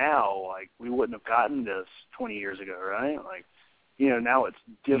at now. Like, we wouldn't have gotten this 20 years ago, right? Like, now it's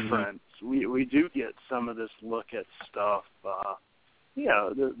different. Mm-hmm. We do get some of this look at stuff, the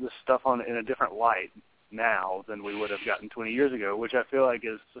stuff in a different light now than we would have gotten 20 years ago, which I feel like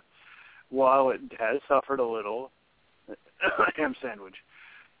is, while it has suffered a little, ham sandwich,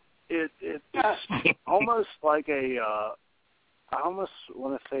 it's almost like I almost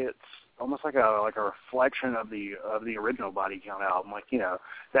want to say it's almost like a reflection of the original Body Count album. Like,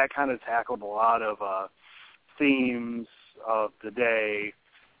 that kind of tackled a lot of themes of the day,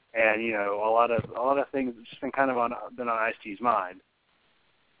 and a lot of things that just been kind of been on Ice-T's mind.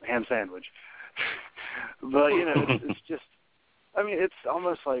 Ham sandwich. But it's just, I mean, it's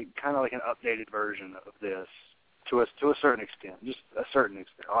almost like kind of like an updated version of this to a certain extent, just a certain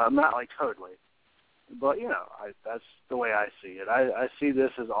extent. I'm not like totally, but that's the way I see it. I see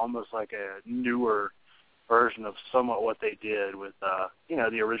this as almost like a newer version of somewhat what they did with the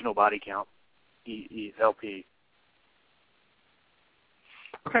original Body Count LP.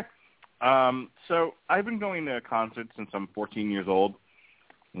 Okay. So I've been going to concerts since I'm 14 years old.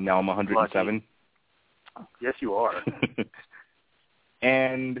 Now I'm 107. Lucky. Yes, you are.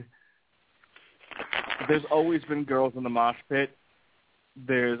 And there's always been girls in the mosh pit.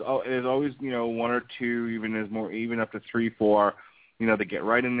 There's always, one or two, even up to 3, 4, they get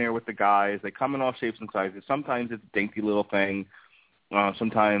right in there with the guys. They come in all shapes and sizes. Sometimes it's a dainty little thing.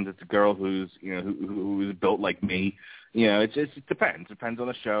 Sometimes it's a girl who's who's built like me. It depends. Depends on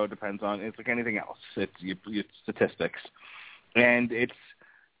the show. Depends on, it's like anything else. It's statistics. And it's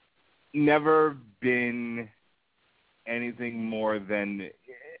never been anything more than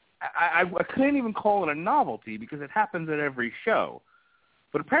I couldn't even call it a novelty because it happens at every show.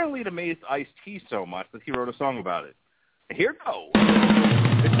 But apparently it amazed Ice-T so much that he wrote a song about it. Here goes.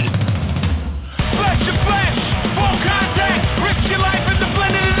 Flesh to flesh, full contact, risk your life in the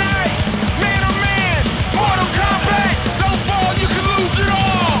blend of the night. Man on man, Mortal Kombat. Don't fall, you can lose it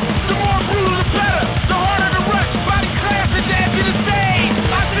all. The more brutal, the better. The harder the rush, body class, and dance to the stage.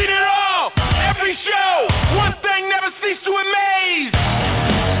 I've seen it all, every show. One thing never ceased to amaze.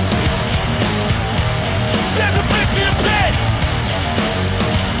 There's a bitch in the pit.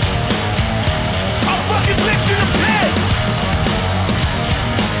 A fucking bitch in the pit.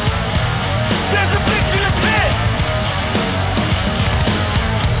 There's a bitch in the pit.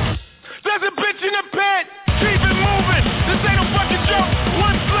 There's a bitch in the pit. Keep it moving. This ain't no fucking joke.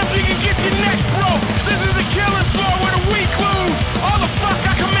 One slip, you can get your neck broke. This is a killing floor where the weak lose. All the fuck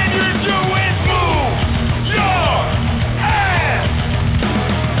I command you to do is move your ass.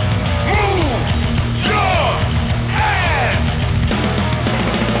 Move your ass.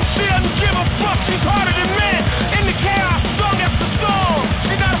 She doesn't give a fuck. She's harder than men. In the chaos, song after song.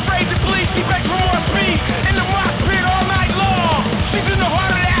 She's not afraid to bleed. She begs for more beat. In the mosh pit all night long. She's in the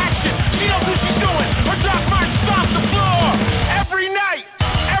heart of the action. She knows what she's doing. Her dark mind stomps the floor. Every night,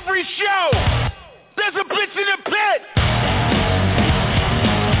 every show, there's a bitch in the pit.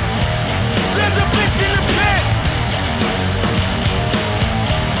 There's a bitch in the pit.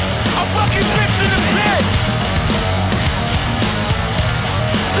 A fucking bitch in the pit.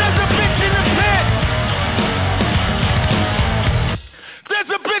 There's a bitch in the pit. There's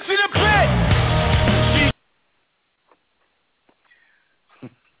a bitch in the pit.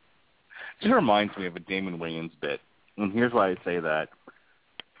 It just reminds me of a Damon Wayans bit. And here's why I say that.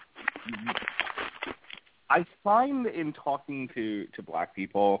 I find in talking to black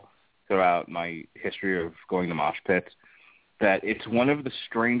people throughout my history of going to mosh pits that it's one of the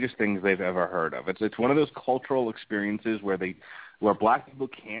strangest things they've ever heard of. It's one of those cultural experiences where black people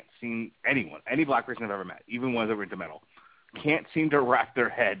can't seem, any black person I've ever met, even ones that were into metal, can't seem to wrap their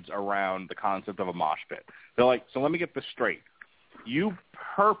heads around the concept of a mosh pit. They're like, so let me get this straight. You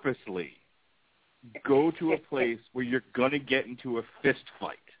purposely go to a place where you're going to get into a fist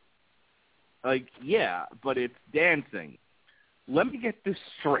fight. Like, yeah, but it's dancing. Let me get this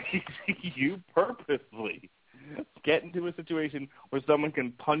straight. You purposely get into a situation where someone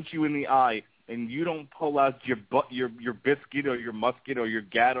can punch you in the eye and you don't pull out your biscuit or your musket or your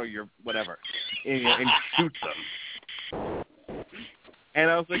gat or your whatever and shoot them. And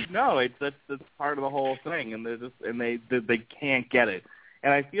I was like, no, that's part of the whole thing, and they can't get it.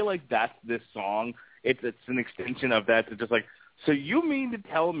 And I feel like that's this song. It's an extension of that. To just like, so you mean to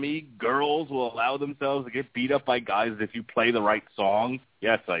tell me girls will allow themselves to get beat up by guys if you play the right song?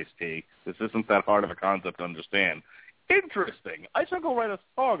 Yes, Ice-T. This isn't that hard of a concept to understand. Interesting. I shall go write a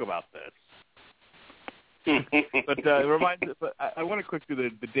song about this. But it reminds me. But I want to quickly do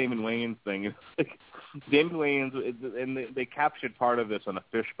the Damon Wayans thing. It's like Damon Wayans, and they captured part of this on a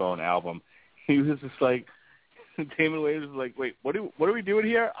Fishbone album. He was just like, Damon Wayans was like, wait, what are we doing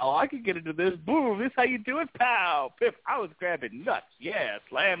here? Oh, I could get into this. Boom, this how you do it? Pow, piff, I was grabbing nuts. Yeah,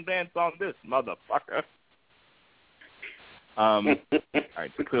 slam dance on this, motherfucker. All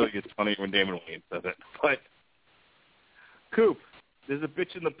right, so clearly it's funny when Damon Wayans says it. But, Coop, there's a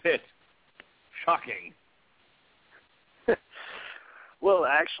bitch in the pit. Shocking. Well,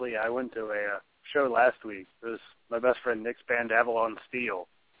 actually, I went to a show last week. It was my best friend Nick's band Avalon Steel.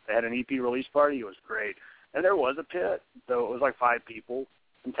 They had an EP release party. It was great. And there was a pit, though it was like 5 people.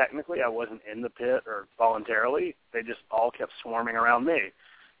 And technically, I wasn't in the pit or voluntarily. They just all kept swarming around me.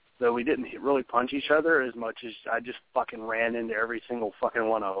 So we didn't really punch each other as much as I just fucking ran into every single fucking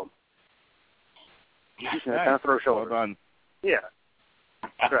one of them. Just kind of throw shoulders. Well done. Yeah.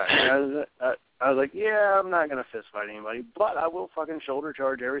 Right. I was like, yeah, I'm not going to fist fight anybody, but I will fucking shoulder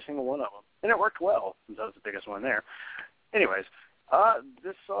charge every single one of them. And it worked well, since I was the biggest one there. Anyways,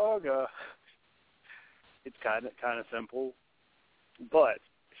 this song, it's kind of simple, but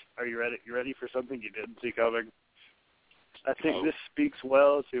are you ready? You ready for something you didn't see coming? I think this speaks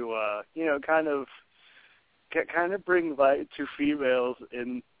well to, kind of bring light to females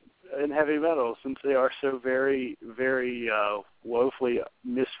in heavy metal, since they are so very, very woefully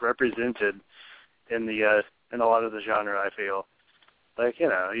misrepresented in a lot of the genre. I feel like you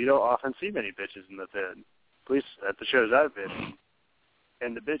don't often see many bitches in the pit, at least at the shows I've been in.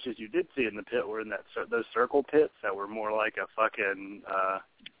 And the bitches you did see in the pit were in those circle pits that were more like a fucking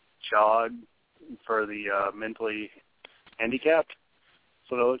jog for the mentally handicapped.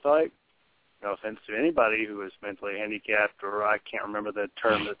 That's what it looked like. no offense to anybody who is mentally handicapped, or I can't remember the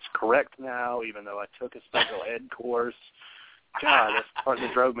term that's correct now, even though I took a special ed course. God, that's the part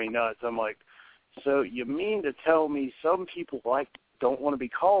that drove me nuts. I'm like, so you mean to tell me some people don't want to be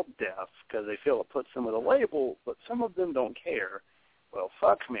called deaf because they feel it puts them with a label, but some of them don't care? Well,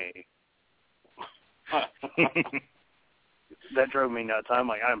 fuck me. That drove me nuts. I'm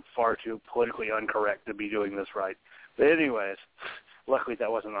like, I'm far too politically incorrect to be doing this right. But anyways, luckily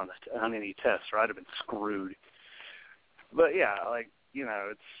that wasn't on any tests, or I'd have been screwed. But yeah,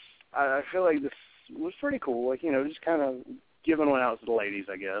 I feel like this was pretty cool. Just kind of giving one out to the ladies,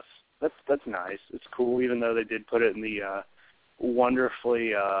 I guess. That's nice. It's cool, even though they did put it in the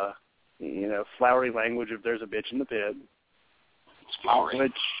wonderfully, flowery language of "There's a bitch in the pit." It's flowery.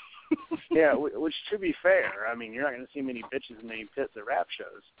 Which to be fair, I mean, you're not going to see many bitches in any pits at rap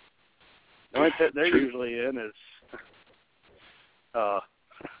shows. The only pit they're usually in is,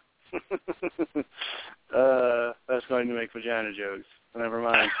 that's going to make vagina jokes. Never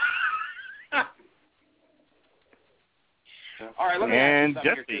mind. All right, let me ask you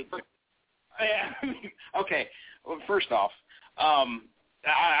something here, too. Okay, well, first off,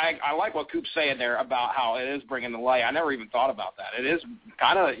 I like what Coop's saying there about how it is bringing the light. I never even thought about that. It is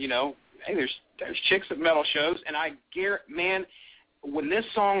kind of, hey, there's chicks at metal shows, and I guarantee, man, when this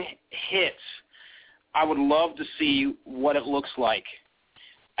song hits, I would love to see what it looks like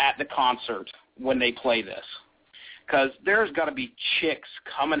at the concert when they play this. Because there's got to be chicks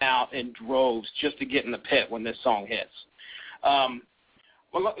coming out in droves just to get in the pit when this song hits.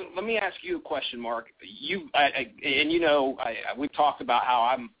 Well, let me ask you a question, Mark. We've talked about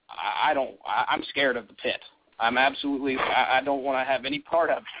how I'm scared of the pit. I'm absolutely, I don't want to have any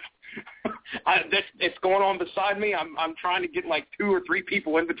part of it. It's going on beside me. I'm trying to get like 2 or 3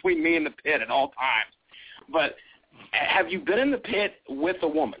 people in between me and the pit at all times. But have you been in the pit with a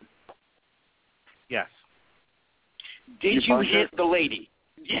woman? Yes. Did you hit the lady?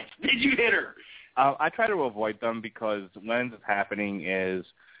 Yes. Did you hit her? I try to avoid them because what ends up happening is,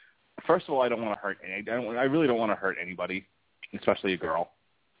 first of all, I don't want to hurt I really don't want to hurt anybody, especially a girl.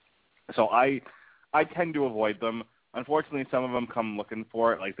 So I tend to avoid them. Unfortunately, some of them come looking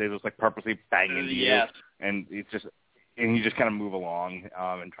for it, like they just purposely bang into you, and you just kind of move along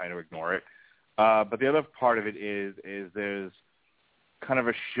and try to ignore it. But the other part of it is there's kind of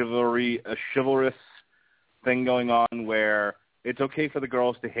a chivalrous thing going on where it's okay for the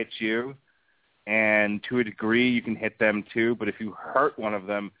girls to hit you. And to a degree, you can hit them too. But if you hurt one of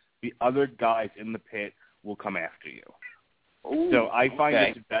them, the other guys in the pit will come after you. Ooh, so I find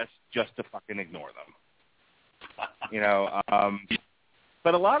it's best just to fucking ignore them.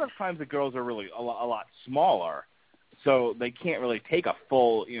 But a lot of times the girls are really a lot smaller, so they can't really take a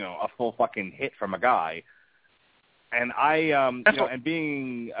full fucking hit from a guy. And and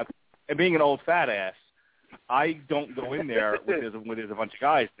being an old fat ass, I don't go in there with there's a bunch of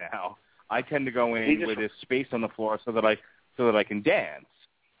guys now. I tend to go in with this space on the floor so that I can dance.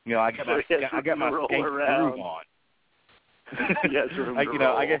 I get my skank groove on.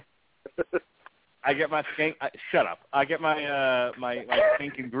 I get my skank. Shut up! I get my my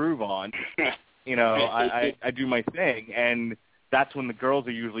skanking groove on. I do my thing, and that's when the girls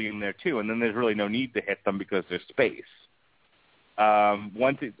are usually in there too. And then there's really no need to hit them because there's space.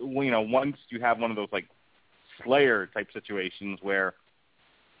 Once you have one of those Slayer type situations where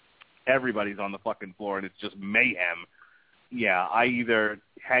everybody's on the fucking floor and it's just mayhem. Yeah, I either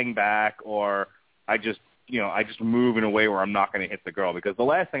hang back or I just move in a way where I'm not going to hit the girl, because the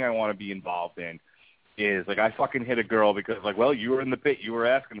last thing I want to be involved in is I fucking hit a girl because you were in the pit, you were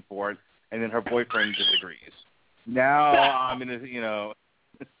asking for it, and then her boyfriend disagrees. Now I'm in a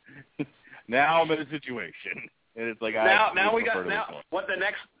situation, and it's what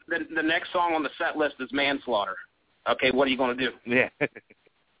the next song on the set list is Manslaughter. Okay, what are you going to do? Yeah.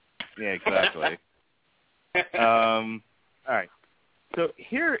 Yeah, exactly. All right. So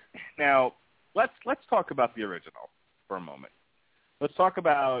here now, let's talk about the original for a moment. Let's talk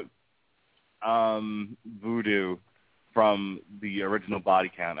about Voodoo from the original Body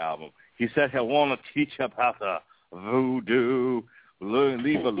Count album. He said he'll want to teach about the voodoo,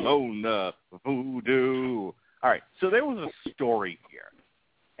 leave alone the voodoo. All right. So there was a story here.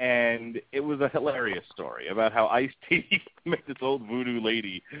 And it was a hilarious story about how Ice-T met this old voodoo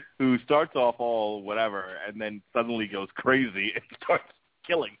lady who starts off all whatever and then suddenly goes crazy and starts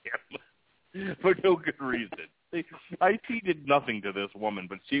killing him for no good reason. Ice-T did nothing to this woman,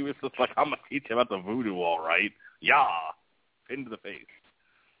 but she was just like, I'm going to teach you about the voodoo, all right. Yeah. Into the face.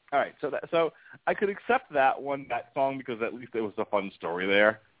 All right, so I could accept that song, because at least it was a fun story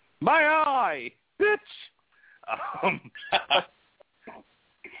there. My eye, bitch!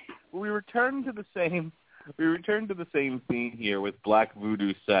 we return to the same theme here with Black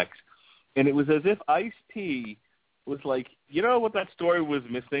Voodoo Sex, and it was as if Ice-T was like, you know what that story was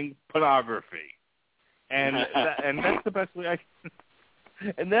missing? Pornography, and that's the best way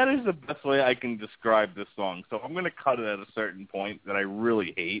that is the best way I can describe this song. So I'm going to cut it at a certain point that I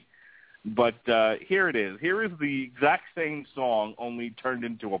really hate. But here it is. Here is the exact same song, only turned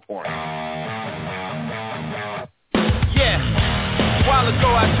into a porn. Yeah. A while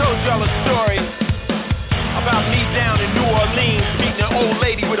ago I told y'all a story about me down in New Orleans meeting an old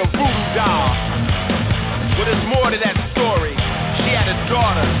lady with a voodoo doll. Well, there's more to that story. She had a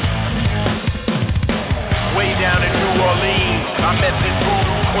daughter. Way down in New Orleans, I met this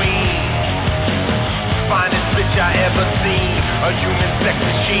voodoo queen. Finest bitch I ever seen. A human sex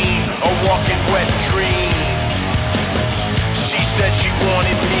machine, a walking wet dream. She said she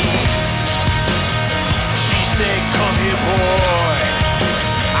wanted me. She said, come here, boy.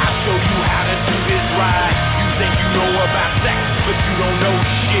 I'll show you how to do this right. You think you know about sex, but you don't know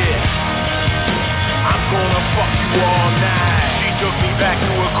shit. I'm gonna fuck you all night. She took me back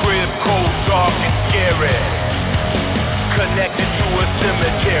to a crib, cold, dark, and scary. Connected to a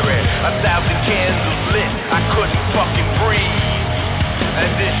cemetery, 1,000 candles lit, I couldn't fucking breathe.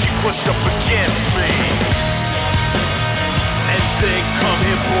 And then she pushed up against me and said, come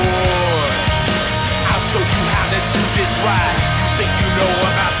here, boy. I'll show you how to do this right. You think you know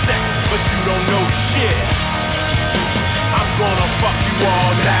about sex, but you don't know shit. I'm gonna fuck you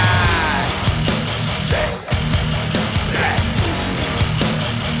all night. Sex, black,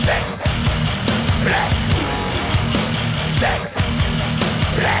 sex, black. Sex,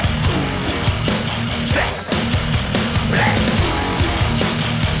 black, sex, black,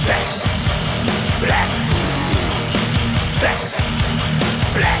 sex, black, sex,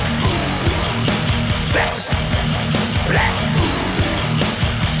 black, sex, black,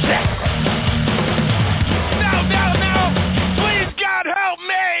 sex. No, please God help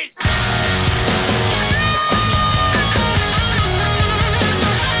me!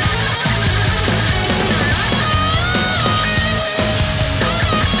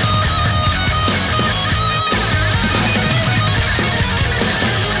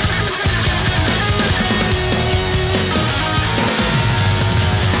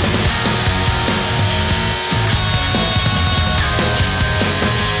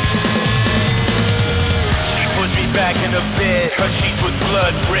 Back in the bed, her sheets was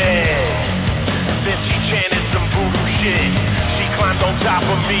blood red. Then she chanted some voodoo shit. She climbed on top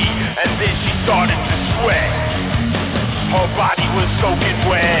of me, and then she started to sweat. Her body was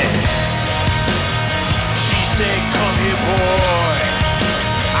soaking wet. She said, come here, boy.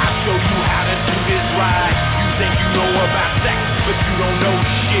 I'll show you how to do this right. You think you know about sex, but you don't know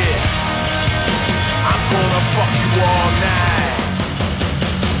shit. I'm gonna fuck you all night.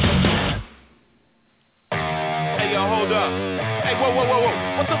 Hold up. Hey, whoa.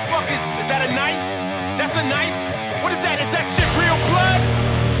 What the fuck is that, a knife? That's a knife? What is that? Is that shit real blood?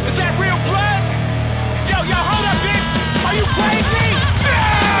 Is that real blood? Yo, hold up, bitch. Are you crazy? No!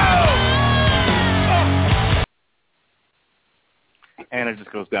 And it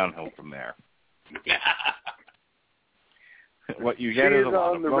just goes downhill from there. What you get is a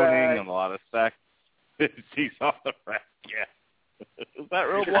lot of moaning and a lot of sex. She's on the rack, yeah. Is that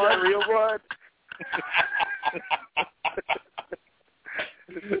real blood? Real blood?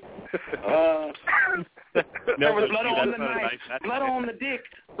 There was blood on the knife, blood on the dick,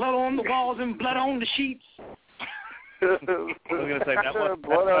 blood on the walls, and blood on the sheets. I was going to say, that's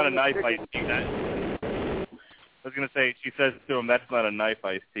not a knife Ice-T. I was going to say, she says to him, that's not a knife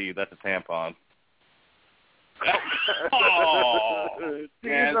Ice-T, that's a tampon. Oh,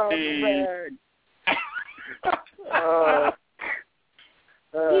 nasty.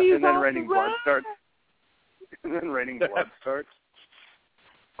 And then raining blood starts.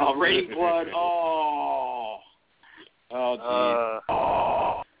 Oh, raining blood. Oh, geez.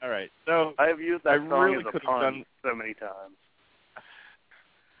 All right. So I have used that song as a pun so many times.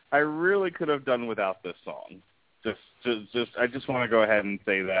 I really could have done without this song. I just want to go ahead and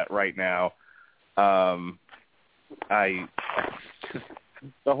say that right now. The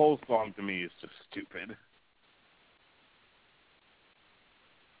whole song to me is just stupid.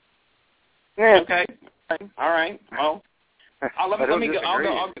 Okay. All right. Well, let me go.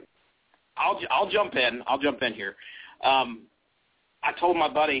 I'll jump in. I'll jump in here. I told my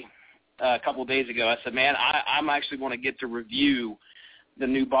buddy a couple of days ago. I said, "Man, I'm actually going to get to review the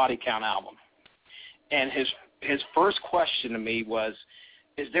new Body Count album." And his first question to me was,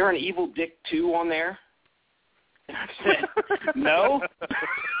 "Is there an Evil Dick 2 on there?" And I said, "No."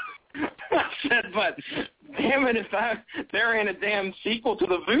 I said, but damn it, if there ain't a damn sequel to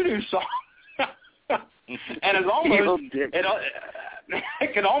the Voodoo song. And it's almost,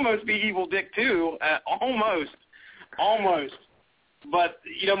 it could almost be Evil Dick 2, almost. But,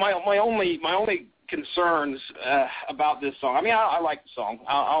 you know, my only concerns about this song, I mean, I like the song.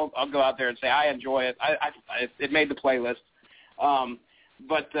 I'll go out there and say I enjoy it. It made the playlist.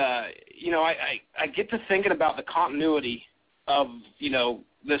 But you know, I get to thinking about the continuity of, you know,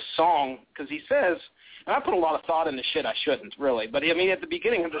 this song, because he says, and I put a lot of thought into shit I shouldn't, really. But, I mean, at the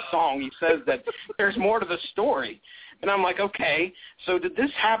beginning of the song, he says that there's more to the story. And I'm like, okay, so did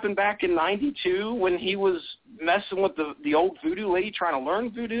this happen back in 92 when he was messing with the old voodoo lady trying to learn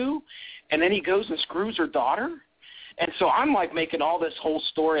voodoo, and then he goes and screws her daughter? And so I'm, like, making all this whole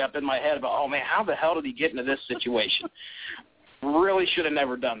story up in my head about, oh, man, how the hell did he get into this situation? Really should have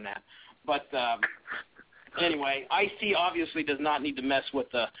never done that. But anyway, Ice-T obviously does not need to mess with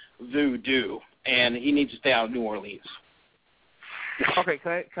the voodoo, and he needs to stay out of New Orleans. Okay,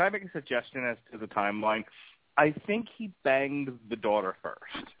 can I make a suggestion as to the timeline? I think he banged the daughter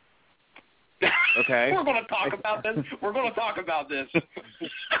first. Okay? We're going to talk about this.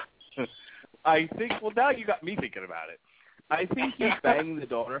 I think, well, now you got me thinking about it. I think he banged the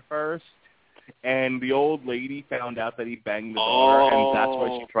daughter first, and the old lady found out that he banged the daughter, and that's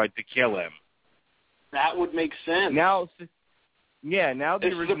why she tried to kill him. That would make sense. Now the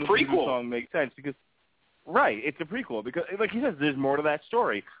original prequel song makes sense because, right, it's a prequel because, like he says, there's more to that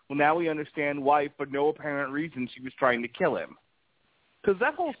story. Well, now we understand why, for no apparent reason, she was trying to kill him. Because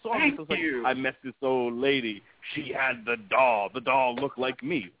that whole song was like, I met this old lady. She had the doll. The doll looked like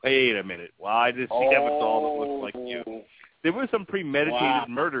me. Wait a minute. Why does she have a doll that looks like you? There was some premeditated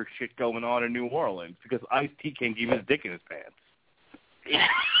murder shit going on in New Orleans because Ice-T can't keep his dick in his pants.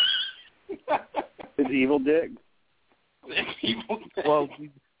 His evil dick?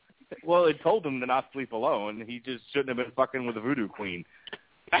 Well, it told him to not sleep alone. He just shouldn't have been fucking with the voodoo queen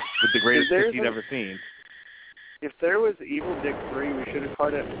with the greatest dick he'd ever seen. If there was Evil Dick 3, we should have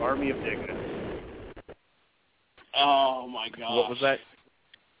called it Army of Dickness. Oh, my God. What was that?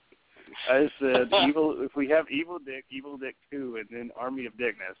 I said, if we have Evil Dick 2, and then Army of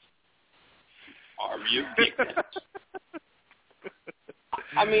Dickness. Army of Dickness.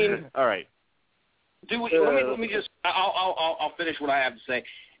 I mean, all right. Let me just. I'll finish what I have to say.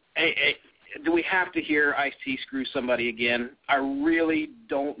 Hey, do we have to hear Ice-T screw somebody again? I really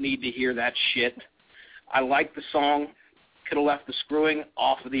don't need to hear that shit. I like the song. Could have left the screwing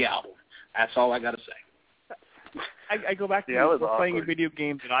off of the album. That's all I got to say. I go back to we're playing a video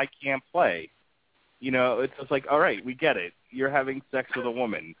game that I can't play. You know, it's just like, all right, we get it. You're having sex with a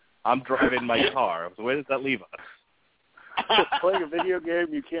woman. I'm driving my car. So where does that leave us? Playing a video game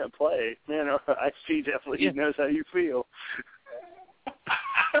you can't play. Man, Ice-T definitely knows how you feel.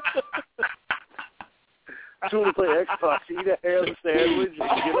 Just want to play Xbox, eat a ham sandwich, and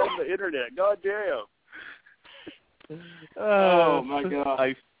get on the internet. God damn. Oh, my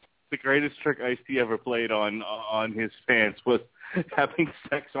God. The greatest trick Ice-T ever played on his fans was having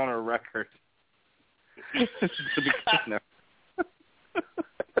sex on a record.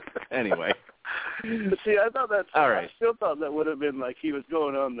 Anyway. But see, I thought that's all right. I still thought that would have been like he was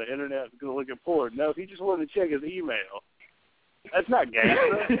going on the internet looking forward. No, he just wanted to check his email. That's not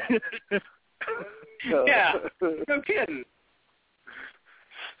gangster. Yeah, no kidding.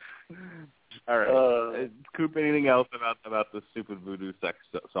 All right. Coop, anything else about the stupid voodoo sex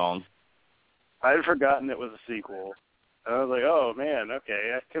song? I had forgotten it was a sequel. And I was like, oh, man,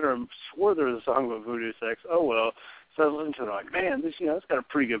 okay. I could have swore there was a song about voodoo sex. Oh, well. So I was listening to it, like, man, this, it's got a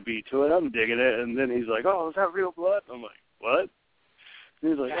pretty good beat to it. I'm digging it. And then he's like, oh, is that real blood? I'm like, what?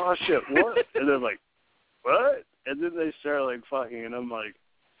 And he's like, oh, shit, what? And they're like, what? And then they start, like, fucking, and I'm like,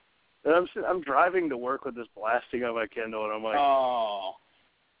 and I'm driving to work with this blasting on my Kindle, and I'm like, oh,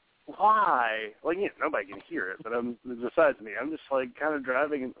 why? Like, nobody can hear it, but besides me, I'm just, like, kind of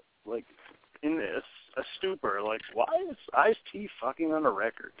driving, like, in a stupor. Like, why is Ice-T fucking on a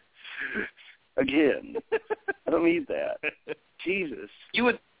record? Again. I don't need that. Jesus. You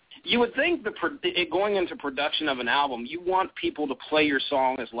would think going into production of an album, you want people to play your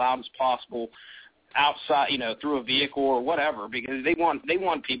song as loud as possible outside, through a vehicle or whatever, because they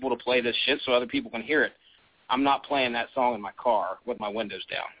want people to play this shit so other people can hear it. I'm not playing that song in my car with my windows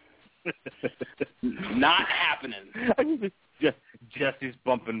down. Not happening. I mean, Jesse's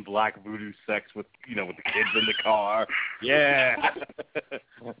bumping Black Voodoo sex with the kids in the car. Yeah.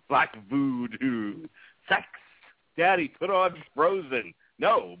 Black Voodoo sex. Daddy, put on Frozen.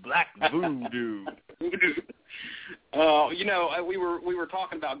 No, Black Voodoo. We were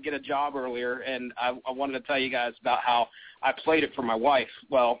talking about Get a Job earlier, and I wanted to tell you guys about how I played it for my wife.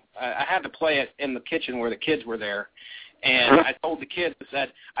 Well, I had to play it in the kitchen where the kids were there, and I told the kids, I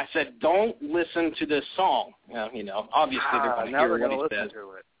said, don't listen to this song. Obviously they're going to hear what he says.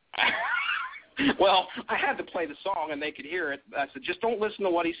 Well, I had to play the song, and they could hear it. I said, just don't listen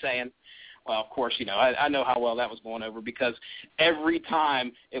to what he's saying. Well, of course, I know how well that was going over, because every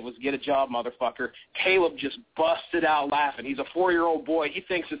time it was Get a Job, motherfucker, Caleb just busted out laughing. He's a 4-year-old boy. He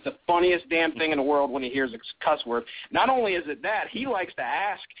thinks it's the funniest damn thing in the world when he hears a cuss word. Not only is it that, he likes to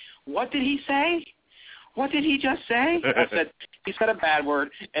ask, what did he say? What did he just say? I said, he said a bad word,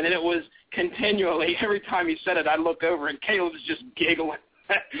 and then it was continually, every time he said it, I look over, and Caleb's just giggling.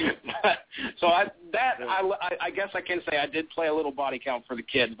 So I guess I can say I did play a little body count for the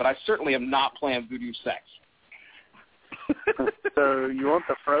kids, but I certainly am not playing Voodoo Sex. So you want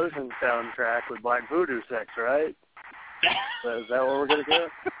the Frozen soundtrack with Black Voodoo Sex, right? So is that what we're going to get?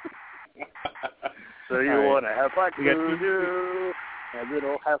 So you want to have Black Voodoo, and then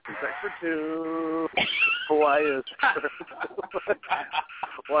we'll have some sex for two. Why is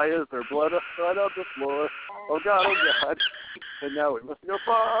there blood on the floor? Oh, God. And now we must go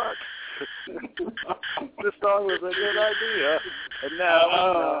fuck. This song was a good idea. And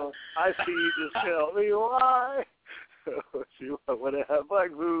now I see you just tell me why. You want to have Black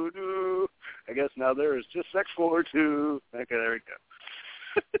Voodoo. I guess now there is just sex for two. Okay, there we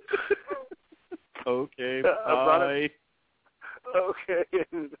go. Okay, bye. Okay,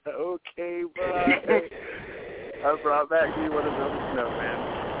 bye. I brought back you one of those snowman.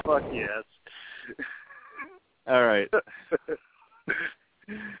 Fuck yes. All right.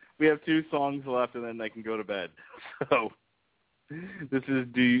 We have 2 songs left, and then I can go to bed. So this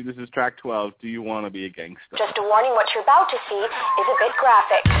is track 12. Do you want to be a gangster? Just a warning: what you're about to see is a bit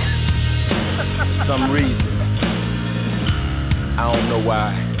graphic. For some reason, I don't know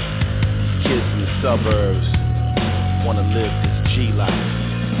why, kids in the suburbs want to live this G life.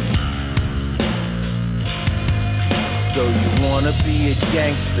 So you want to be a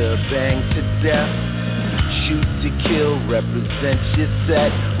gangster, bang to death, shoot to kill, represent your set,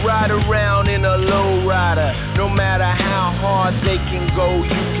 ride around in a low rider, no matter how hard they can go,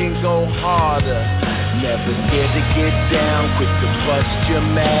 you can go harder. Never scared to get down, quick to bust your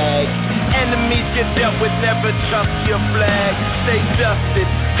mag. Enemies get dealt with, never trust your flag. Stay dusted,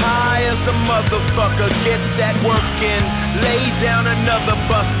 high as a motherfucker, get that work in, lay down another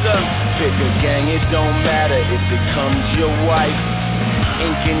buster. Pick a gang, it don't matter if it becomes your wife.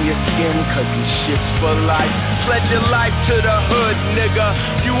 Ink in your skin, cause this shit's for life. Pledge your life to the hood, nigga.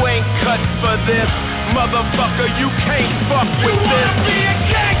 You ain't cut for this. Motherfucker, you can't fuck with this. You wanna be a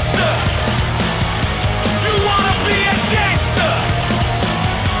gangster. You wanna be a gangster.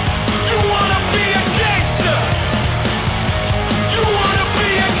 You wanna be a gangster. You wanna be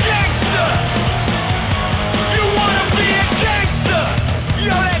a gangster. You wanna be a gangster.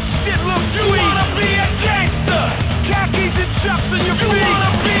 Yo, that shit looks sweet. You wanna be a gangster. Khakis and chucks in your feet. You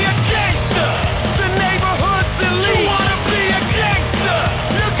wanna be a gangster. The neighborhood's elite. You wanna be a gangster.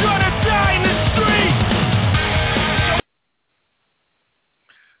 You're gonna die in the street.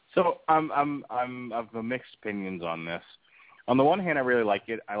 So I'm of mixed opinions on this. On the one hand, I really like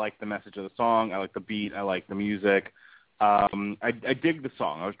it. I like the message of the song. I like the beat. I like the music. I dig the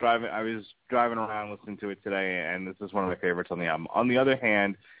song. I was driving around listening to it today, and this is one of my favorites on the album. On the other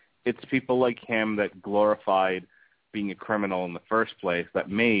hand, it's people like him that glorified being a criminal in the first place that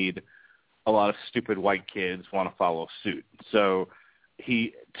made a lot of stupid white kids want to follow suit. So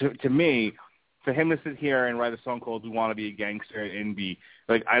to me, for him to sit here and write a song called "We Want to Be a Gangster" and be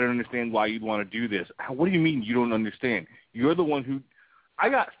like, I don't understand why you'd want to do this. What do you mean you don't understand? You're the one who. I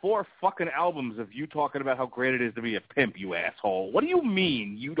got 4 fucking albums of you talking about how great it is to be a pimp, you asshole. What do you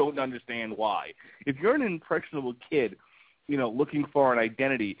mean you don't understand why? If you're an impressionable kid, looking for an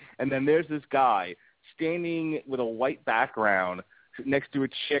identity, and then there's this guy standing with a white background next to a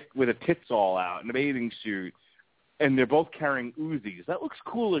chick with her tits all out in a bathing suit, and they're both carrying Uzis. That looks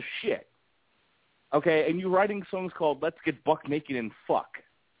cool as shit. Okay, and you're writing songs called "Let's Get Buck Naked and Fuck."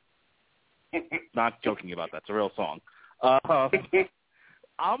 Not joking about that. It's a real song. I'm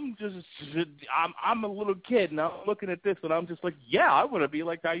a little kid, and I'm looking at this, and I'm just like, yeah, I want to be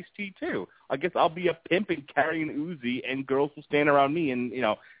like Ice-T too. I guess I'll be a pimp and carry an Uzi, and girls will stand around me in,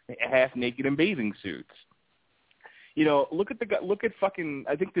 half naked in bathing suits. Look at fucking.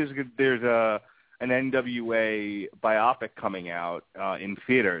 I think there's an NWA biopic coming out in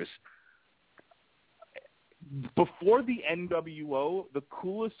theaters. Before the NWO, the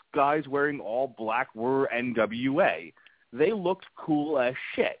coolest guys wearing all black were NWA. They looked cool as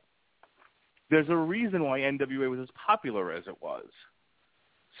shit. There's a reason why NWA was as popular as it was.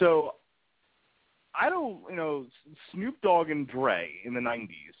 So I don't, Snoop Dogg and Dre in the 90s,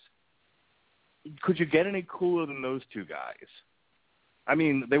 could you get any cooler than those two guys? I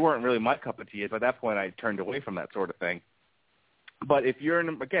mean, they weren't really my cup of tea. By that point, I turned away from that sort of thing. But if you're an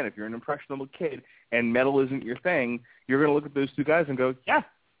impressionable kid and metal isn't your thing, you're going to look at those two guys and go, yeah,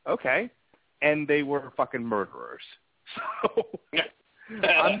 okay. And they were fucking murderers. So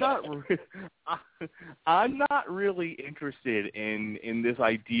I'm not really interested in this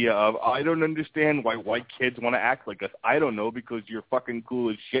idea of, I don't understand why white kids want to act like us. I don't know, because you're fucking cool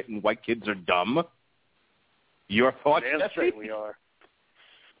as shit and white kids are dumb. Your thoughts? Damn straight we are.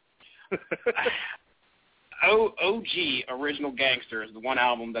 OG Original Gangster is the one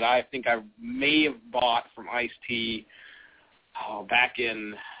album that I think I may have bought from Ice-T back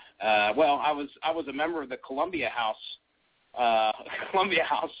in I was a member of the Columbia House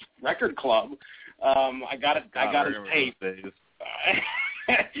Record Club. I got his tape.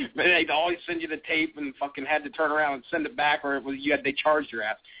 They'd always send you the tape and fucking had to turn around and send it back, or they charged your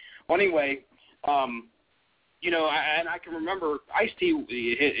ass. Well, anyway, and I can remember Ice-T,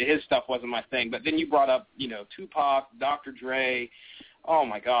 his stuff wasn't my thing, but then you brought up, Tupac, Dr. Dre. Oh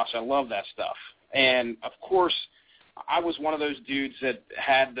my gosh, I love that stuff. And of course, I was one of those dudes that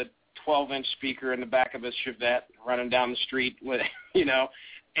had the 12-inch speaker in the back of his Chevette running down the street with,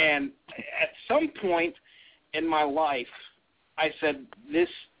 and at some point in my life, I said, this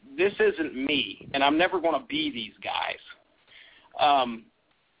isn't me, and I'm never going to be these guys.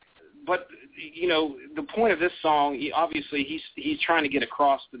 But, the point of this song, obviously he's trying to get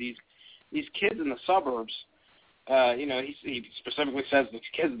across to these kids in the suburbs. He specifically says the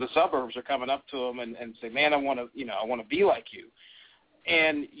kids in the suburbs are coming up to him and say, man, I want to be like you.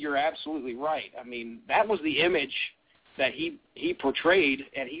 And you're absolutely right. I mean, that was the image that he portrayed,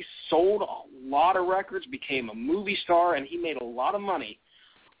 and he sold a lot of records, became a movie star, and he made a lot of money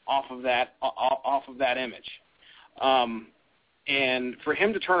off of that image. And for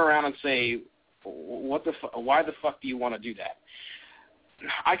him to turn around and say, why the fuck do you want to do that?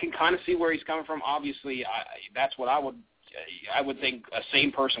 I can kind of see where he's coming from. Obviously, that's what I would think a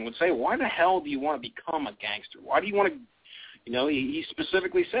sane person would say. Why the hell do you want to become a gangster? Why do you want to, he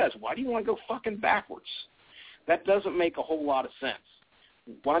specifically says, why do you want to go fucking backwards? That doesn't make a whole lot of sense.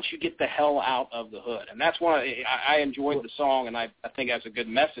 Why don't you get the hell out of the hood? And that's why I enjoyed the song, and I think that's a good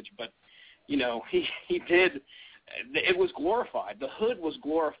message. But, he did. It was glorified. The hood was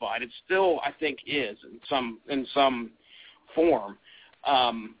glorified. It still, I think, is in some form.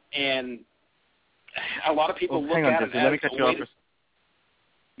 And a lot of people look at it as Let me cut you off.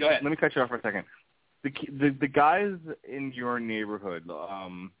 Go ahead. Let me cut you off for a second. The guys in your neighborhood,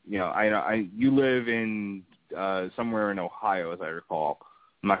 you live in somewhere in Ohio, as I recall.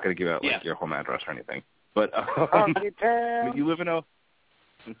 I'm not going to give out your home address or anything, but you live in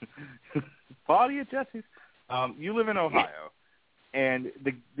Party at Jesse's. You live in Ohio, and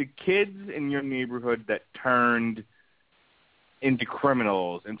the kids in your neighborhood that turned into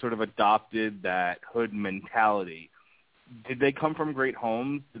criminals and sort of adopted that hood mentality, did they come from great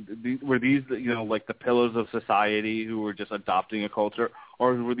homes? Were these, like the pillars of society who were just adopting a culture,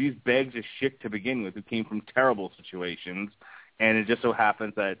 or were these bags of shit to begin with who came from terrible situations, and it just so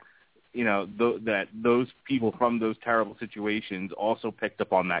happens that, that those people from those terrible situations also picked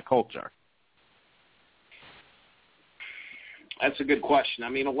up on that culture? That's a good question. I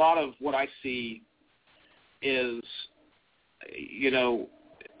mean, a lot of what I see is, there's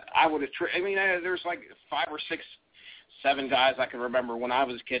like 5 or 6, 7 guys I can remember when I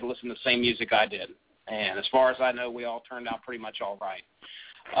was a kid listening to the same music I did. And as far as I know, we all turned out pretty much all right.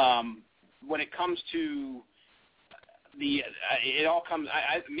 When it comes to me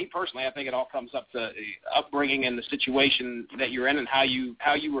personally, I think it all comes up to upbringing and the situation that you're in and how you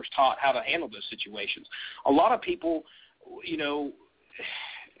were taught how to handle those situations. A lot of people,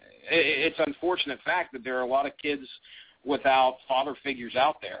 it's an unfortunate fact that there are a lot of kids without father figures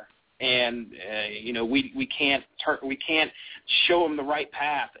out there, and we can't show them the right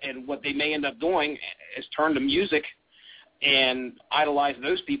path. And what they may end up doing is turn to music and idolize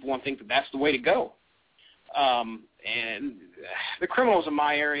those people and think that that's the way to go. And the criminals in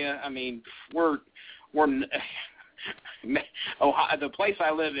my area, I mean, we're Ohio, the place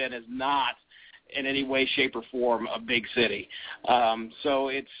I live in is not in any way, shape, or form a big city. So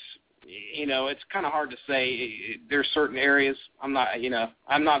it's kind of hard to say. There's certain areas I'm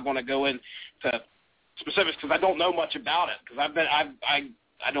not going to go into specifics because I don't know much about it, because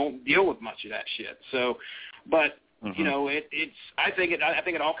I don't deal with much of that shit. So, but I think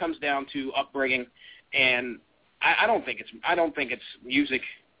it all comes down to upbringing, and I don't think it's music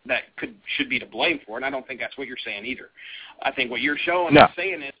should be to blame for it. And I don't think that's what you're saying either. I think what you're showing No. and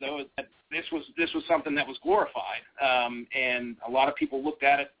saying is, though, is that this was something that was glorified, and a lot of people looked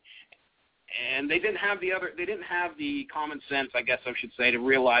at it, and they didn't have the common sense, I guess I should say, to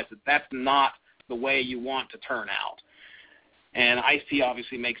realize that that's not the way you want to turn out. And Ice-T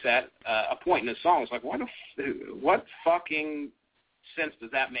obviously makes that a point in his song. It's like, what fucking sense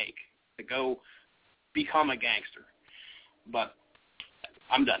does that make to go become a gangster? But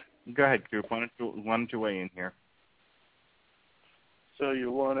I'm done. Go ahead, Coop. Why don't you weigh in here? So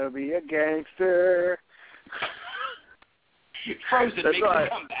you want to be a gangster? Frozen makes a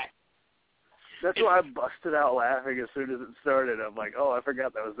comeback. That's why I busted out laughing as soon as it started. I'm like, oh, I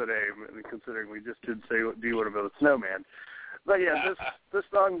forgot that was the name, and considering we just did say, do you want to build a snowman? But yeah, this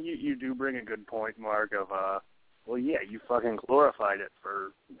song, you do bring a good point, Mark, of, well, yeah, you fucking glorified it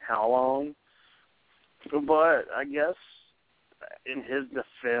for how long? But I guess in his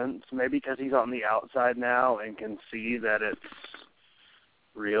defense, maybe because he's on the outside now and can see that it's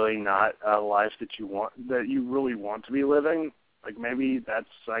really not a life that you really want to be living, like maybe that's,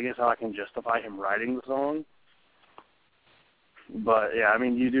 I guess, how I can justify him writing the song. But yeah, I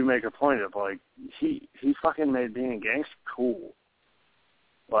mean, you do make a point of, like, he fucking made being a gangster cool.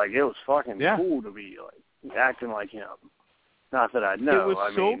 Like, it was fucking cool to be, like, acting like him. Not that I know. It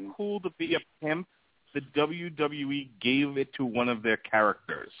was so cool to be a pimp, the WWE gave it to one of their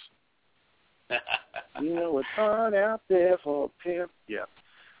characters. You know, it's hard out there for a pimp. Yeah.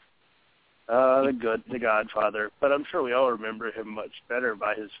 The Godfather. But I'm sure we all remember him much better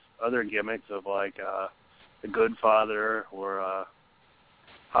by his other gimmicks of, like, the Good Father or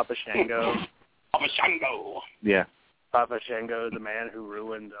Papa Shango. Papa Shango. Yeah. Papa Shango, the man who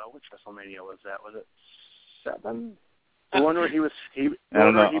ruined, which WrestleMania was that? Was it 7? The one where he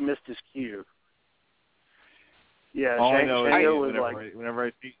missed his cue. Yeah, all I know Shango is was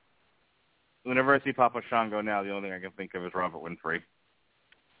whenever I see Papa Shango now, the only thing I can think of is Robert Winfrey.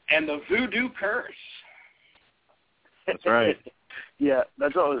 And the voodoo curse. That's right. Yeah,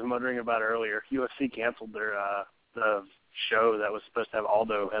 that's what I was wondering about earlier. UFC canceled their the show that was supposed to have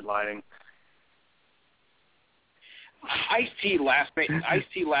Aldo headlining. Ice-T last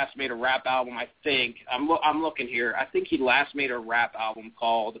made a rap album, I think. I'm looking here. I think he last made a rap album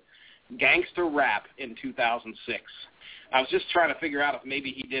called Gangster Rap in 2006. I was just trying to figure out if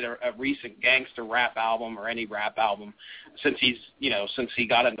maybe he did a recent gangster rap album or any rap album since he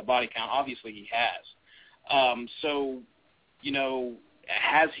got into Body Count. Obviously he has. So,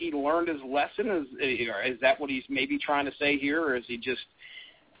 has he learned his lesson? Is that what he's maybe trying to say here, or is he just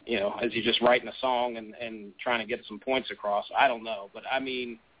writing a song and trying to get some points across? I don't know, but I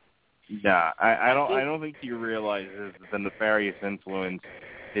mean, yeah, I don't think he realizes the nefarious influence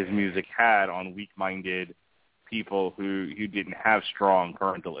his music had on weak-minded people who didn't have strong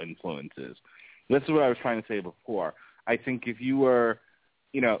parental influences. This is what I was trying to say before. I think if you were,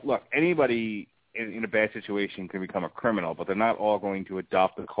 look, anybody in a bad situation can become a criminal, but they're not all going to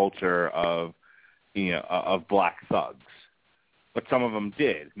adopt the culture of black thugs. But some of them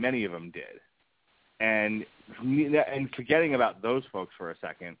did. Many of them did. And forgetting about those folks for a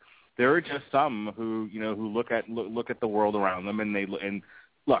second, there are just some who look at the world around them and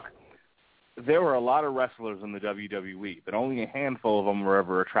look. There were a lot of wrestlers in the WWE, but only a handful of them were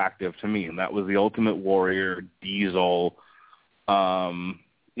ever attractive to me, and that was the Ultimate Warrior, Diesel, and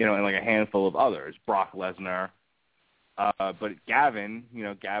like a handful of others, Brock Lesnar. But Gavin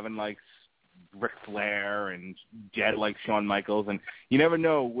likes Ric Flair, and Jed likes Shawn Michaels, and you never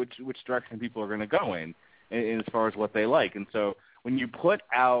know which direction people are going to go in as far as what they like. And so when you put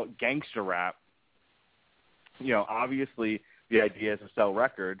out gangster rap, obviously the idea is to sell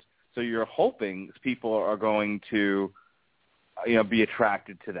records. So you're hoping people are going to, be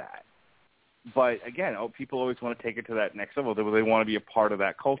attracted to that. But again, people always want to take it to that next level. They want to be a part of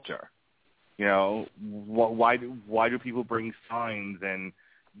that culture. Why do people bring signs and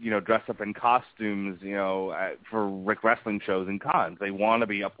dress up in costumes, for wrestling shows and cons? They want to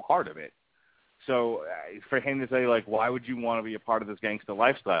be a part of it. So for him to say, like, why would you want to be a part of this gangster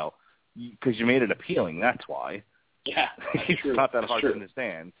lifestyle? Because you made it appealing. That's why. Yeah, it's not that hard to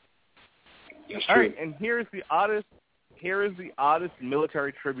understand. All right, and here is the oddest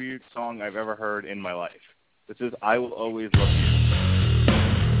military tribute song I've ever heard in my life. This is "I Will Always Love You."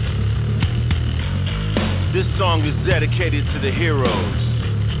 This song is dedicated to the heroes,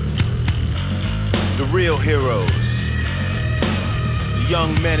 the real heroes, the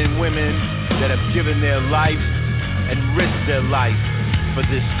young men and women that have given their life and risked their life for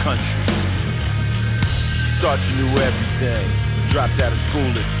this country. Starcher knew everything. Dropped out of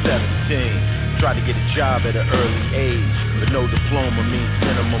school at 17. Tried to get a job at an early age, but no diploma means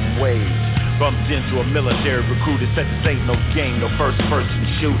minimum wage. Bumped into a military recruiter, said this ain't no game, no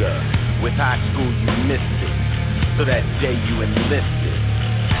first-person shooter. With high school, you missed it, so that day you enlisted.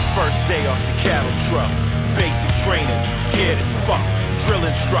 First day off the cattle truck, basic training, scared as fuck. Drill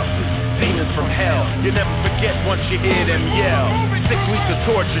instructors, demons from hell. You never forget once you hear them yell. 6 weeks of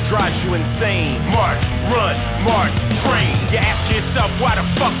torture drives you insane. March, run, march, train. You ask yourself why the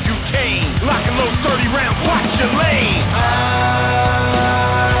fuck you came. Lock and load 30 rounds, watch your lane.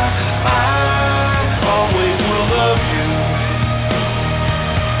 I always will love you.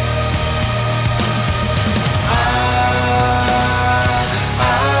 I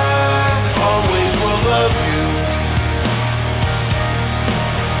always will love you.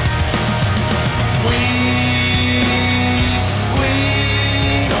 We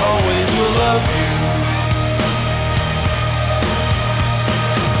always will love you.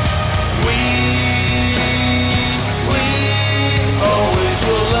 We always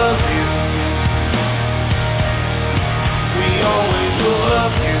will love you. We always will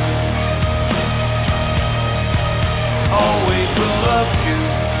love you. Always will love you.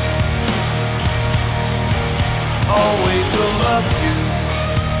 Always will love you.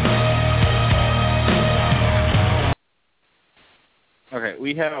 Okay,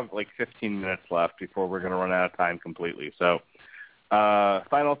 we have like 15 minutes left before we're going to run out of time completely. So,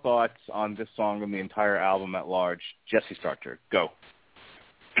 final thoughts on this song and the entire album at large. Jesse Starcher, go.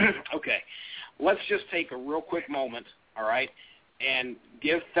 Okay, let's just take a real quick moment, all right, and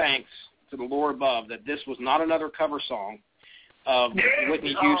give thanks to the Lord above that this was not another cover song of Whitney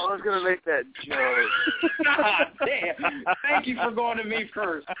Houston. Oh, I was going to make that joke. God damn. Thank you for going to me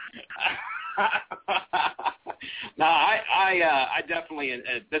first. No, I definitely,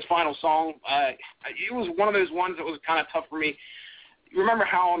 this final song, it was one of those ones that was kind of tough for me. You remember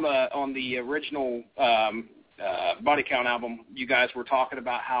how on the original Body Count album, you guys were talking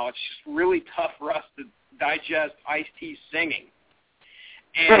about how it's just really tough for us to digest Ice-T singing.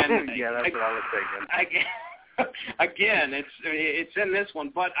 And yeah, that's what I was thinking. Again, it's in this one,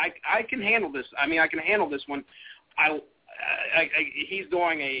 but I can handle this. I mean, I can handle this one. He's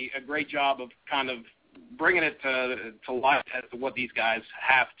doing a great job of kind of bringing it to life as to what these guys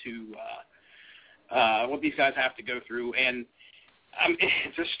have to go through, and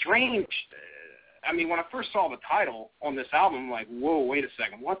it's a strange. I mean, when I first saw the title on this album, I'm like, whoa, wait a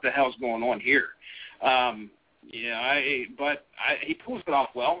second, what the hell's going on here? He pulls it off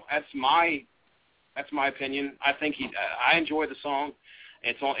well. That's my opinion. I think I enjoy the song.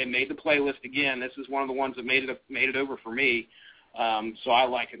 It made the playlist again. This is one of the ones that made it over for me. So I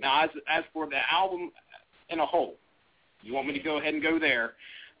like it. Now, as for the album in a whole, you want me to go ahead and go there?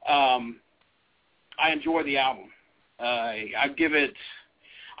 I enjoy the album. I give it.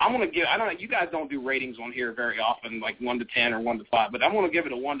 I'm gonna give. I don't know. You guys don't do ratings on here very often, like 1 to 10 or 1 to 5. But I'm gonna give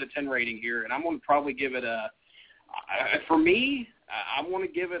it a 1 to 10 rating here, and I'm gonna probably give it a. For me, I want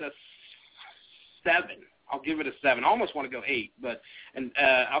to give it a 7. I'll give it a 7. I almost want to go 8, but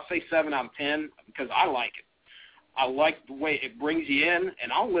I'll say 7 out of 10 because I like it. I like the way it brings you in,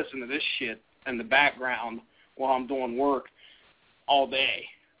 and I'll listen to this shit in the background while I'm doing work all day.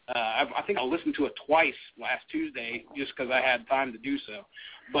 I think I listened to it twice last Tuesday just because I had time to do so.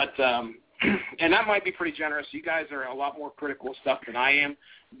 But and that might be pretty generous. You guys are a lot more critical of stuff than I am,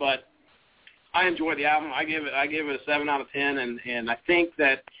 but I enjoy the album. I give it a 7 out of 10, and I think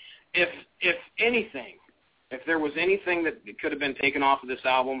that if anything, if there was anything that could have been taken off of this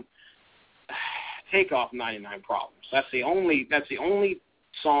album, take off 99 Problems. That's the only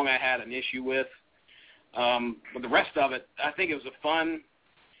song I had an issue with. But the rest of it, I think it was a fun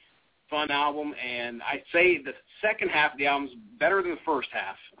album, and I'd say the second half of the album is better than the first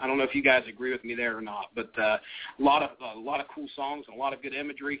half. I don't know if you guys agree with me there or not, but a lot of cool songs and a lot of good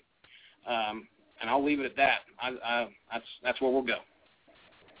imagery, and I'll leave it at that. That's where we'll go.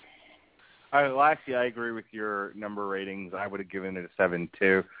 Actually, I agree with your number ratings. I would have given it a 7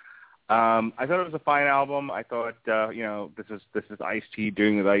 too. I thought it was a fine album. I thought this is Ice-T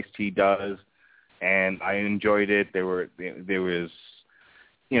doing what Ice-T does, and I enjoyed it. There was,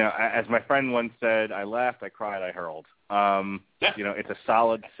 as my friend once said, I laughed, I cried, I hurled. It's a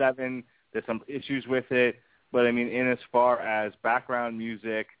solid 7. There's some issues with it, but I mean, in as far as background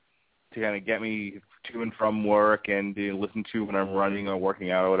music to kind of get me to and from work and to listen to when I'm running or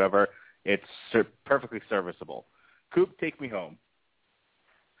working out or whatever, it's perfectly serviceable. Coop, take me home.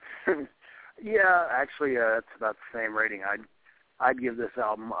 Yeah, actually, it's about the same rating I'd give this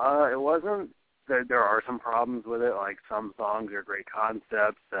album. It wasn't. There are some problems with it, like some songs are great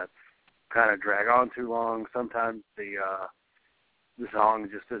concepts that kind of drag on too long. Sometimes the song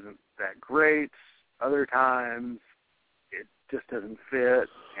just isn't that great. Other times, it just doesn't fit.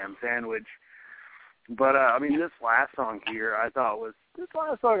 Ham sandwich. But I mean, this last song here, I thought was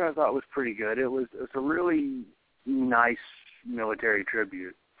pretty good. It's a really nice military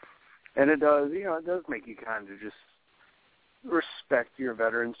tribute, and it does make you kind of just respect your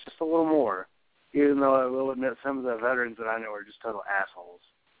veterans just a little more. Even though I will admit some of the veterans that I know are just total assholes,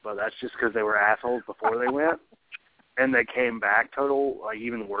 but that's just because they were assholes before they went, and they came back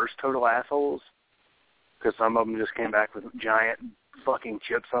even worse total assholes. Because some of them just came back with giant fucking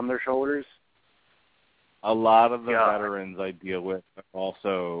chips on their shoulders. A lot of the veterans I deal with are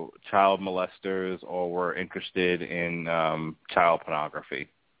also child molesters or were interested in child pornography.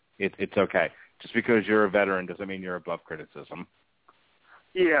 It's okay. Just because you're a veteran doesn't mean you're above criticism.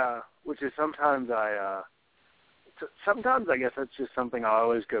 Yeah, which is sometimes I guess that's just something I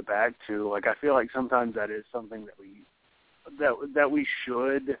always go back to. Like, I feel like sometimes that is something that we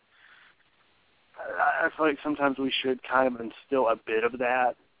should. I feel like sometimes we should kind of instill a bit of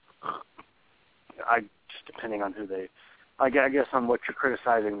that. Just depending on who I guess on what you're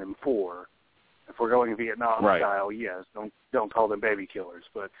criticizing them for. If we're going Vietnam style, yes, don't call them baby killers.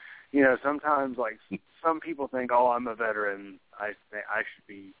 But sometimes like some people think, oh, I'm a veteran, I should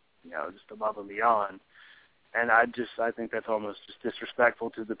be just above and beyond. And I think that's almost just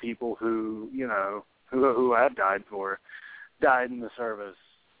disrespectful to the people who who have died in the service,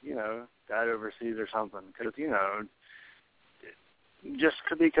 died overseas or something. Because just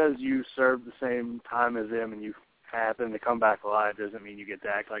because you served the same time as them and you happen to come back alive doesn't mean you get to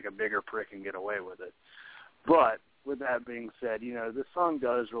act like a bigger prick and get away with it. But with that being said, this song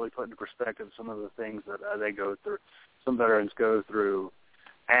does really put into perspective some of the things that they go through, some veterans go through.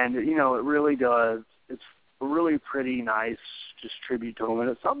 And, it really does. It's a really pretty nice just tribute to them. And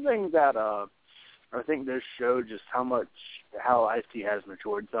it's something that I think this showed just how Ice-T has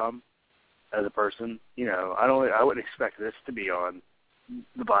matured some as a person. I wouldn't expect this to be on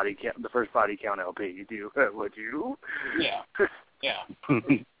the first Body Count LP. Would you? Yeah.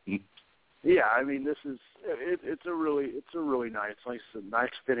 Yeah. I mean, this is it's a really nice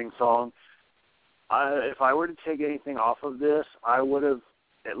fitting song. If I were to take anything off of this, I would have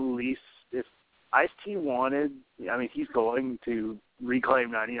at least, if Ice-T wanted, he's going to reclaim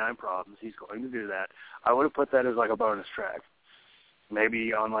 99 Problems. He's going to do that. I would have put that as like a bonus track.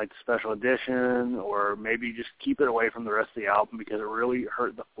 Maybe on like the special edition, or maybe just keep it away from the rest of the album because it really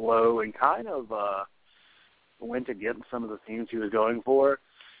hurt the flow and kind of went against some of the themes he was going for.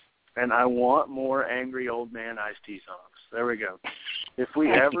 And I want more angry old man Ice-T songs. There we go. If we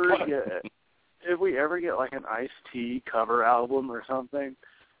ever get like an Ice-T cover album or something,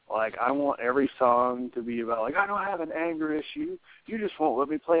 like I want every song to be about like, I don't have an anger issue. You just won't let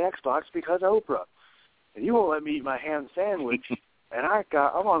me play Xbox because Oprah, and you won't let me eat my ham sandwich. And I'm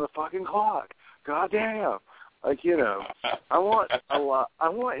on the fucking clock. God damn. Like, I want a lot. I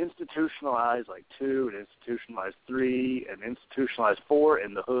want institutionalized like 2 and institutionalized 3 and institutionalized 4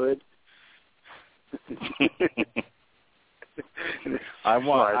 in the hood. I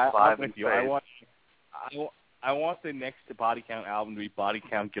want the next Body Count album to be Body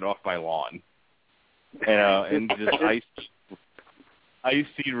Count Get Off My Lawn. And just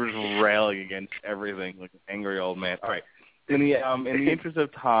Ice-T railing against everything like an angry old man. All right. In the interest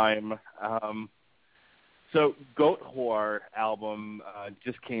of time, so Goat Whore album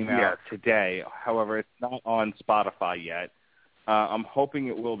just came out today. However, it's not on Spotify yet. I'm hoping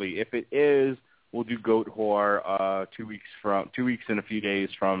it will be. If it is, we'll do Goat Whore 2 weeks and a few days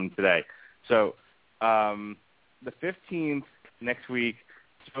from today. So the 15th next week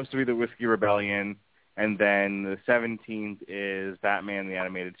is supposed to be the Whiskey Rebellion, and then the 17th is Batman the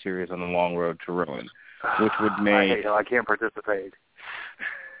Animated Series on the Long Road to Ruin. Which would make I can't participate.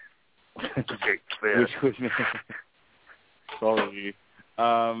 Which would make sorry.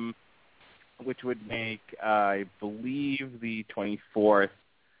 Which would make I believe the 24th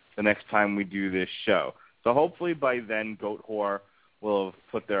the next time we do this show. So hopefully by then Goat Whore will have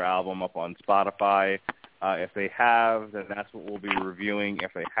put their album up on Spotify. If they have, then that's what we'll be reviewing.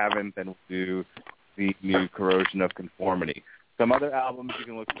 If they haven't, then we'll do the new Corrosion of Conformity. Some other albums you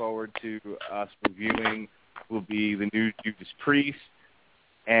can look forward to us reviewing will be the new Judas Priest,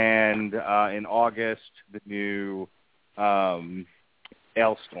 and in August, the new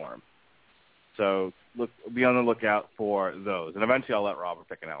Ailstorm. So be on the lookout for those. And eventually I'll let Robert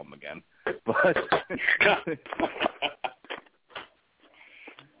pick an album again. But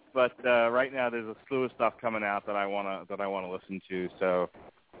right now there's a slew of stuff coming out that I want to listen to. So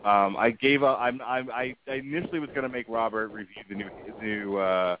I gave up. I initially was going to make Robert review the new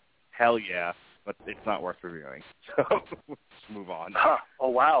Hell Yeah, but it's not worth reviewing. So let's move on. Oh,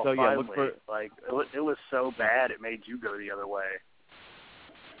 wow. So, finally. look for... Like, it was so bad it made you go the other way.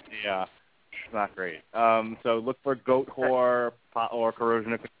 Yeah, it's not great. So look for Goat Whore or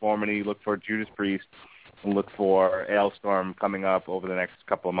Corrosion of Conformity. Look for Judas Priest. And look for Ailstorm coming up over the next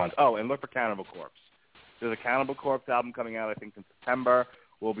couple of months. Oh, and look for Cannibal Corpse. There's a Cannibal Corpse album coming out, I think, in September.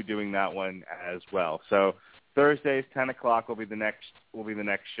 We'll be doing that one as well. So Thursdays, 10 o'clock will be the next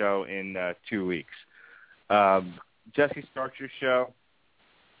show in 2 weeks. Jesse Starcher's show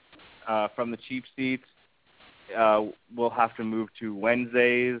from the Cheap Seats will have to move to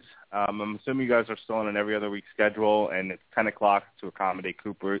Wednesdays. I'm assuming you guys are still on an every other week schedule, and it's 10 o'clock to accommodate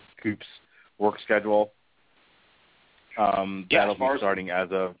Coop's work schedule. That'll be starting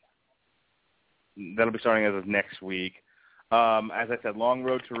as of next week. As I said, Long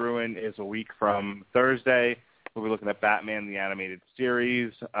Road to Ruin is a week from Thursday. We'll be looking at Batman the Animated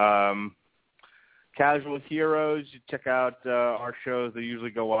Series. Casual Heroes, you check out our shows. They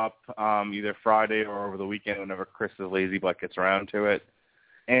usually go up either Friday or over the weekend whenever Chris is lazy but gets around to it.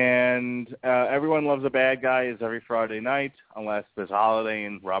 And Everyone Loves a Bad Guy is every Friday night, unless there's a holiday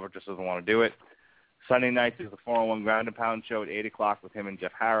and Robert just doesn't want to do it. Sunday nights is the 401 Ground and Pound show at 8 o'clock with him and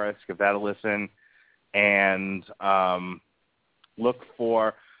Jeff Harris. Give that a listen. And look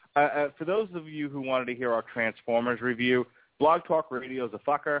for those of you who wanted to hear our Transformers review, Blog Talk Radio is a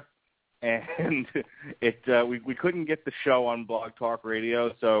fucker. And we couldn't get the show on Blog Talk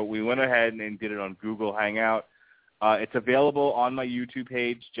Radio, so we went ahead and did it on Google Hangout. It's available on my YouTube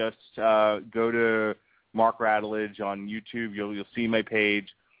page. Just go to Mark Radulich on YouTube. You'll see my page.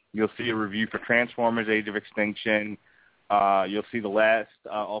 You'll see a review for Transformers Age of Extinction. You'll see the last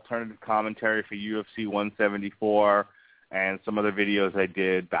alternative commentary for UFC 174 and some other videos I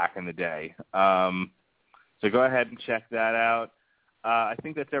did back in the day. So go ahead and check that out. I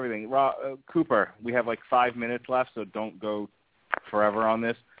think that's everything. Cooper, we have like 5 minutes left, so don't go forever on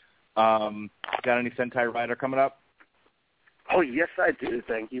this. Got any Sentai Rider coming up? Oh, yes, I do.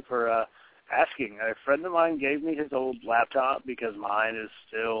 Thank you for asking. A friend of mine gave me his old laptop because mine is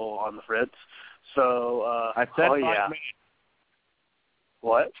still on the fritz. So, I said 5 minutes.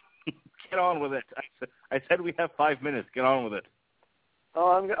 What? Get on with it. I said we have 5 minutes. Get on with it.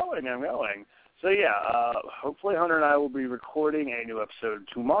 Oh, I'm going. So, yeah, hopefully Hunter and I will be recording a new episode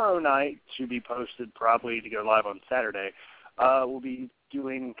tomorrow night to be posted probably to go live on Saturday. We'll be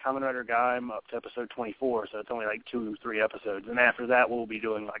doing Kamen Rider Gaim up to episode 24, so it's only like 2-3 episodes. And after that, we'll be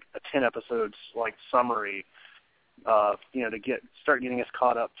doing like a 10 episodes like summary, to start getting us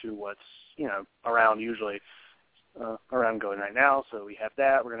caught up to what's, around usually, around going right now. So we have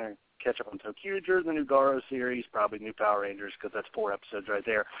that. We're going to catch up on Tokyuger, the new Garo series, probably new Power Rangers, because that's 4 episodes right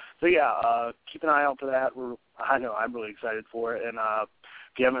there. So yeah, keep an eye out for that. I know I'm really excited for it. And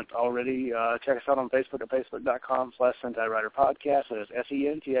if you haven't already, check us out on Facebook at facebook.com/Sentai Rider Podcast. That is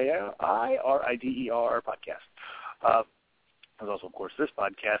SENTAIRIDER podcast. There's also, of course, this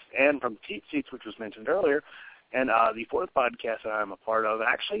podcast and from the Cheap Seats, which was mentioned earlier. And the 4th podcast that I'm a part of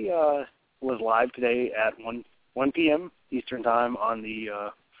actually was live today at 1 p.m. Eastern Time on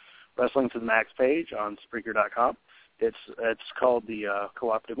the Wrestling to the Max page on Spreaker.com. It's called the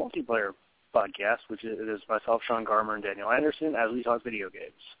Cooperative Multiplayer Podcast, which is myself, Sean Garmer, and Daniel Anderson, as we talk video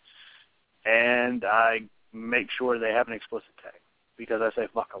games. And I make sure they have an explicit tag, because I say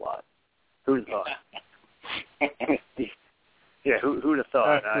fuck a lot. Who'd have thought? Yeah, who'd have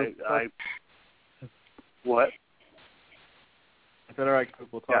thought? What? I said, all right,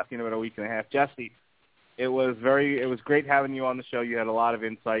 we'll talk to you in about a week and a half. Jesse, it was great having you on the show. You had a lot of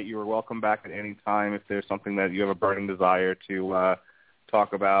insight. You were welcome back at any time. If there's something that you have a burning desire to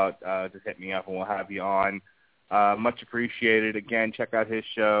talk about, just hit me up and we'll have you on. Much appreciated. Again, check out his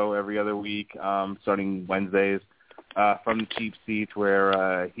show every other week, starting Wednesdays, from the Cheap Seats,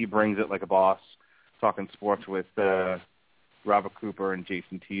 where he brings it like a boss, talking sports with Robert Cooper and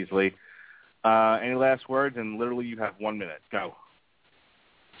Jason Teasley. Any last words? And literally you have 1 minute. Go.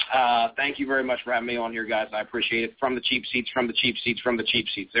 Thank you very much for having me on here, guys. I appreciate it. From the Cheap Seats, from the Cheap Seats, from the Cheap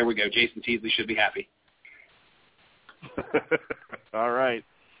Seats. There we go. Jason Teasley should be happy. All right.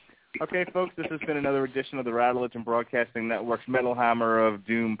 Okay, folks, this has been another edition of the Radulich and Broadcasting Network's Metal Hammer of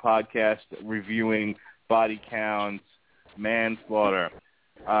Doom podcast reviewing Body Counts, Manslaughter.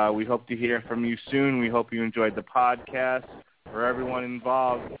 We hope to hear from you soon. We hope you enjoyed the podcast. For everyone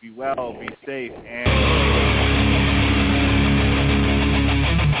involved, be well, be safe, and